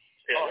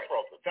 Yeah, no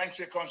problem. Thanks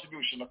for your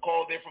contribution. A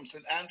call there from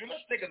St. Andrew.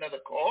 Let's take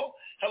another call.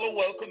 Hello,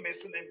 welcome,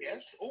 Mason and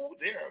guests. Oh,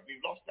 there. We've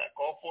lost that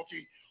call.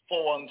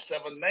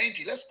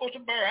 41790. Let's go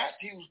to Barat,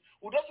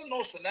 who doesn't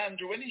know St.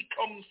 Andrew. When he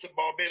comes to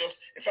Barbados,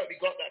 in fact,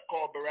 we got that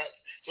call, Barat.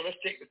 So let's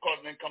take the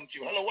call and then come to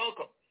you. Hello,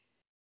 welcome.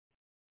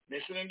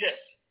 Listen and guess.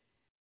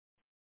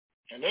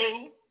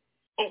 Hello?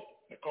 Oh,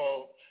 the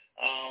call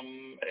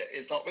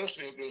is not with us.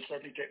 We'll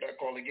certainly take that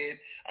call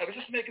again. I was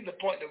just making the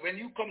point that when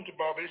you come to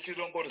Barbados, you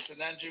don't go to St.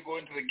 Andrew, you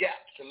go into the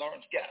Gap, St.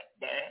 Lawrence Gap,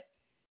 Barat.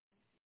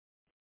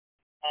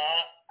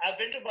 I've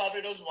been to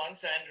Barbados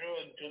once, Andrew,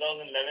 in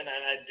 2011,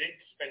 and I did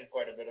spend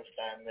quite a bit of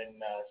time in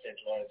St.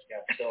 Lawrence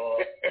Gap. So,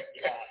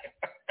 yeah,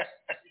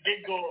 we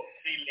did go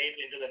pretty late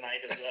into the night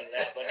as well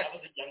there, but I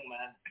was a young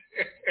man.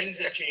 Things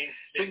have changed.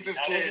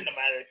 I was in the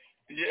marriage.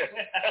 Yeah.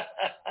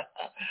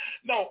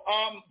 No,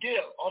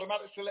 Gail,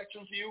 automatic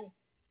selection for you?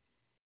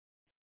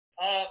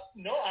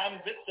 No,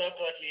 I'm with Sir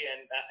Curtly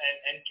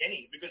and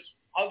Kenny, because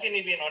how can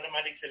he be an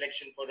automatic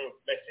selection for the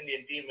West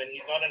Indian team when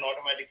he's not an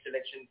automatic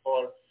selection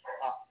for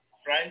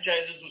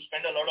franchises who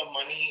spend a lot of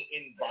money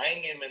in buying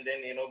him and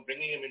then,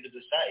 bringing him into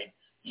the side.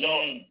 So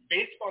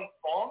based on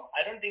form,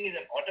 I don't think he's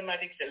an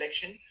automatic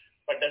selection,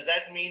 but does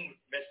that mean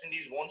West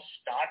Indies won't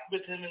start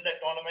with him in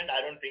that tournament?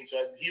 I don't think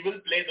so. He will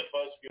play the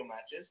first few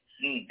matches.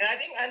 And I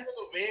think, and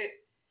the way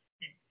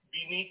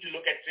we need to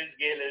look at Chris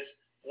Gayle is,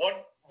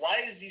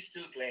 why is he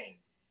still playing?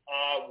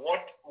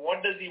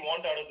 What does he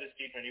want out of this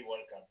T20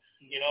 World Cup?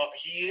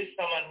 He is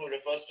someone who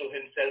refers to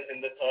himself in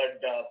the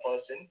third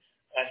person.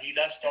 He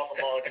does talk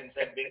about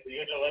himself being the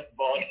universe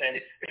boss and,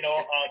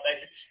 that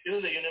he's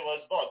still the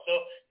universe boss.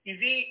 So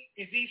is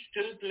he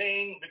still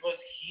playing because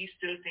he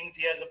still thinks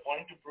he has a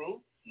point to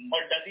prove?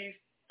 Or does he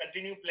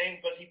continue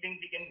playing because he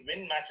thinks he can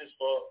win matches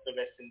for the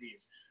West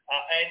Indies?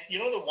 And,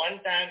 the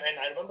one time, and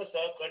I remember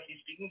Sir Curtly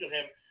speaking to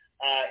him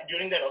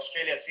during that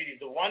Australia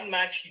series, the one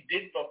match he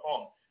did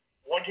perform,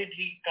 what did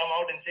he come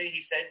out and say?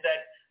 He said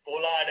that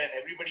Pollard and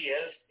everybody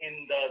else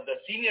in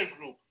the senior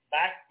group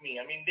backed me.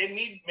 I mean, they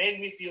made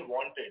me feel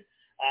wanted.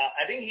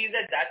 I think he's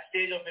at that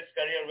stage of his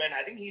career when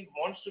I think he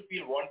wants to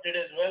feel wanted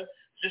as well.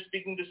 Just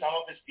speaking to some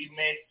of his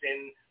teammates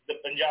in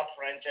the Punjab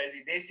franchise,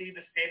 they stay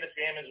the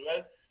same as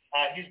well.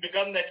 He's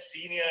become that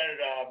senior,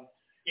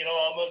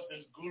 almost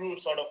this guru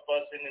sort of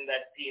person in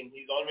that team.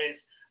 He's always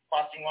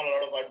passing on a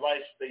lot of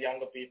advice to the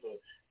younger people.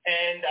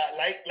 And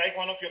like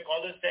one of your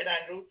callers said,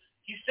 Andrew,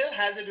 he still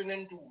has it in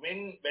him to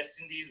win West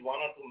Indies one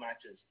or two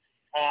matches.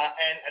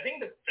 And I think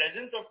the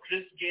presence of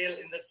Chris Gayle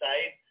in the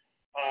side,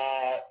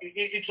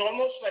 it's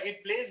almost like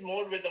it plays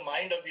more with the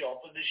mind of the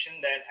opposition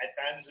than at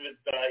times with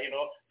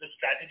the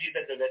strategy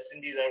that the West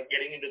Indies are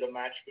getting into the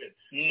match with.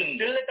 So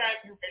still the time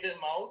you get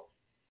him out,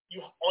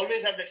 you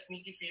always have that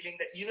sneaky feeling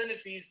that even if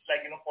he's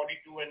 42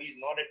 and he's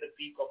not at the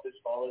peak of his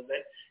powers,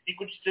 that he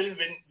could still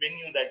win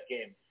you that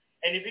game.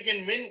 And if he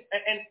can win,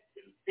 and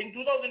in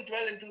 2012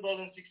 and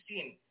 2016,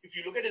 if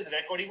you look at his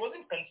record, he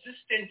wasn't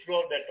consistent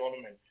throughout that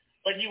tournament,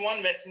 but he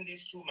won West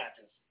Indies 2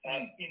 matches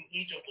in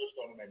each of those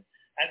tournaments.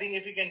 I think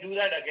if he can do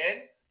that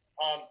again,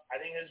 I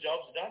think his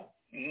job's done.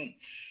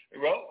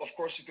 Well, of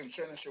course, you can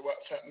send us your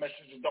WhatsApp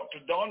messages.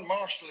 Dr. Don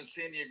Marshall is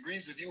saying he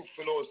agrees with you,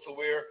 Philo, as to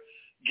where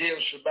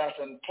Gayle should bat,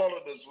 and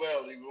Pollard as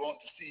well. He would want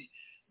to see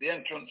the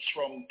entrance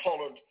from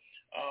Pollard,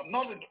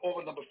 not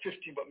over number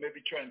 15, but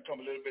maybe try and come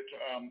a little bit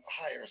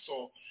higher.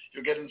 So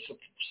you're getting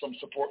some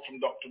support from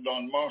Dr.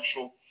 Don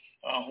Marshall,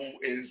 who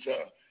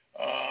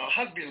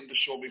has been on the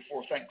show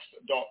before. Thanks,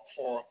 Doc,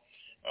 for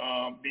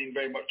being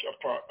very much a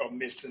part of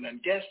Mason and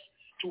Guest.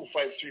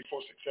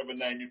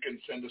 253-4679. You can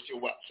send us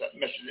your WhatsApp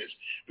messages.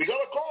 We got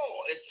a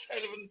call. It's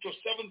 7 to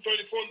 7:34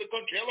 in the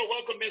country. Hello,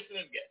 welcome, Mason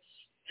and Guest.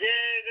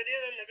 Yeah, good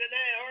evening. Good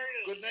night. How are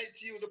you? Good night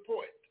to you, the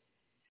poet.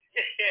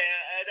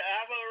 Yeah,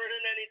 I haven't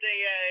written anything.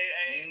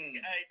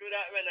 I do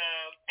that when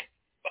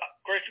but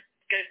Chris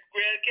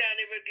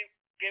can't even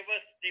give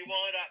us the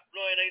one that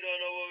blowing. I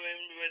don't know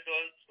what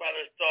those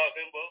fellas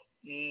talking about.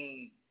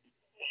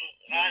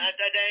 And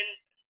then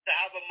to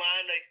have a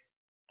man like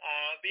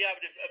we have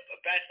the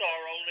best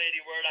all-round lady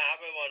word I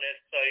have him on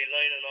his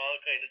sideline and all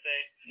kind of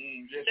thing.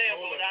 You say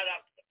about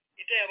that.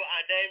 You say about,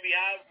 and then we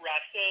have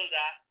Russell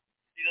that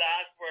the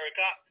last World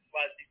Cup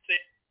was the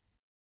same.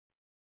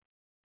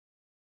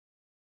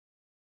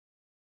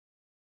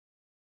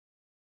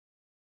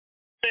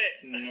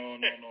 No.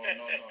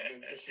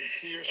 This is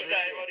serious.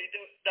 That's what he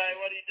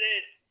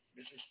did.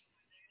 This is.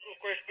 Of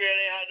course, Gray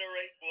had the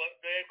right foot.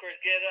 Of course,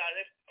 Gray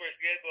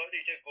got he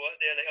just got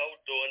there like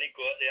outdoor and he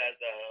got there as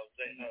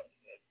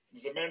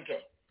the mentor.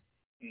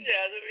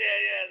 Yeah,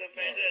 the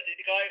mentor.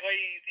 The guy,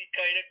 he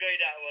kind of guy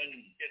that was,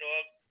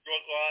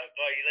 drunk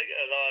guy, like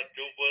a lot of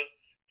doable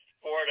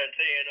sport and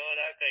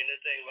that kind of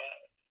thing.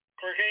 But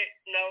cricket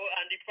now,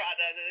 and the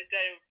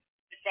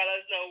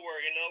fellas now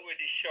working out with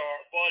the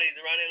sharp bodies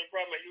running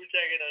from it. You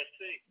take it and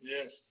see.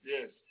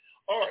 Yes.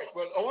 All right.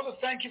 Well, I want to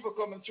thank you for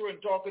coming through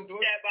and talking to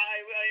us. Yeah, but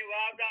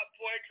I've got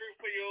poetry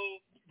for you.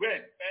 When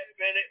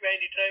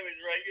the time is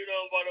right, you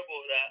know what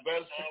about that.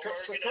 Well,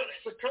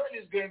 Sir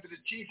Curtin is going to be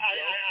the chief.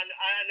 And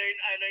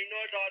I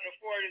know Dr.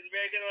 Ford is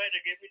making right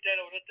to give me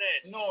 10 out of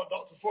 10. No,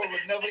 Dr. Ford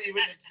would never even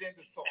entertain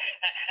this thought.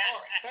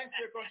 All right. Thanks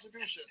for your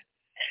contribution.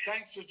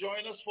 Thanks for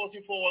joining us.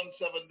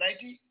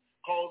 441790.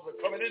 calls are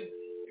coming in.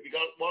 Have you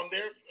got one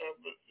there,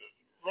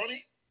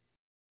 Ronnie?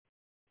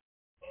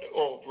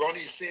 Oh,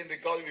 Ronnie's saying they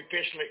got to be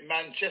patient like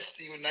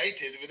Manchester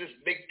United with this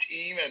big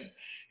team, and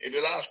in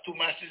the last 2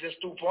 matches, just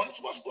 2 points.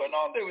 What's going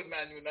on there with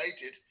Man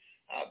United?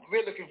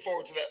 We're looking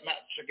forward to that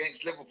match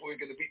against Liverpool.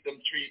 We're going to beat them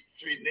 3-0.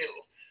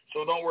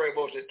 So don't worry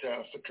about it,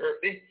 Sir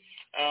Curtly.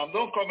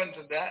 Don't comment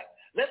on that.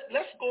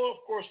 Let's go, of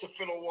course, to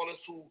Philo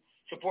Wallace, who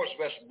supports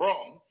West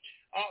Brom.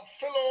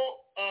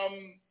 Philo,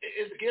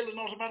 is Gayle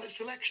an automatic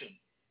selection?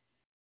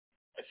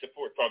 I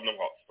support Tottenham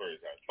Hotspur.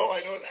 Oh,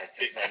 I know that. I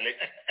take my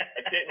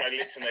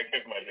licks and I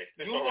give my licks.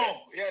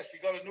 Yes,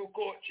 you got a new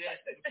coach. Yes.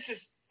 This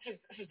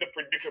is the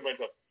predicament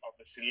of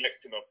the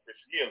selecting of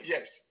Chris Gayle.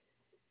 Yes.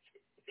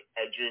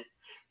 Drew.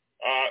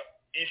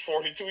 He's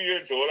 42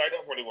 years old. I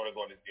don't really want to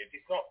go on his date.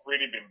 He's not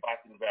really been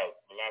batting well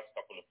for the last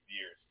couple of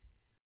years.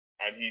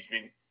 And he's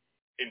been,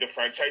 in the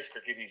franchise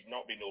cricket, he's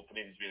not been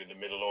opening. He's been in the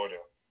middle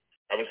order.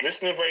 I was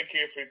listening very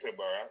carefully to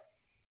Barra.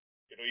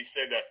 He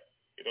said that,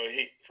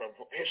 he, from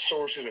his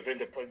sources within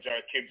the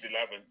Punjab Kibs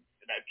 11,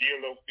 that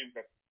Gayle feels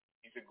that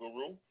he's a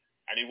guru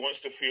and he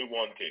wants to feel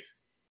wanted.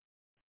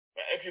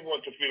 But if you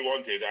want to feel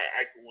wanted,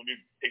 I can only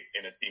pick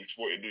in a team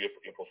sport and do you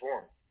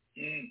perform.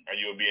 And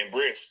you'll be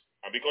embraced.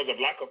 And because of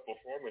lack of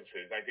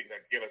performances, I think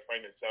that Gayle has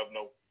found himself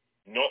now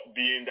not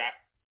being that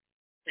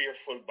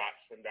fearful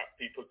batsman that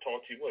people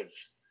thought he was.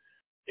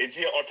 Is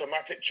he an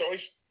automatic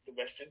choice? The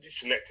West Indies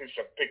selectors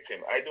have picked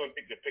him. I don't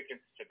think they're picking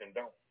to sit him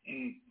down.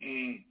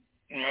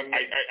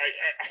 I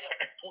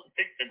don't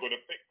think they're going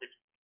to pick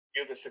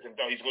Gayle to sit him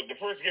down. The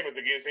first game is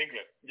against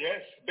England. Yes,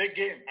 big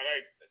game. And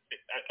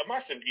a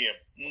massive game.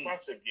 A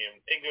massive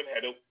game. England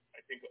had out,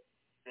 I think,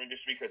 during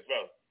this week as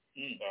well.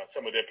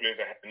 Some of their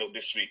players are heading out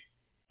this week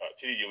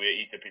to the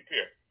UAE to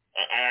prepare.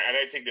 And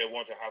I think they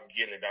want to have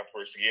Gayle in that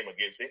first game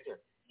against England.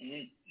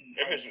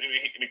 Because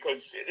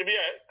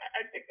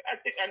I think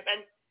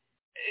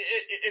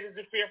it is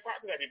the fear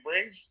factor that he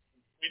brings.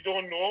 We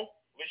don't know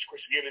which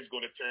Chris Gayle is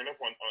going to turn up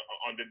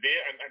on the day,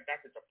 and that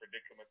is a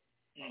predicament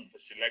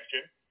for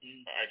selection.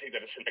 I think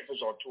that the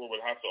selectors on tour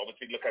will have to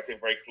obviously look at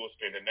him very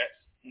closely in the nets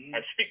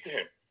and speak to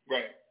him.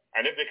 Right.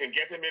 And if they can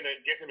get him in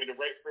the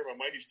right frame of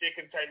mind, he's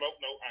taking time out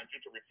now,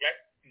 Andrew, to reflect.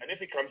 And if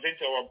he comes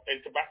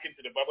back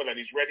into the bubble and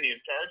he's ready in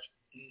charge,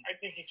 I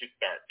think he should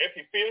start. If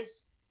he fails,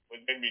 well,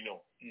 then we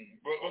know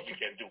what we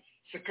can do.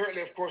 So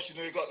currently, of course, you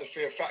got the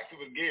fear factor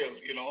with Gayle.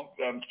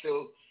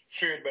 Still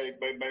feared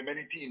by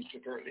many teams.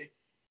 So currently.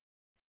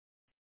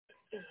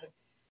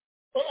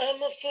 But I'm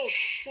not so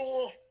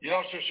sure. You're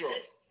not so sure.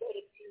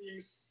 The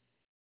teams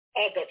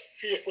are that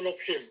fearful of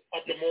him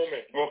at the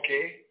moment.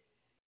 Okay.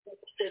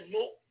 They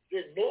know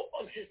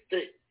on his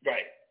day.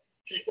 Right.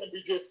 He can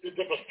be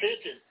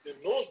devastating. They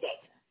know that.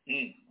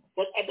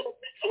 But I don't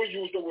think I will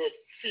use the word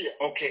fear.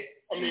 Okay.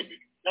 I mean, he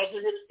hasn't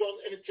really done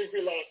anything for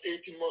the last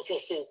 18 months or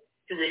so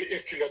to really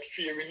instill that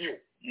fear in you.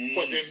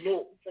 But they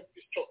know he can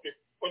be destructive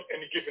on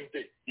any given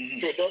day.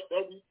 So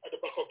that'll be at the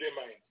back of their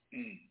mind.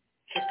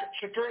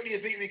 So currently, you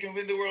think we can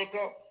win the World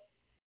Cup?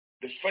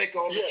 Despite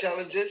all the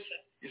challenges?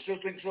 You still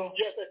think so?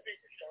 Yes, I think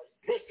we can.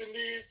 West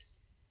Indies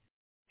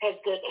has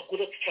got as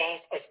good a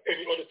chance as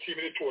any other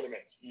team in the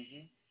tournament.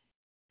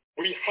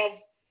 We have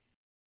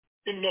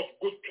enough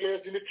good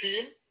players in the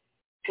team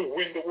to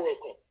win the World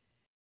Cup.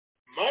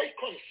 My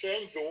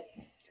concern, though,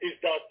 is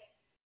that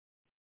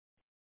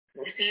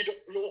we either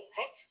blow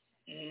hot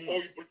or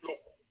we blow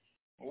cold.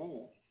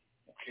 Oh,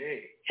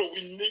 okay. So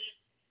we need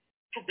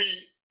to be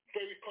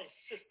very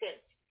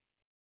consistent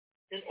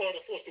in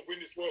order for us to win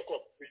this World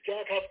Cup. We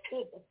can't have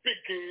 2 big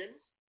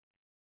games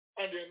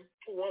and then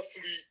 2 or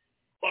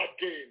 3 bad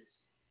games.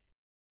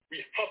 We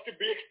have to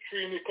be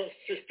extremely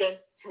consistent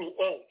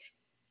throughout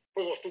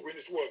for us to win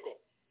this World Cup.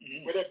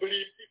 But I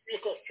believe if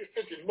we're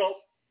consistent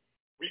enough,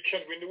 we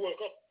can win the World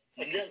Cup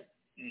again.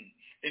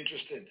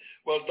 Interesting.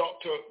 Well,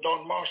 Dr.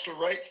 Don Marshall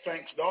writes,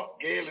 thanks,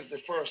 Doc. Gayle is the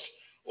first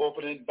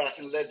opening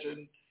batting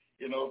legend,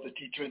 of the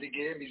T20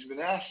 game. He's been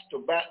asked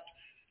to bat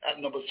at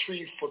number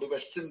 3 for the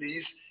West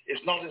Indies.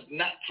 It's not his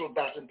natural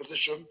batting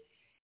position.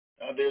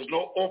 There's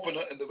no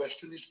opener in the West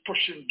Indies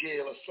pushing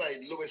Gayle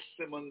aside. Lewis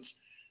Simmons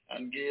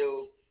and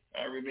Gayle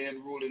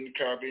remain ruling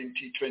Caribbean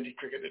T20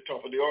 cricket at the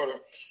top of the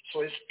order.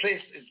 So his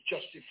place is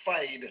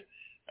justified.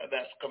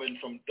 That's coming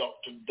from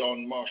Dr.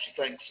 Don Marshall.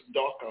 Thanks,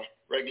 Doc, a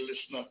regular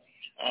listener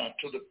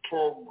to the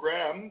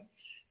program.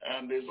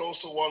 And there's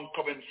also one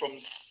coming from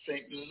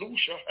St.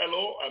 Lucia.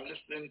 Hello, I'm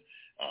listening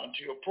to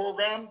your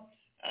program,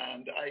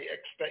 and I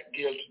expect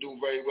Gayle to do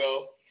very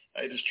well.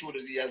 It is true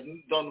that he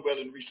hasn't done well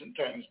in recent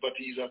times, but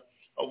he's a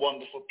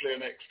wonderful player,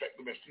 and I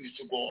expect the West Indies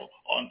to go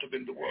on to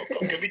win the World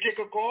Cup. Can we take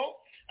a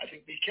call? I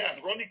think we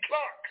can. Ronnie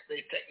Clark, the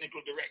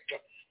technical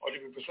director, or to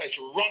be precise,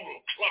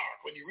 Ronald Clark.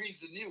 When he reads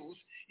the news,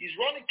 he's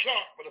Ronnie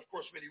Clark, but of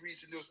course when he reads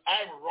the news,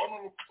 I'm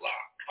Ronald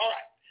Clark. All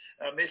right.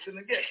 Mason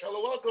and Guest, hello,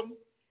 welcome.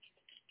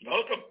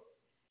 Welcome.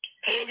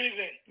 Hello, good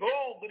evening.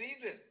 Oh, good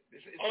evening.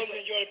 I always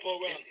enjoy the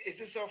program. Is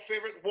this our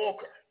favorite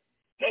Walker?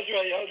 That's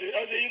right. How do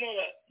you know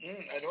that?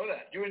 I know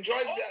that. You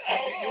enjoyed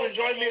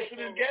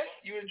Mason and Guest?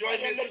 You enjoyed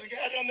Mason and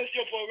Guest? I don't miss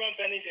your program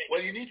for anything.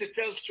 Well, you need to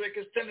tell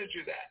Strikers Tennis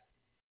you that.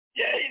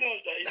 Yeah, he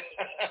knows that.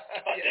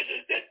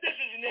 This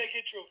is the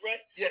naked truth,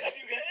 right? Yes. If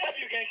you can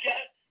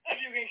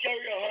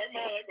carry a heart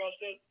man like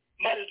Russell,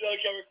 might as well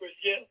carry Chris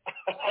Gayle.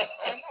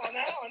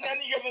 on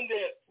any given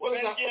day,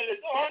 when Gayle is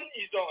on,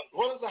 he's on.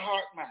 What is a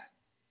heart man?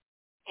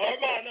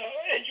 Heart man,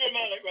 injured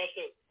man like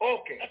Russell.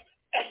 Okay.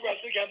 If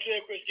Russell can play,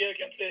 Chris Gayle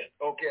can play.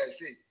 Okay, I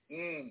see.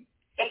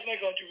 That's my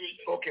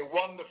contribution. Okay,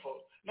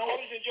 wonderful. Now,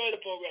 always enjoy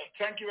the program.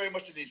 Thank you very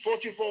much indeed.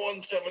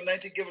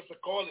 424-1790, give us a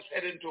call. It's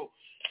heading to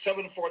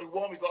 7:41.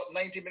 We've got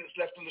 90 minutes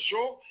left on the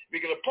show.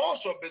 We're going to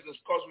pause our business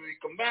because when we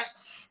come back,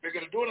 we're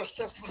going to do an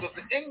assessment of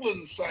the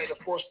England side.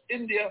 Of course,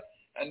 India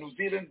and New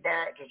Zealand.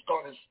 Barrett has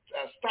got his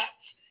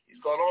stats.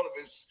 He's got all of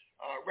his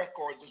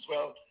records as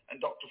well,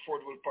 and Dr.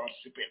 Ford will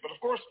participate. But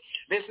of course,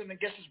 listen and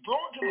guess is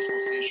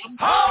Broadcasting Association.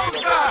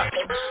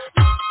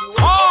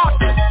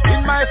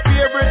 In my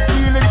favorite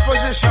feeling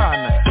position,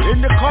 in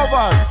the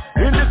covers,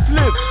 in the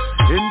slips,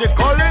 in the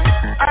gully,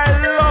 I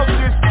love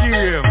this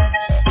game.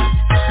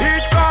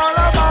 It's all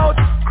about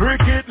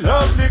cricket,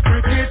 lovely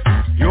cricket.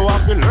 You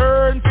have to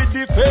learn to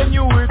defend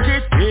your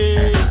wicket,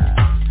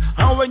 yeah.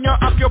 And when you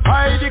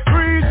occupy the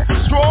crease,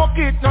 stroke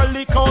it, no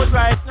leak out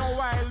like no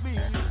wild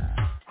beast.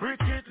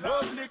 Cricket,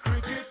 lovely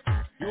cricket.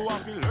 You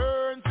have to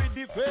learn to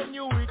defend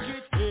your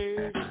wicket,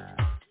 yeah.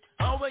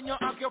 And when you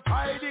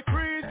occupy the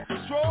crease,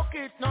 stroke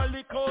it, no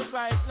leak out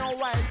like no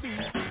wild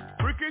beast.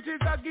 Cricket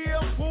is a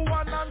game for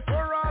one and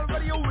for all.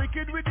 Whether you're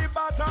wicked with the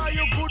bat or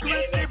you're good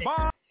with the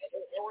ball.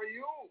 How are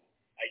you?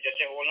 I just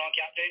say, hold on,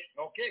 Captain.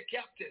 Okay,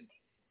 Captain.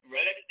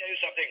 Well, let me tell you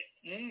something.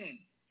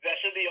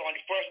 West will be on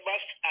the first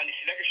bus, and the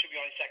selector should be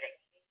on the second.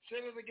 Say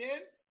that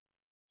again?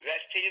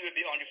 West team will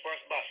be on the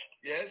first bus.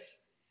 Yes.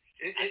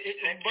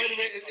 By the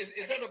way,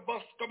 is that a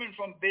bus coming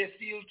from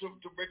Bayfield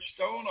to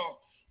Bridgetown, or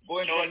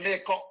going from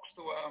Maycox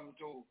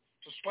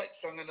to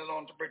Spikestone and then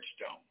on to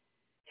Bridgetown?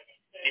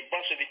 The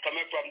bus will be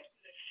coming from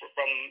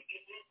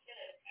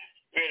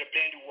where the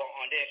plane do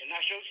on the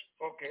internationals.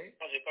 Okay. The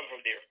bus will come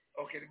from there.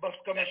 Okay, the bus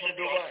coming from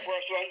Dubai. Dubai. The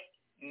first one,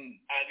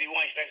 and we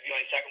want to be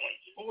on the second one.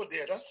 Oh,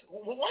 dear.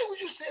 Why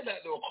would you say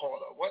that, though,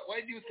 caller?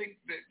 Why do you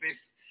think that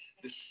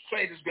the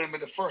side is going to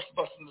be the first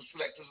bus and the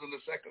selectors in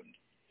the second?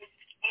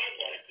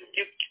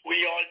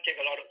 We all take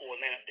a lot of old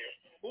men up there.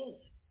 Oh,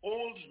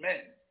 old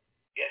men.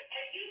 Yeah.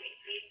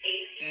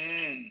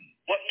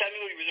 What time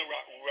will you use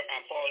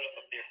Rampal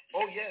up there?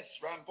 Oh, yes.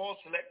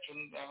 Rampal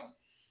selection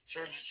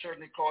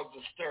certainly caused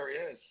a stir,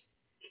 yes.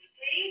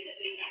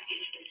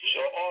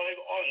 So all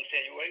I'm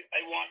saying,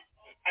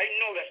 I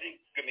know that they're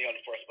going to be on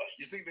the first bus.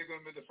 You think they're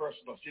going to be the first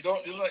bus? You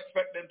don't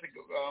expect them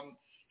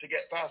to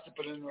get past the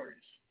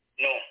preliminaries?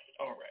 No.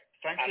 All right.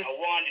 Thank you. And I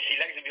want the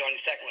selection to be on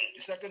the second one.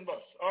 The second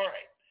bus. All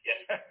right. Yes.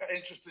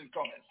 Interesting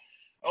comments.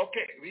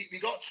 Okay, we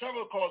got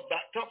several calls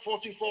backed up.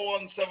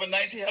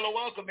 424-1790. Hello,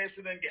 welcome,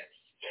 Mason and guests.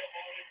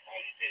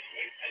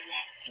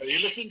 Are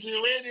you listening to your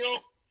radio?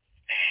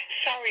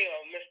 Sorry,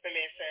 Mr.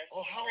 Mason.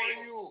 Oh, how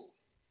are you?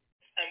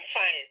 I'm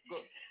fine.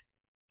 Good.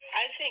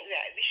 I think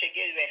that we should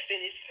give West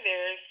Indies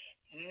players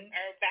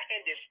are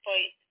backing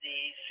despite the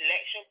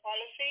selection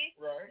policy.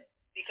 Right.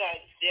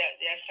 Because they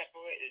are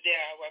separated, they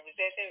are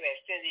representing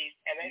West Indies,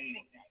 and I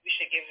think that we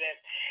should give them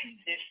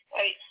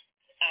despite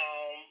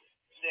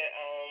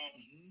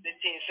the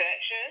team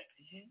selection,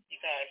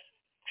 because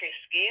Chris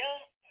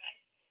Gayle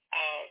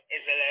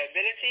is a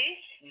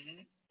liability,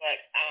 but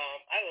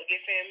I will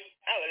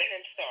let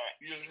him start.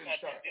 You let him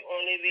start. The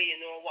only way you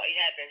know what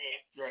happened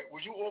here. Right.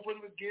 Would you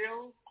open with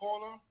Gayle,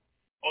 caller?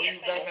 Or you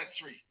down at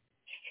 3?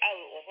 I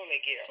will open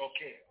with Gayle.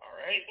 Okay, all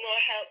right. He's no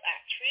help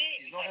at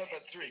 3. He's no help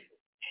at 3.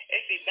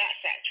 If he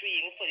bats at 3,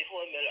 you can put the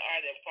whole middle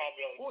order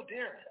problem. Oh,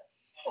 dear.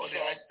 Oh,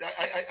 dear.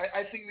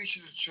 I think we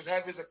should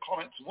have as a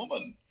comments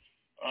woman.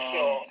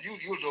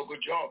 You'll do a good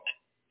job.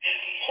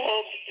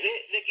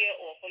 They get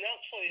open up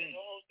so you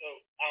know how to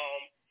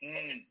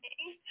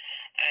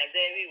and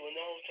then we will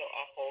know how to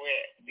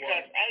operate.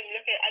 Because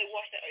I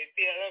watch the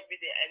IPL every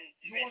day, and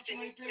you watch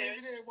the IPL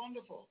every day.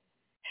 Wonderful.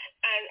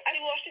 And I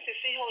watch it to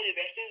see how the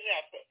West Indies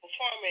are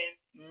performing.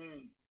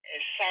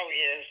 Sorry,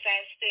 in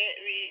South State,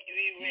 we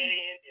really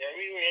in there.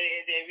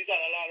 We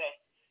got a lot of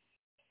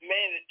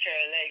men with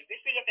chair legs.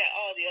 If you look at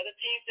all the other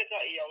teams, they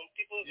got young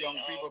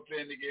people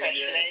playing the game. Fresh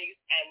legs,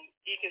 and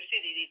you can see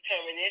the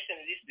determination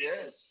of these people.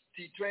 Yes,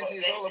 T20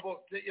 is all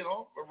about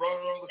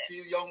running around the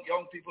field,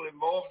 young people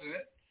involved in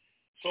it.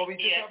 So we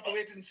just have to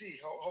wait and see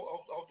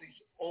how these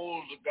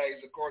old guys,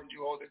 according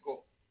to how they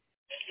go.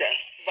 Yes,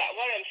 but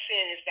what I'm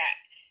saying is that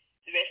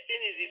the West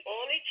Indies is the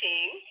only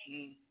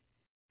team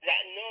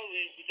that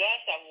knows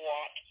regardless of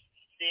what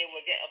they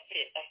will get a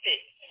pick.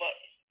 But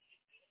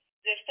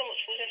there's so much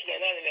foolishness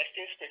going on in West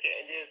Indies cricket,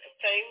 and there's a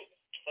time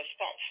to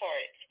stop for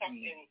it. Stop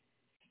and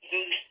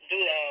do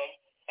the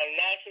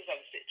analysis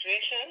of the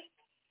situation.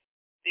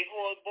 The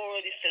whole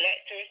board, the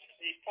selectors,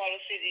 the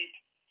policy,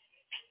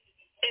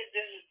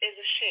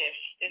 it's a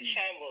shift. It's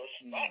shambles.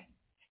 But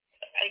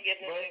I give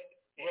them.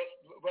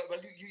 Well,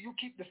 you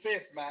keep the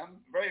faith,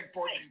 ma'am. Very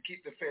important you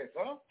keep the faith,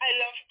 huh? I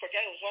love cricket.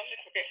 I was watching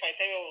cricket from the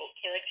time I was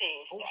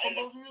 13. Oh, from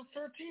you were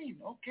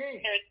 13. Okay.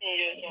 13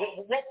 years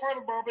old. What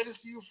part of Barbados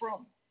are you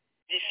from?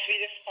 The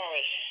Swedish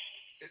Forest.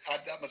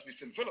 That must be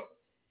St. Philip.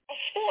 Of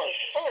course.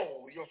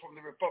 Oh, you're from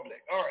the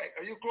Republic. All right.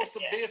 Are you close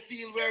to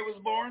Bayfield where I was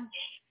born?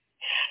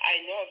 I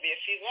know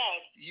Bayfield well.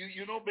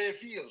 You know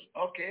Bayfield.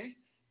 Okay.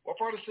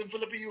 What part of St.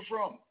 Philip are you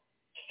from?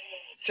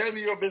 Tell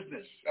me your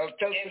business. I'll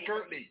tell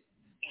securely.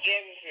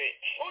 Genswick.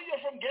 Oh,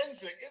 you're from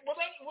Genswick. Well,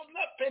 wasn't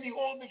that Penny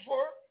Hole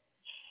before?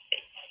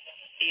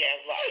 Yeah,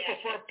 but I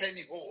prefer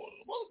Penny Hole.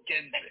 Well,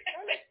 Genswick.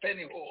 I like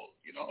Penny Hole,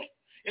 you know.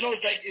 You know,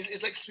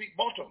 it's like Sweet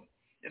Bottom,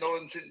 you know,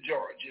 in St.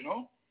 George, you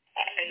know.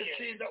 Just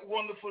seeing that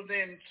wonderful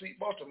name, Sweet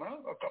Bottom, huh?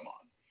 Oh, come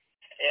on.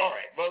 Yeah. All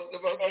right. Well,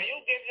 you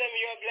give them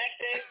your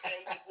blessings,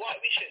 and what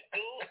we should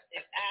do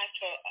is ask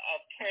for a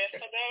prayer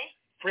for them.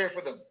 Pray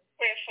for them.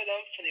 Pray for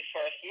them for the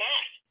first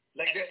match.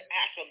 Like that.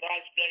 Ask for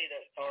God's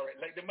blessing. All right.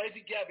 Like the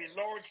mighty Gabby,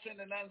 Lord,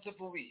 send an answer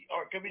for we.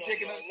 All right. Can we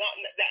take it? Not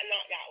that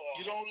one.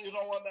 You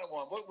don't want that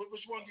one.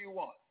 Which one do you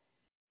want?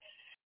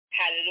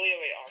 Hallelujah,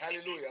 we are.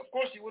 Hallelujah. Of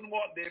course, you wouldn't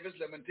want David's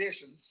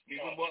Lamentations.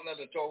 You wouldn't want that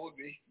at all, would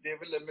be?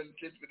 David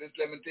lamented with his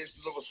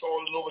lamentations over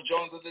Saul and over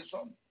Jonathan, his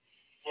son.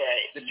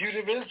 Right. The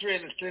beauty of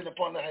Israel is playing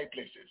upon the high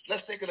places.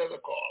 Let's take another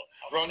call.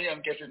 Ronnie,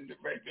 I'm getting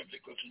very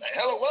biblical tonight.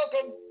 Hello,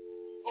 welcome.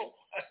 Oh,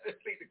 I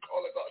think the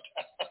caller got.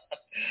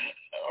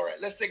 All right,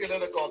 let's take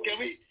another call. Can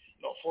we?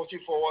 No,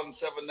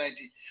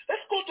 424-1790.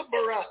 Let's go to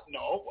Barat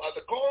now.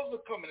 The calls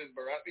are coming in,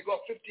 Barat. We've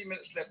got 15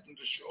 minutes left in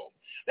the show.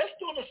 Let's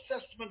do an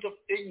assessment of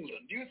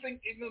England. Do you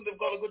think England have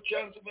got a good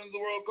chance of winning the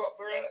World Cup,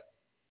 Barat?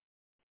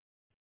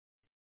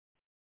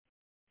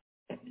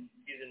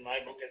 He's in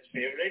my book as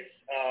favorites.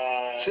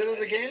 Say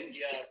it again?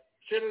 Yeah.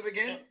 Say it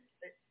again?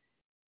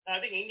 I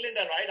think England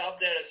are right up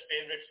there as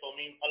favorites for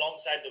me,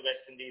 alongside the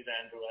West Indies,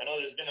 Andrew. I know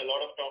there's been a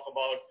lot of talk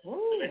about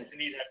the West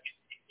Indies having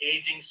an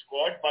aging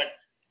squad, but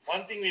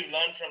one thing we've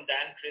learned from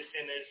Dan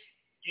Christian is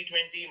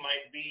T20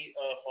 might be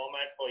a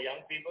format for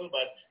young people,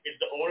 but it's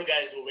the old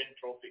guys who win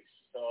trophies.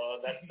 So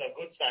that's a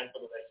good sign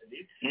for the West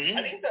Indies. Mm-hmm.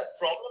 I think the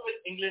problem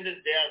with England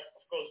is they are,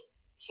 of course,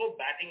 so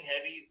batting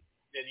heavy.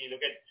 When you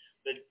look at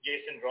the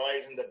Jason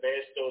Roys and the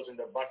Bairstows and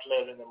the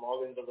Butlers and the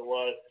Morgans of the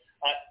world,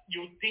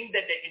 you think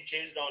that they can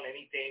chase down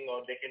anything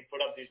or they can put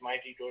up these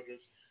mighty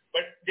totals.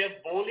 But their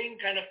bowling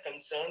kind of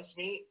concerns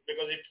me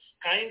because it's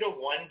kind of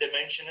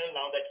one-dimensional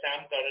now that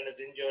Sam Curran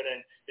is injured and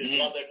his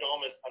brother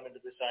Tom has come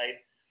into the side.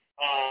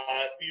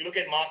 You look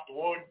at Mark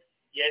Wood,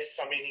 yes,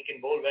 I mean, he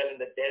can bowl well in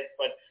the death,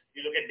 but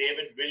you look at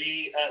David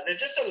Willey,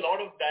 there's just a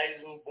lot of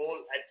guys who bowl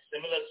at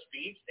similar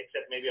speeds,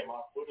 except maybe a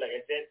Mark Wood, like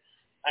I said.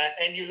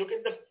 And you look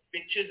at the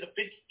pitches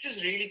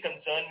really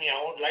concern me. I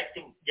would like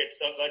to get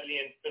Sir Gudley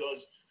and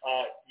Phil's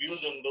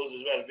views on those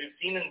as well. We've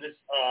seen in this,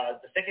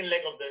 the second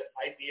leg of the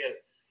IPL,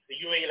 the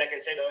UAE, like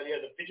I said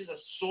earlier, the pitches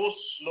are so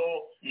slow.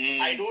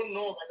 I don't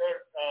know whether,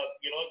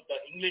 the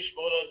English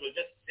bowlers will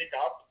just sit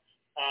up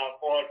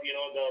or,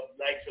 the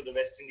likes of the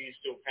West Indies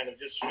to kind of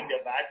just swing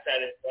their bats at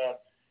it.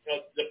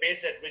 The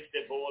pace at which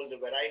they bowl, the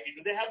variety.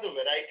 Do they have the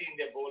variety in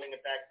their bowling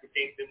attack to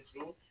take them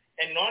through?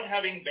 And not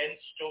having Ben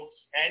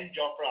Stokes and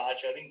Jofra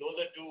Archer, I think those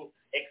are two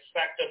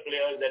X-factor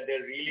players that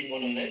they're really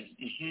going to miss.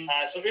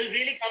 So it'll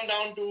really come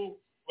down to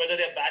whether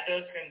their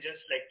batters can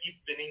just keep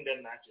winning their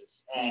matches.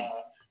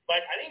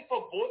 But I think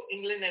for both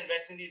England and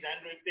West Indies,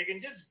 Andrew, if they can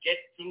just get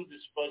through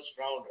this first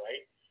round,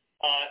 right?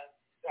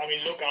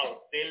 Look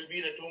out. They'll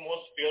be the two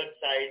most feared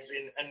sides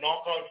in a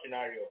knockout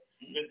scenario.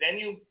 Because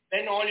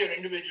then all your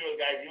individual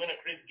guys, even a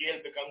Chris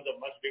Gayle becomes a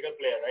much bigger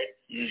player, right?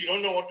 Because you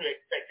don't know what to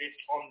expect it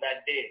on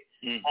that day.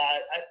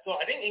 So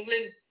I think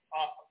England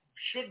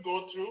should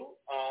go through.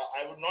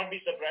 I would not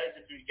be surprised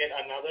if we get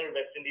another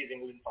West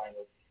Indies-England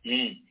final.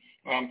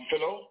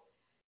 Philo?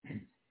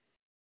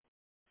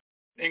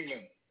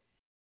 England.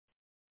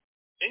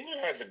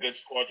 England has a good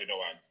squad,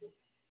 Andrew.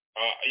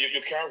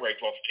 You can't write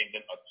off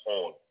England at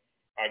all.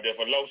 And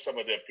they've allowed some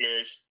of their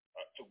players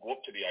to go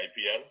up to the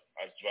IPL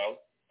as well.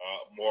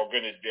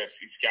 Morgan is there,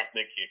 he's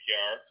captain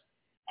KKR.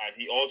 And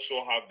he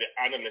also have the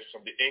analysts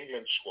of the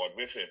England squad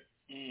with him.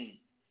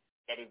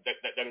 That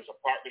is a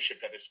partnership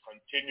that is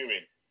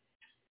continuing.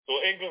 So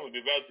England will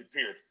be well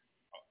prepared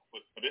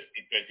for this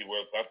T20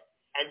 World Cup.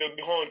 And they'll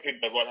be haunted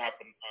by what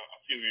happened a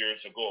few years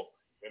ago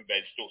when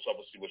Ben Stokes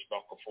obviously was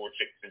knocked for 4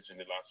 sixes in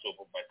the last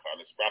over by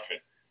Carlos Braffin.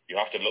 You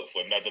have to look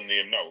for another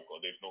name now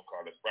because there's no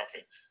Carlos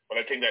Braffin. But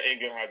I think that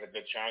England has a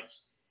good chance,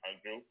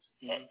 Andrew,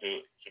 to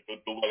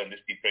do well in this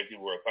T20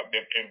 World Cup.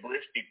 They've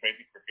embraced T20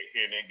 cricket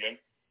here in England.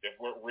 They've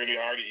worked really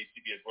hard. The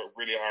ECB has worked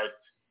really hard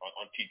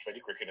on T20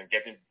 cricket and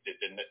getting the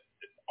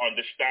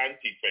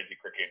understand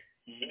T20 cricket.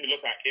 When you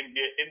look at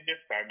India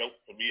stand out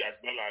for me as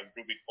well,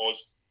 Andrew,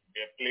 because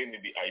they're playing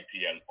in the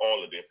IPL,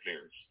 all of their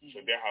players.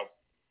 So they're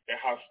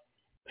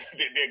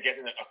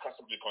getting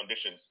accustomed to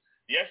conditions.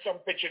 Yes,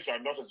 some pitches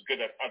are not as good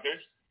as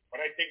others, but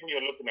I think when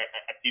you're looking at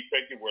a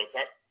T20 World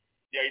Cup,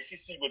 the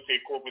ICC will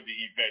take over the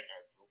event,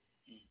 Andrew.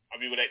 And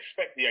we would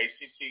expect the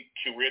ICC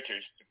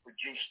curators to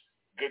produce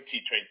good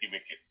T20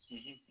 wickets.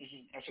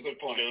 That's a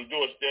good point. They'll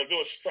do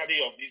a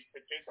study of these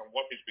pitches and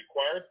what is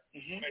required.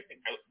 And I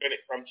think when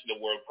it comes to the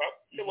World Cup,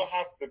 they will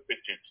have good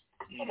pitches.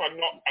 Some are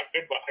not as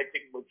good, but I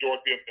think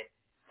majority of them.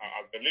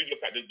 When you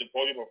look at the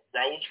volume of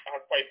Rouse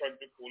had 500,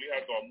 Kohli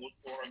has almost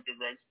 400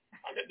 runs,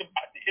 and the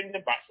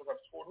Indian batsmen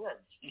have scored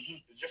runs.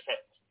 It's just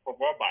that for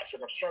our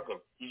batsmen have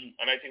struggled.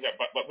 And I think that,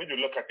 but when you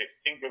look at it,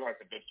 England has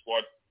a good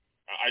squad.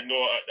 I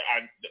know,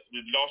 and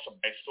the loss of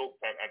Ben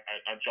Stokes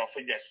and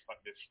Joffa, yes,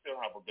 but they still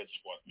have a good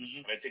squad.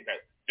 And I think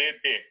that they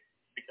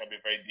can be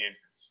very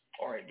dangerous.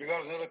 All right, we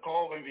got another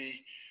call. When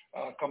we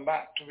come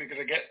back, we're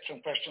going to get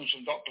some questions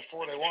from Dr.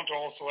 Ford. I want to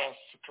also ask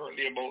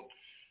Curtly about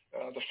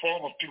the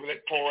form of people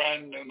like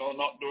Poran,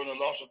 not doing a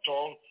lot at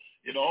all.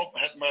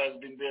 Hetmer has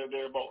been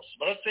thereabouts.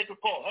 But let's take a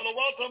call. Hello,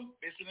 welcome.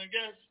 Listen and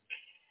guess.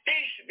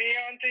 Peace be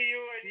unto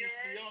you and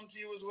yours. Peace be unto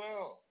you as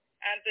well.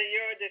 And to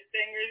your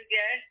distinguished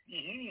guest.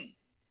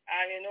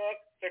 And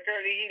Sir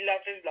Curly, he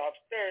loves his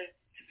lobsters.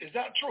 Is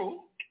that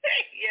true?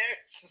 Yes.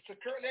 Sir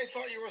Curly, I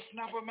thought you were a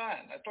snapper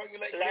man. I thought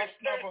you liked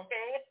snapper.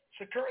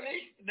 Sir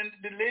Curly,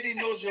 the lady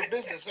knows your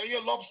business. Are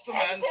you a lobster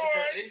man, Sir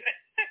Curly?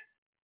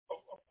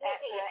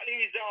 Rotley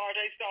Resort,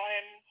 I saw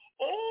him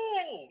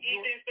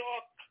eating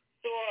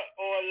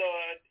oh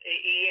Lord,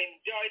 he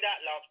enjoyed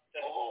that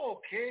lobster. Oh,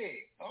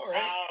 okay. All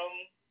right.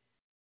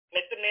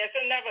 Mr.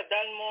 Mason never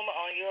done more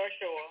on your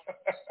show.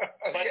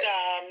 But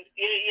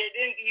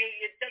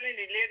you're telling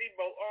the lady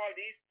about all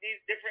these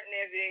different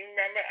names. You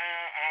remember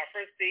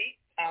First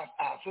Seat?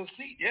 First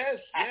Seat, yes.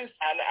 And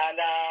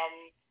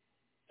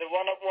the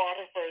one up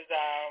Waterford's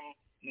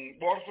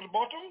Waterford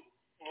Bottom?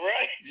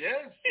 Right.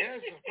 Yes,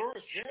 of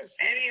course, yes.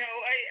 Anyhow,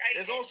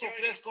 there's also a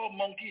place called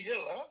Monkey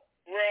Hill, huh?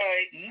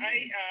 Right.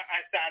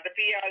 I Santa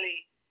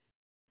Piali.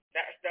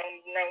 That's down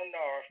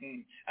north.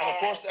 And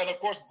of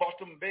course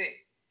Bottom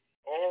Bay.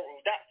 Oh,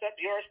 that's up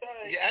your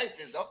side. Yeah, it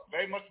is up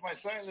very much my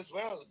side as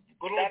well.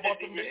 Good old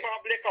Bottom Bay.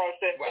 Republic or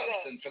St.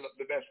 Philip. St. Philip,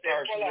 the best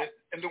parish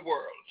in the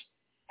world.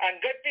 And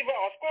good people,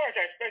 of course,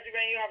 especially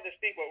when you have to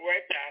speak with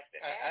right past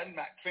it. And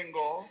Mac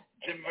Fingal,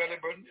 Jim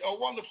Welliburn,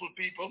 wonderful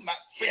people.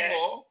 Mac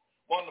Fingal,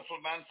 wonderful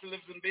man, still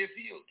lives in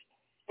Bayfield.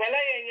 Well,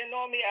 you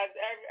know me, as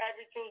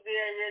every Tuesday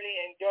I really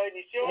enjoy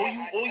the show.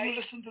 You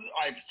listen to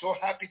I'm so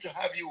happy to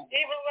have you.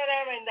 Even when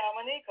I'm in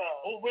Dominica.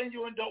 When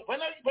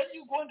are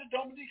you going to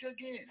Dominica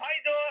again? I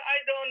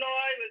don't know.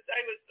 I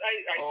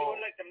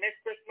don't like to miss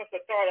Christmas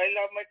at all. I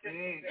love my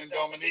Christmas in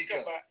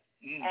Dominica.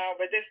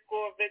 But this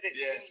COVID,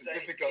 it's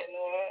difficult.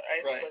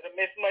 But I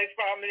miss my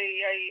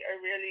family. I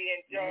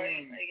really enjoy.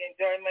 I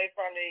enjoy my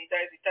family.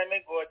 That's the time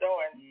I go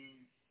down.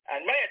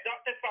 And my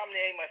adopted family,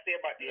 I must say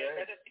about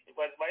it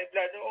was my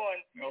blood own.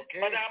 Okay.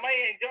 But I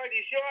enjoy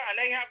the show, and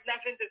I have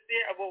nothing to say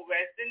about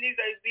West Indies.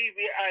 We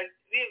wait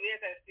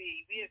and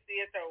see. We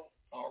see it out.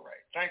 All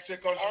right. Thanks for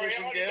your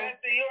contribution, Gail. All right, all the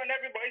best to you and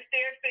everybody.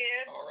 Stay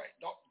safe. All right.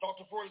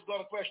 Dr. Ford has got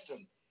a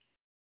question.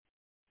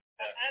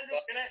 Andrew,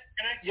 can I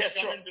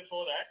come in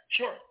before that?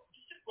 Sure.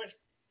 Just a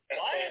question.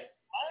 Why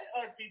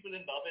are people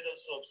in Barbados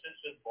so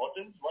obsessed with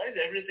bottoms? Why is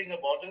everything a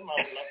bottom?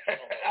 I would love to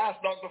know.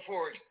 Ask Dr.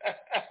 Ford.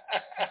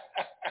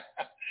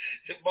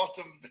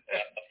 Bottom.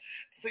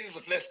 I think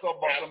there's a place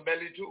called Bottom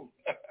Belly too.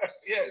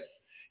 Yes,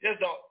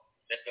 Doc.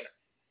 There's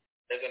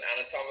an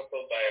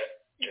anatomical bias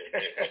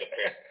for the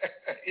pair.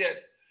 Yes.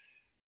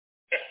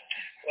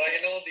 Well,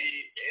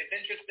 it's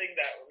interesting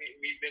that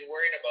we've been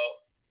worrying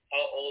about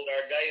how old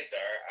our guys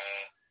are.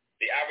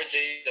 The average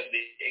age of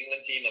the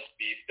England team must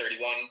be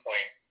 31.1,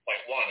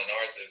 and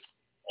ours is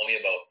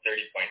only about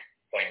 30.9.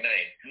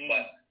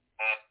 But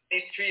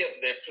 3 of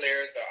their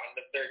players are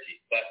under 30.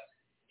 But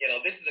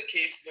this is a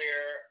case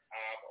where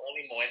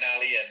only Moeen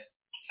Ali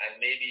and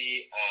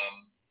maybe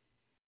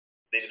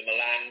David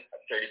Malan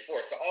at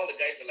 34. So all the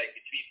guys are like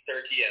between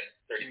 30 and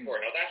 34.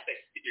 Now that's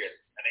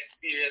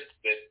experience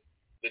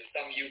with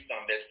some youth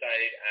on their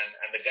side,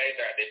 and the guys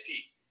are at their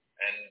peak.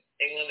 And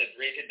England is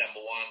rated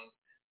number 1,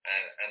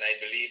 and I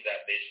believe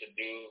that they should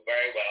do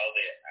very well.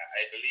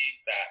 I believe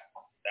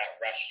that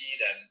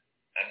Rashid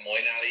and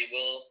Moeen Ali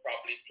will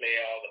probably play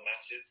all the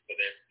matches for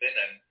their spin,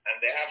 and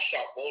they have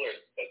sharp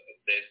bowlers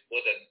because there's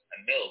Wood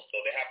and Mills, so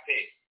they have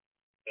pace.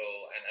 So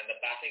and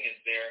the batting is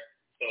there,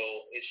 so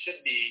it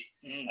should be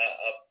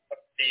a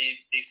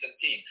pretty decent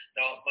team.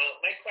 Now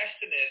my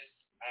question is,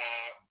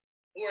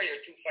 who are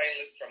your 2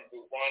 finalists from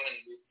Group 1 and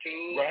Group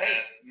 2?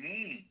 Right.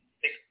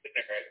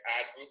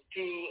 And Group 2,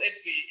 if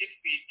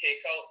we take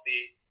out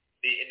the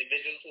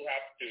individuals who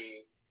have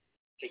to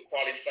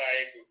qualify,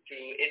 Group 2,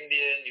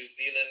 India, New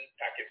Zealand,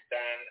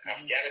 Pakistan,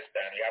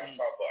 Afghanistan. We haven't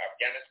talked about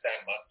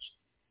Afghanistan much.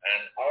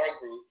 And our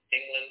group,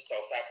 England,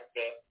 South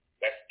Africa,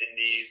 West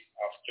Indies,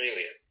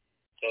 Australia.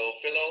 So,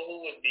 Philo, who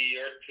would be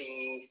your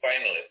 2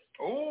 finalists?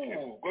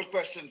 Oh, good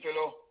question,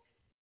 Philo.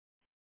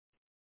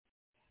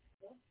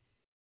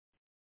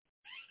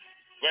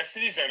 West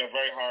Indies are in a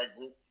very hard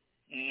group.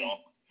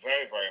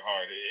 Very, very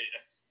hard.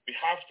 We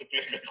have to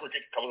play the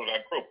cricket to come out of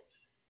that group.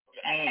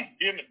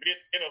 Being a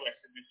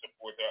West Indies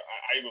supporter,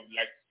 I would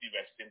like to see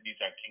West Indies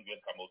and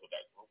England come out of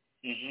that group.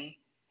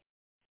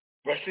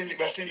 West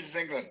Indies,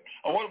 England.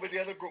 And what about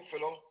the other group,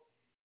 Philo?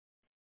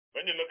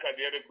 When you look at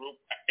the other group,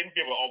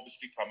 India will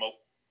obviously come out.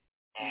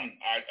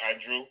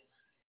 Andrew.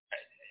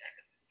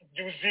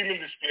 New Zealand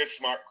is playing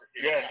smart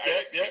cricket.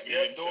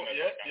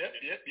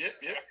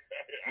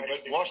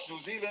 But watch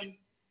New Zealand.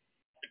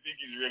 think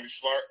he's really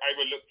smart. I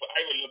will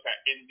look at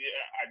India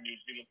and New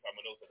Zealand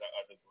coming out of that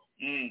other group.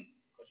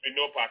 Because we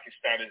know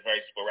Pakistan is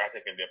very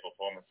sporadic in their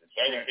performances.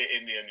 So I would say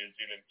India and New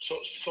Zealand.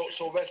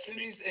 So West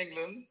Indies,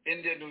 England,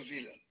 India, New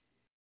Zealand.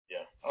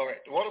 Yeah. All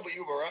right. What about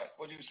you, Bharat?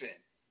 What are you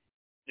saying?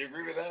 Do you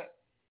agree with that?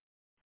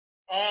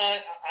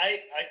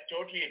 I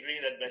totally agree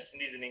that West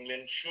Indies and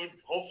England should,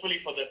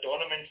 hopefully for the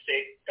tournament's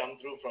sake, come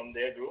through from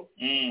their group.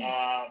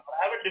 I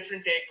have a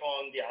different take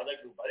on the other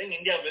group. I think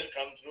India will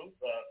come through.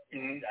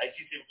 The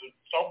ICC will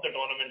stop the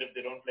tournament if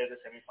they don't play the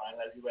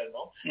semi-final, as you well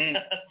know.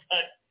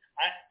 But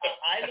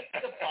I look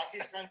at the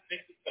Pakistan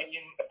cricket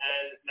team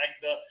as like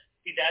the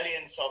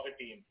Italian soccer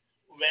team.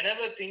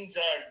 Whenever things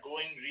are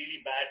going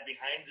really bad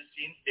behind the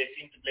scenes, they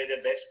seem to play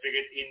their best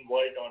cricket in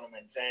world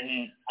tournaments.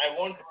 And I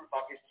won't rule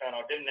Pakistan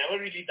out. They've never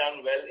really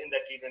done well in the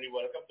T20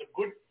 World Cup. The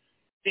good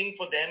thing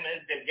for them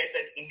is they'll get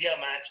that India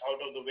match out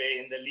of the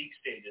way in the league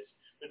stages.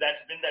 So that's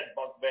been that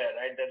bugbear,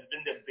 right? That's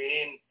been the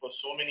bane for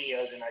so many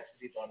years in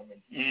ICC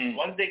tournaments.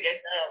 Once they get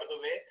that out of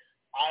the way,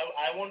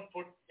 I won't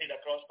put it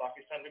across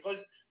Pakistan because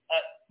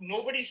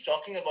nobody's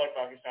talking about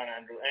Pakistan,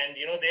 Andrew. And,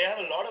 you know, they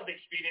have a lot of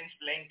experience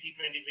playing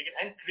T20 cricket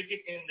and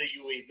cricket in the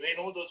UAE. They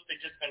know those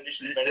pitches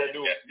conditions better. They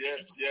do.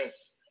 Yes.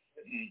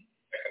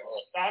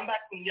 So I'm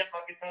back to India,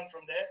 Pakistan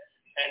from there,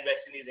 and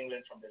West Indies,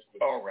 England from this group.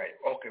 All right.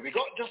 Okay. We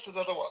got just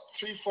another,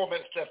 3-4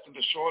 minutes left in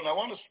the show, and I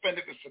want to spend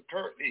it with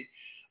currently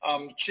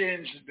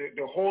change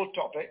the whole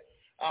topic.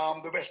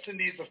 The West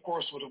Indies, of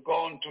course, would have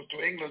gone to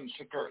England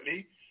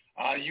currently.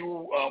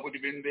 You would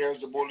have been there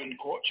as the bowling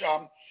coach.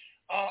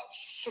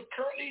 So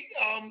currently,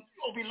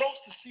 we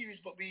lost the series,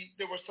 but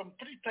there were some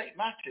pretty tight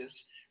matches.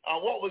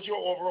 What was your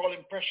overall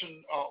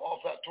impression of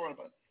that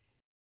tournament?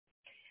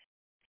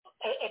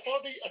 I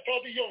thought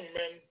the young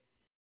men,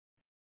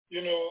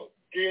 you know,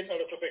 gained a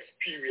lot of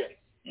experience.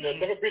 They've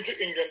never been to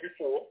England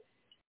before,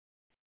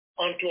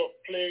 and to have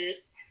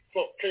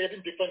played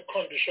in different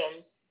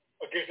conditions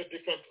against a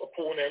different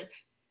opponent.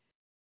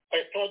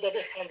 I thought that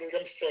they handled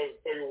themselves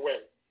very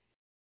well,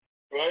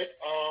 right?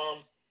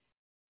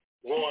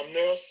 Rowan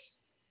Nurse,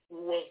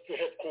 who was the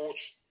head coach,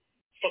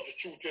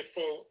 substituted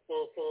for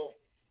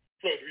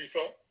Fred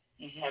Reefer,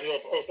 and you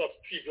have also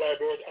Steve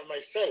Liebert and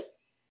myself.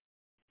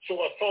 So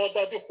I thought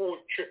that the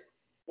whole trip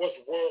was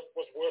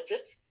worth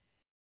it.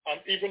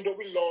 And even though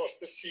we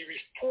lost the series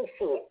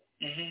 2-4,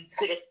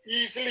 could have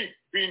easily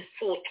been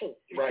 4-2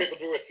 in favor of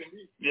the West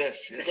Indies. Yes.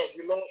 Because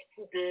we lost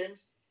 2 games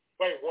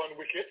by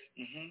 1 wicket.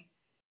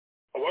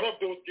 One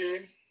of those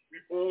games,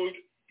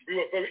 we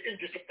were very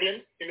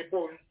indisciplined in the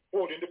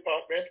bowling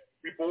department.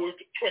 We bowled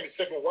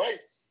 27 wide.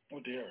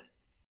 Oh, dear.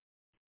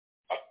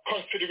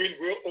 Considering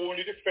we're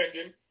only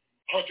defending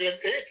 180.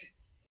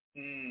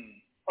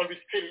 And we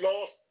still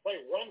lost by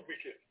 1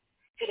 wicket.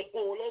 So the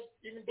bowlers,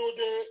 even though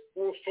they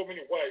bowled so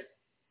many wide,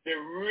 they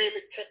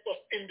really kept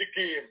us in the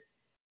game.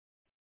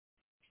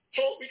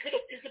 So we could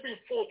have easily been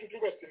 4-2 to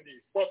West Indies.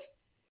 But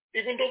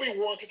even though we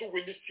wanted to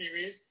win the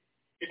series,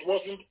 it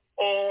wasn't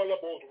all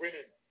about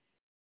winning.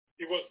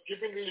 It was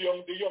giving the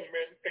young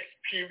men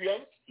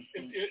experience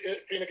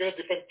in a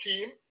different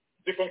team,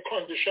 different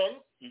conditions.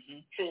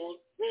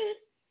 So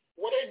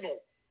what I know,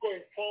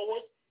 going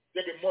forward,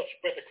 they'll be much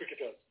better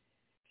cricketers.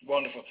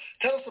 Wonderful.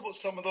 Tell us about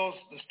some of the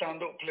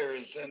stand-up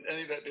players and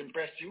any that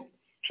impressed you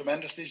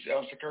tremendously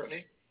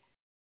currently.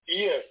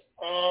 Yes.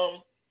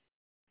 I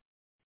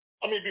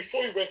mean,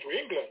 before we went to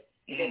England,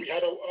 you know, we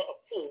had a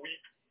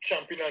 4-week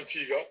camp in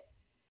Antigua.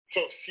 So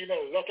I've seen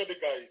a lot of the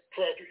guys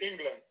prior to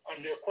England,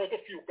 and there are quite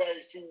a few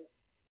guys who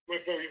were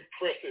very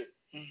impressive.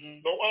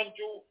 Now,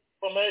 Andrew,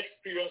 from my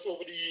experience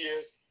over the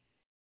years,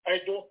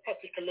 I don't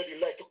particularly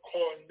like to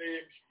call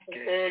names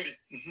too early,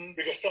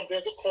 because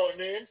sometimes I call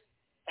names,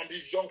 and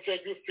these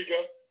youngsters will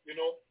figure, you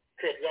know,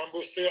 Kurt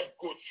Rambo say I'm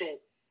good, so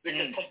they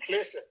get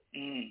complacent.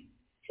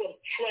 So I'm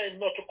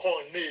trying not to call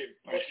names,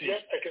 but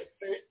yes, I can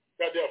say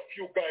that there are a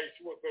few guys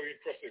who are very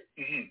impressive.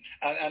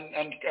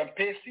 And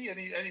Pacey,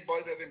 any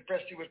boy that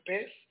impressed you with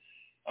pace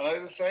on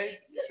either side,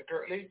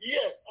 currently?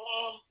 Yes.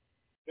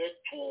 There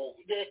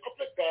are a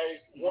couple of guys.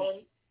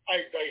 One,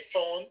 Isai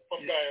Son from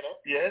Guyana.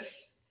 Yes.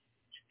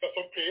 Got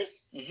some pace.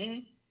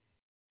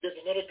 There's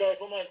another guy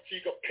from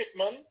Antigua,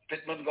 Pittman.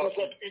 Pittman got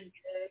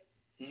injured,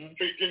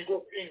 so he didn't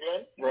go to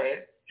England.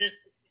 Right.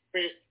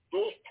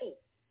 Those 2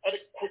 are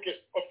the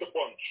quickest of the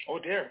bunch. Oh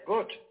dear,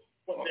 good.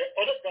 But the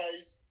other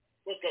guys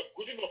who got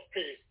good enough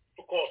pace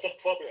to cause some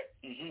problem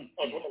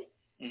as well.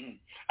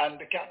 And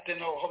the captain,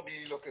 how do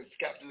you look as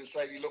captain of the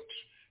side? He looks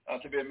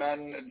to be a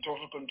man in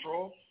total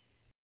control?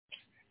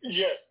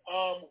 Yes.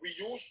 We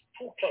use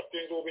 2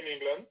 captains over in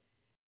England.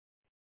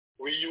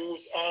 We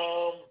use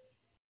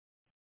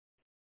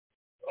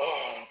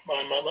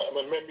my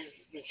memory is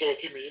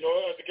deserting me. You know,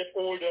 as I get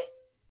older,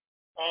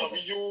 we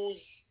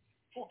use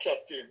 2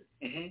 captains.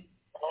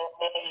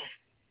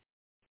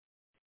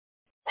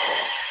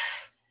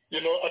 You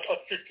know, at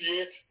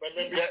 58, my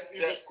memory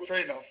is good.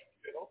 Fair enough.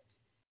 You know.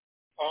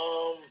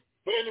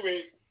 But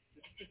anyway,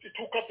 the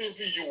 2 captains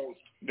we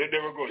used, they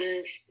were good.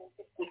 They showed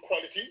good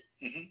quality.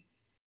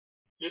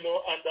 You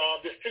know, and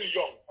they're still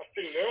young, are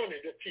still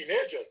learning. They're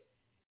teenagers.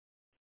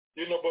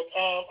 But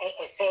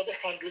I thought they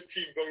handled the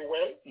team very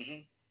well,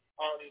 and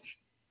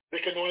they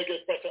can only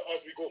get better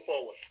as we go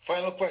forward.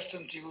 Final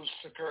question to you,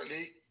 Sir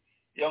Curtly.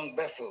 Young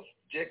Bethel,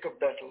 Jacob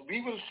Bethel.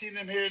 We will see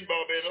him here in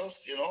Barbados,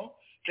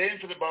 playing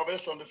for the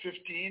Barbados under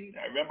 15.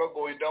 I remember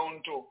going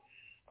down to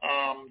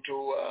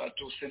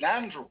St.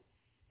 Andrew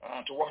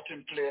to watch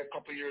him play a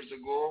couple of years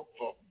ago.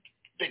 For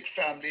big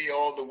family,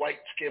 all the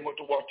whites came out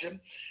to watch him.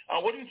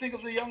 What do you think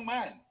of the young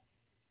man,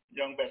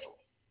 young Bethel,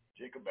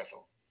 Jacob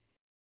Bethel?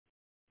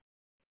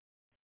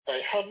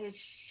 I haven't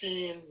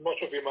seen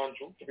much of him,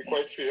 Andrew, to be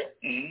quite fair.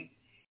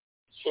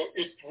 So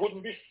it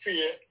wouldn't be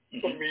fair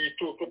for me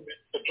to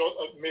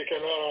make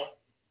a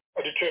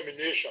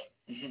determination.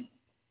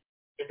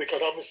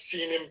 Because I haven't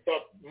seen him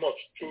that much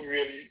to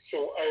really.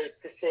 So I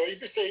prefer,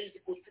 if you say he's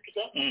a good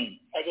cricketer,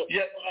 I just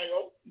eye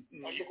out.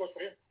 I should go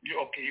for him.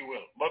 Okay, you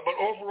will. But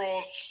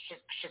overall,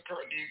 Sir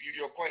Curtly,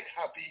 you're quite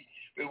happy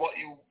with what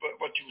you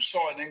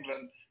saw in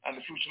England, and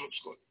the future looks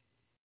good.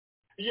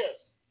 Yes.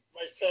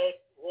 Myself,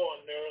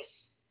 Ron Nurse,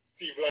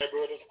 Steve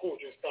Liebert, as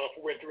coaching staff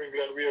who went to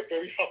England, we are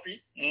very happy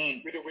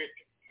with the way it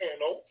turned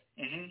out.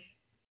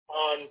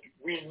 And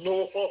we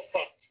know for a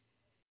fact,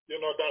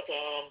 that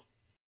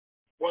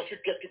once we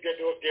get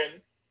together again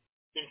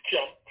in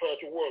camp prior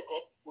to World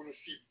Cup, we will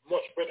see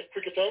much better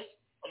cricketers.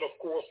 And of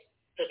course,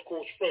 head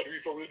coach Fred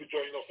Weaver will be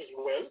joining us as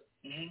well.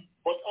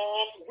 But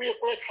we are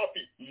quite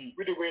happy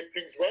with the way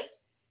things went.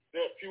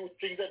 There are a few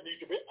things that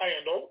need to be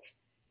ironed out.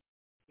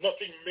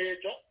 Nothing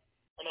major.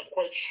 And I'm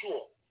quite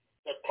sure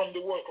that come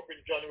the World Cup in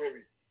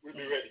January, we'll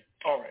be ready.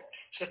 All right.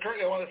 So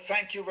Curtly, I want to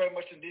thank you very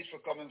much indeed for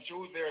coming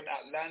through there in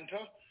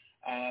Atlanta.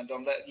 And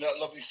on that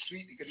lovely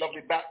suite,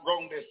 lovely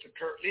background there, Sir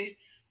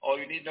Curtly. All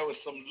you need now is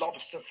some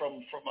lobster from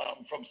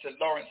St.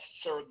 Lawrence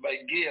served by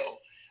Gail.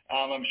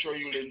 I'm sure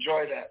you'll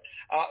enjoy that.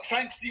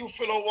 Thanks to you,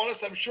 Phil Wallace.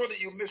 I'm sure that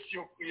you missed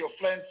your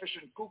flying fish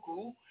and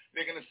cuckoo.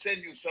 We're going to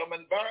send you some.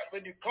 And Barrett,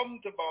 when you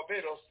come to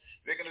Barbados,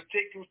 we're going to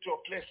take you to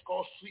a place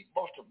called Sweet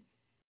Bottom.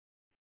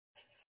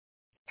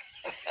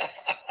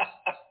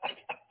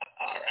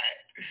 All right.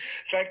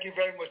 Thank you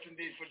very much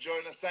indeed for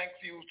joining us. Thanks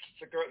to you,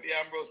 Sir Curtly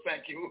Ambrose.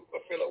 Thank you,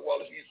 Philip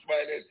Wallace. He's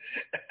smiling.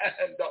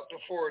 And Dr.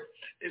 Ford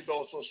is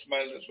also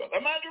smiling as well.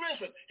 I'm Andrew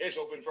Wilson. It's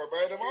open for a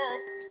bear tomorrow.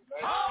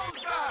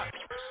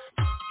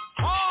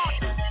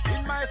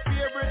 In my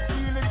favorite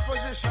feeling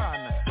position,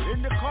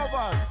 in the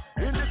covers,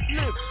 in the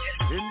slips,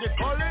 in the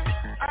gully,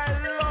 I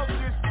love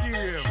this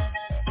game.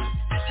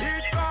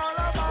 It's all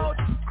about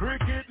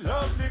cricket,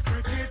 lovely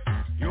cricket.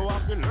 You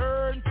have to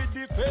learn to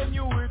defend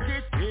your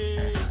wicket.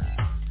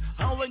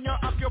 And when you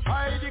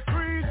occupy the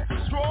crease,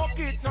 stroke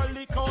it, no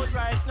lick out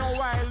like no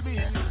wild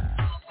beast.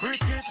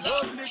 Cricket,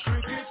 lovely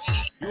cricket.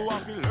 You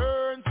have to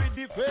learn to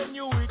defend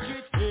your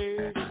wicket.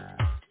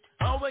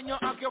 And when you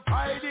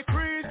occupy the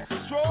crease,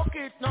 stroke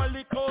it, no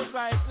lick out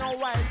like no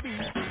wild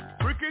beast.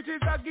 Cricket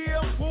is a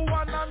game for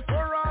one and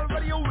for all.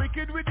 Whether you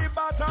wicked with the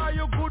bat or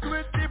you good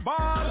with the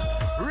ball.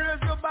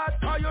 Raise your bat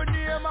or your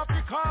name of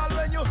the call.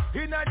 When you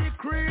in the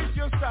crease,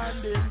 you're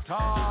standing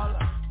tall.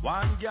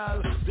 One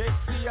girl,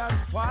 sexy and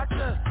fat.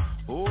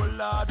 Oh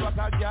Lord, what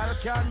a girl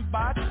can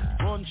bat.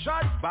 Front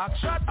shot, back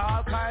shot,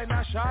 all kind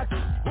of shot.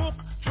 Hook,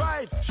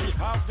 drive, she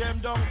have them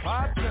down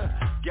pat.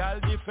 Girl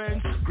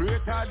defense,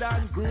 greater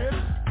than great.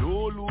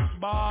 No loose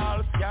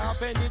balls, can't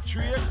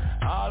penetrate.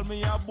 All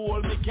me a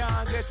bowl, me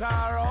can't get her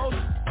out.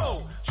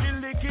 Oh, she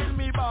licking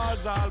me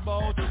balls all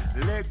about.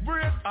 Leg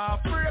break,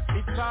 half break,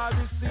 it's all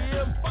the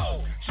same.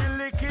 Oh, she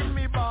licking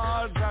me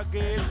balls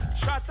again.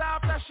 Shot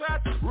after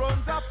shot,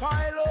 runs a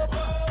pile up.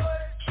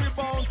 She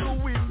bound to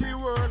win the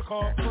World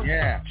Cup.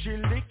 Yeah. She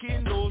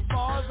licking those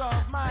balls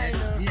of mine.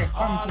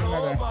 All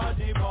over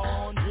the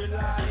boundary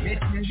line.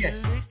 She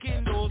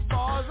licking those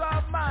balls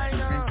of mine.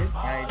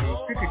 By the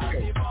cricket show.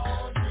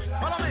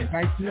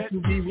 Invite you to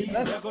be with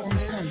us on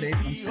Sunday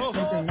from 6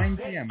 until 9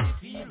 p.m.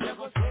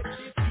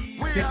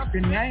 6 to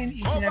 9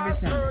 each and every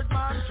Sunday.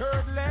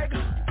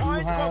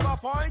 You have an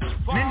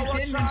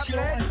entertainment show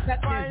on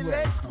Saturday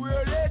as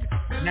well,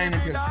 from 9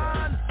 until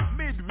 12.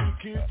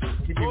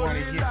 If you want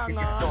to hear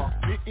cricket talk,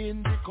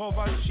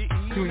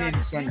 tune in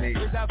Sundays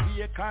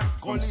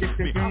from 6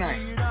 until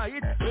 9.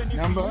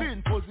 Number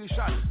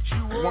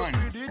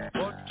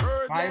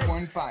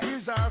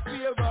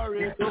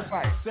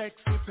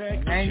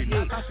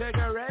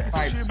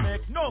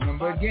 1-515-605-9852.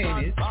 Number again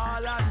is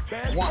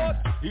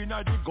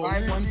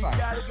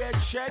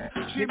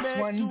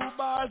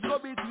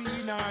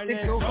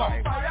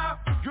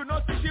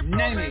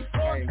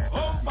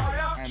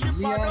I'm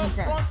Leon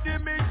Frank.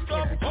 Tonight to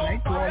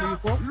all you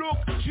folks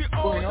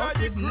going out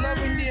with love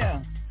in the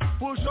air.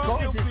 Push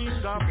up your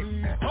finger,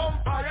 please.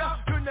 Umpire,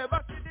 you never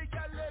see the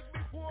girl leg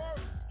before.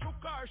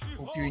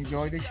 Hope you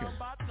enjoy the show.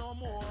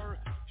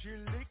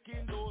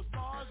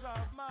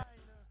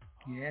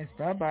 Yes,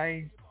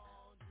 bye-bye.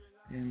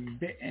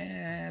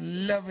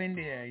 And love in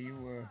the air. You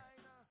were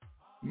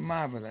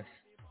marvelous.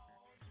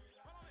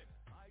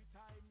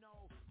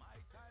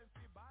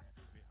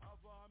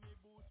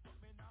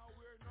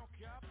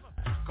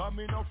 come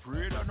in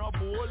afraid of no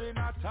bowling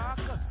attack.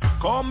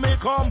 Come,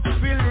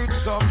 feel it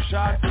some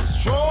shot.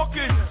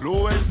 Stroking,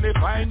 fluently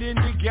finding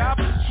the gap.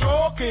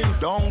 Stroking,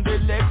 down the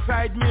leg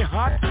side me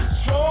hot.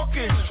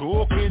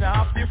 Stroking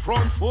off the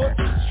front foot.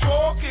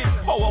 Stroking,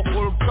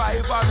 powerful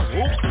drive and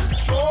hook.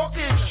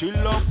 Stroking, she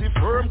loves the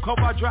firm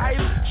cover drive.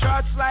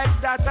 Shots like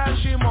that and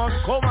she must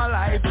come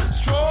alive.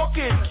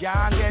 Stroking,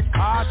 can't get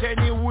caught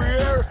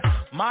anywhere.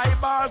 My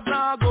ball's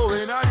now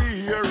going out of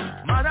here.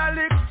 Man I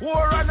lick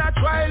 4 and I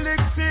try lick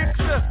 6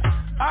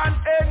 and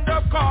end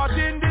up caught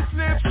in the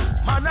slip.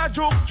 Man I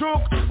juke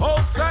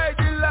outside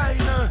the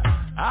line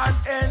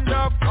and end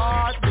up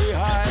caught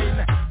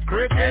behind.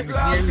 Cricket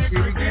like the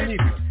cricket,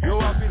 you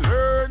have to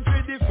learn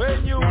to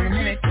defend your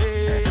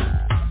wicket.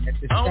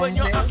 And when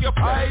you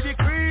occupy the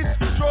crease,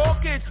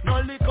 stroke it,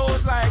 no lick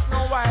out like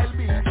no wild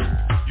beast.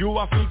 You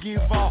have to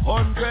give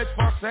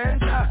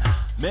 100%.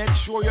 Make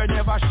sure you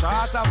never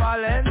short a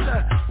balance.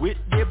 With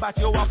the bat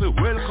you have to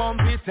well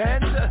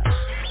competent.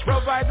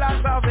 Provide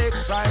lots of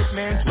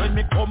excitement. When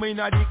me come in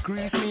at the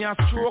crease, me a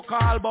stroke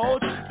all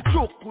bout.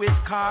 Joke with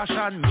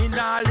caution, me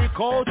nah lick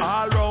out.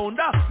 All round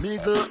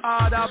middle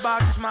order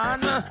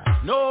batsman.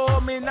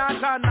 No, me not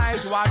a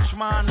night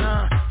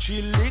watchman.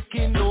 She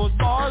licking those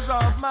balls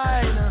of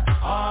mine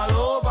all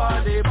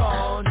over the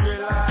boundary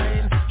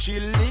line. She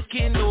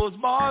licking those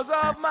balls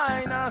of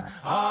mine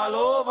all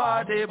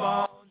over the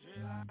boundary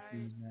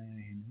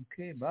line.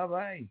 Okay,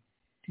 bye-bye.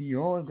 To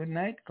you all, good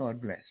night.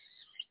 God bless.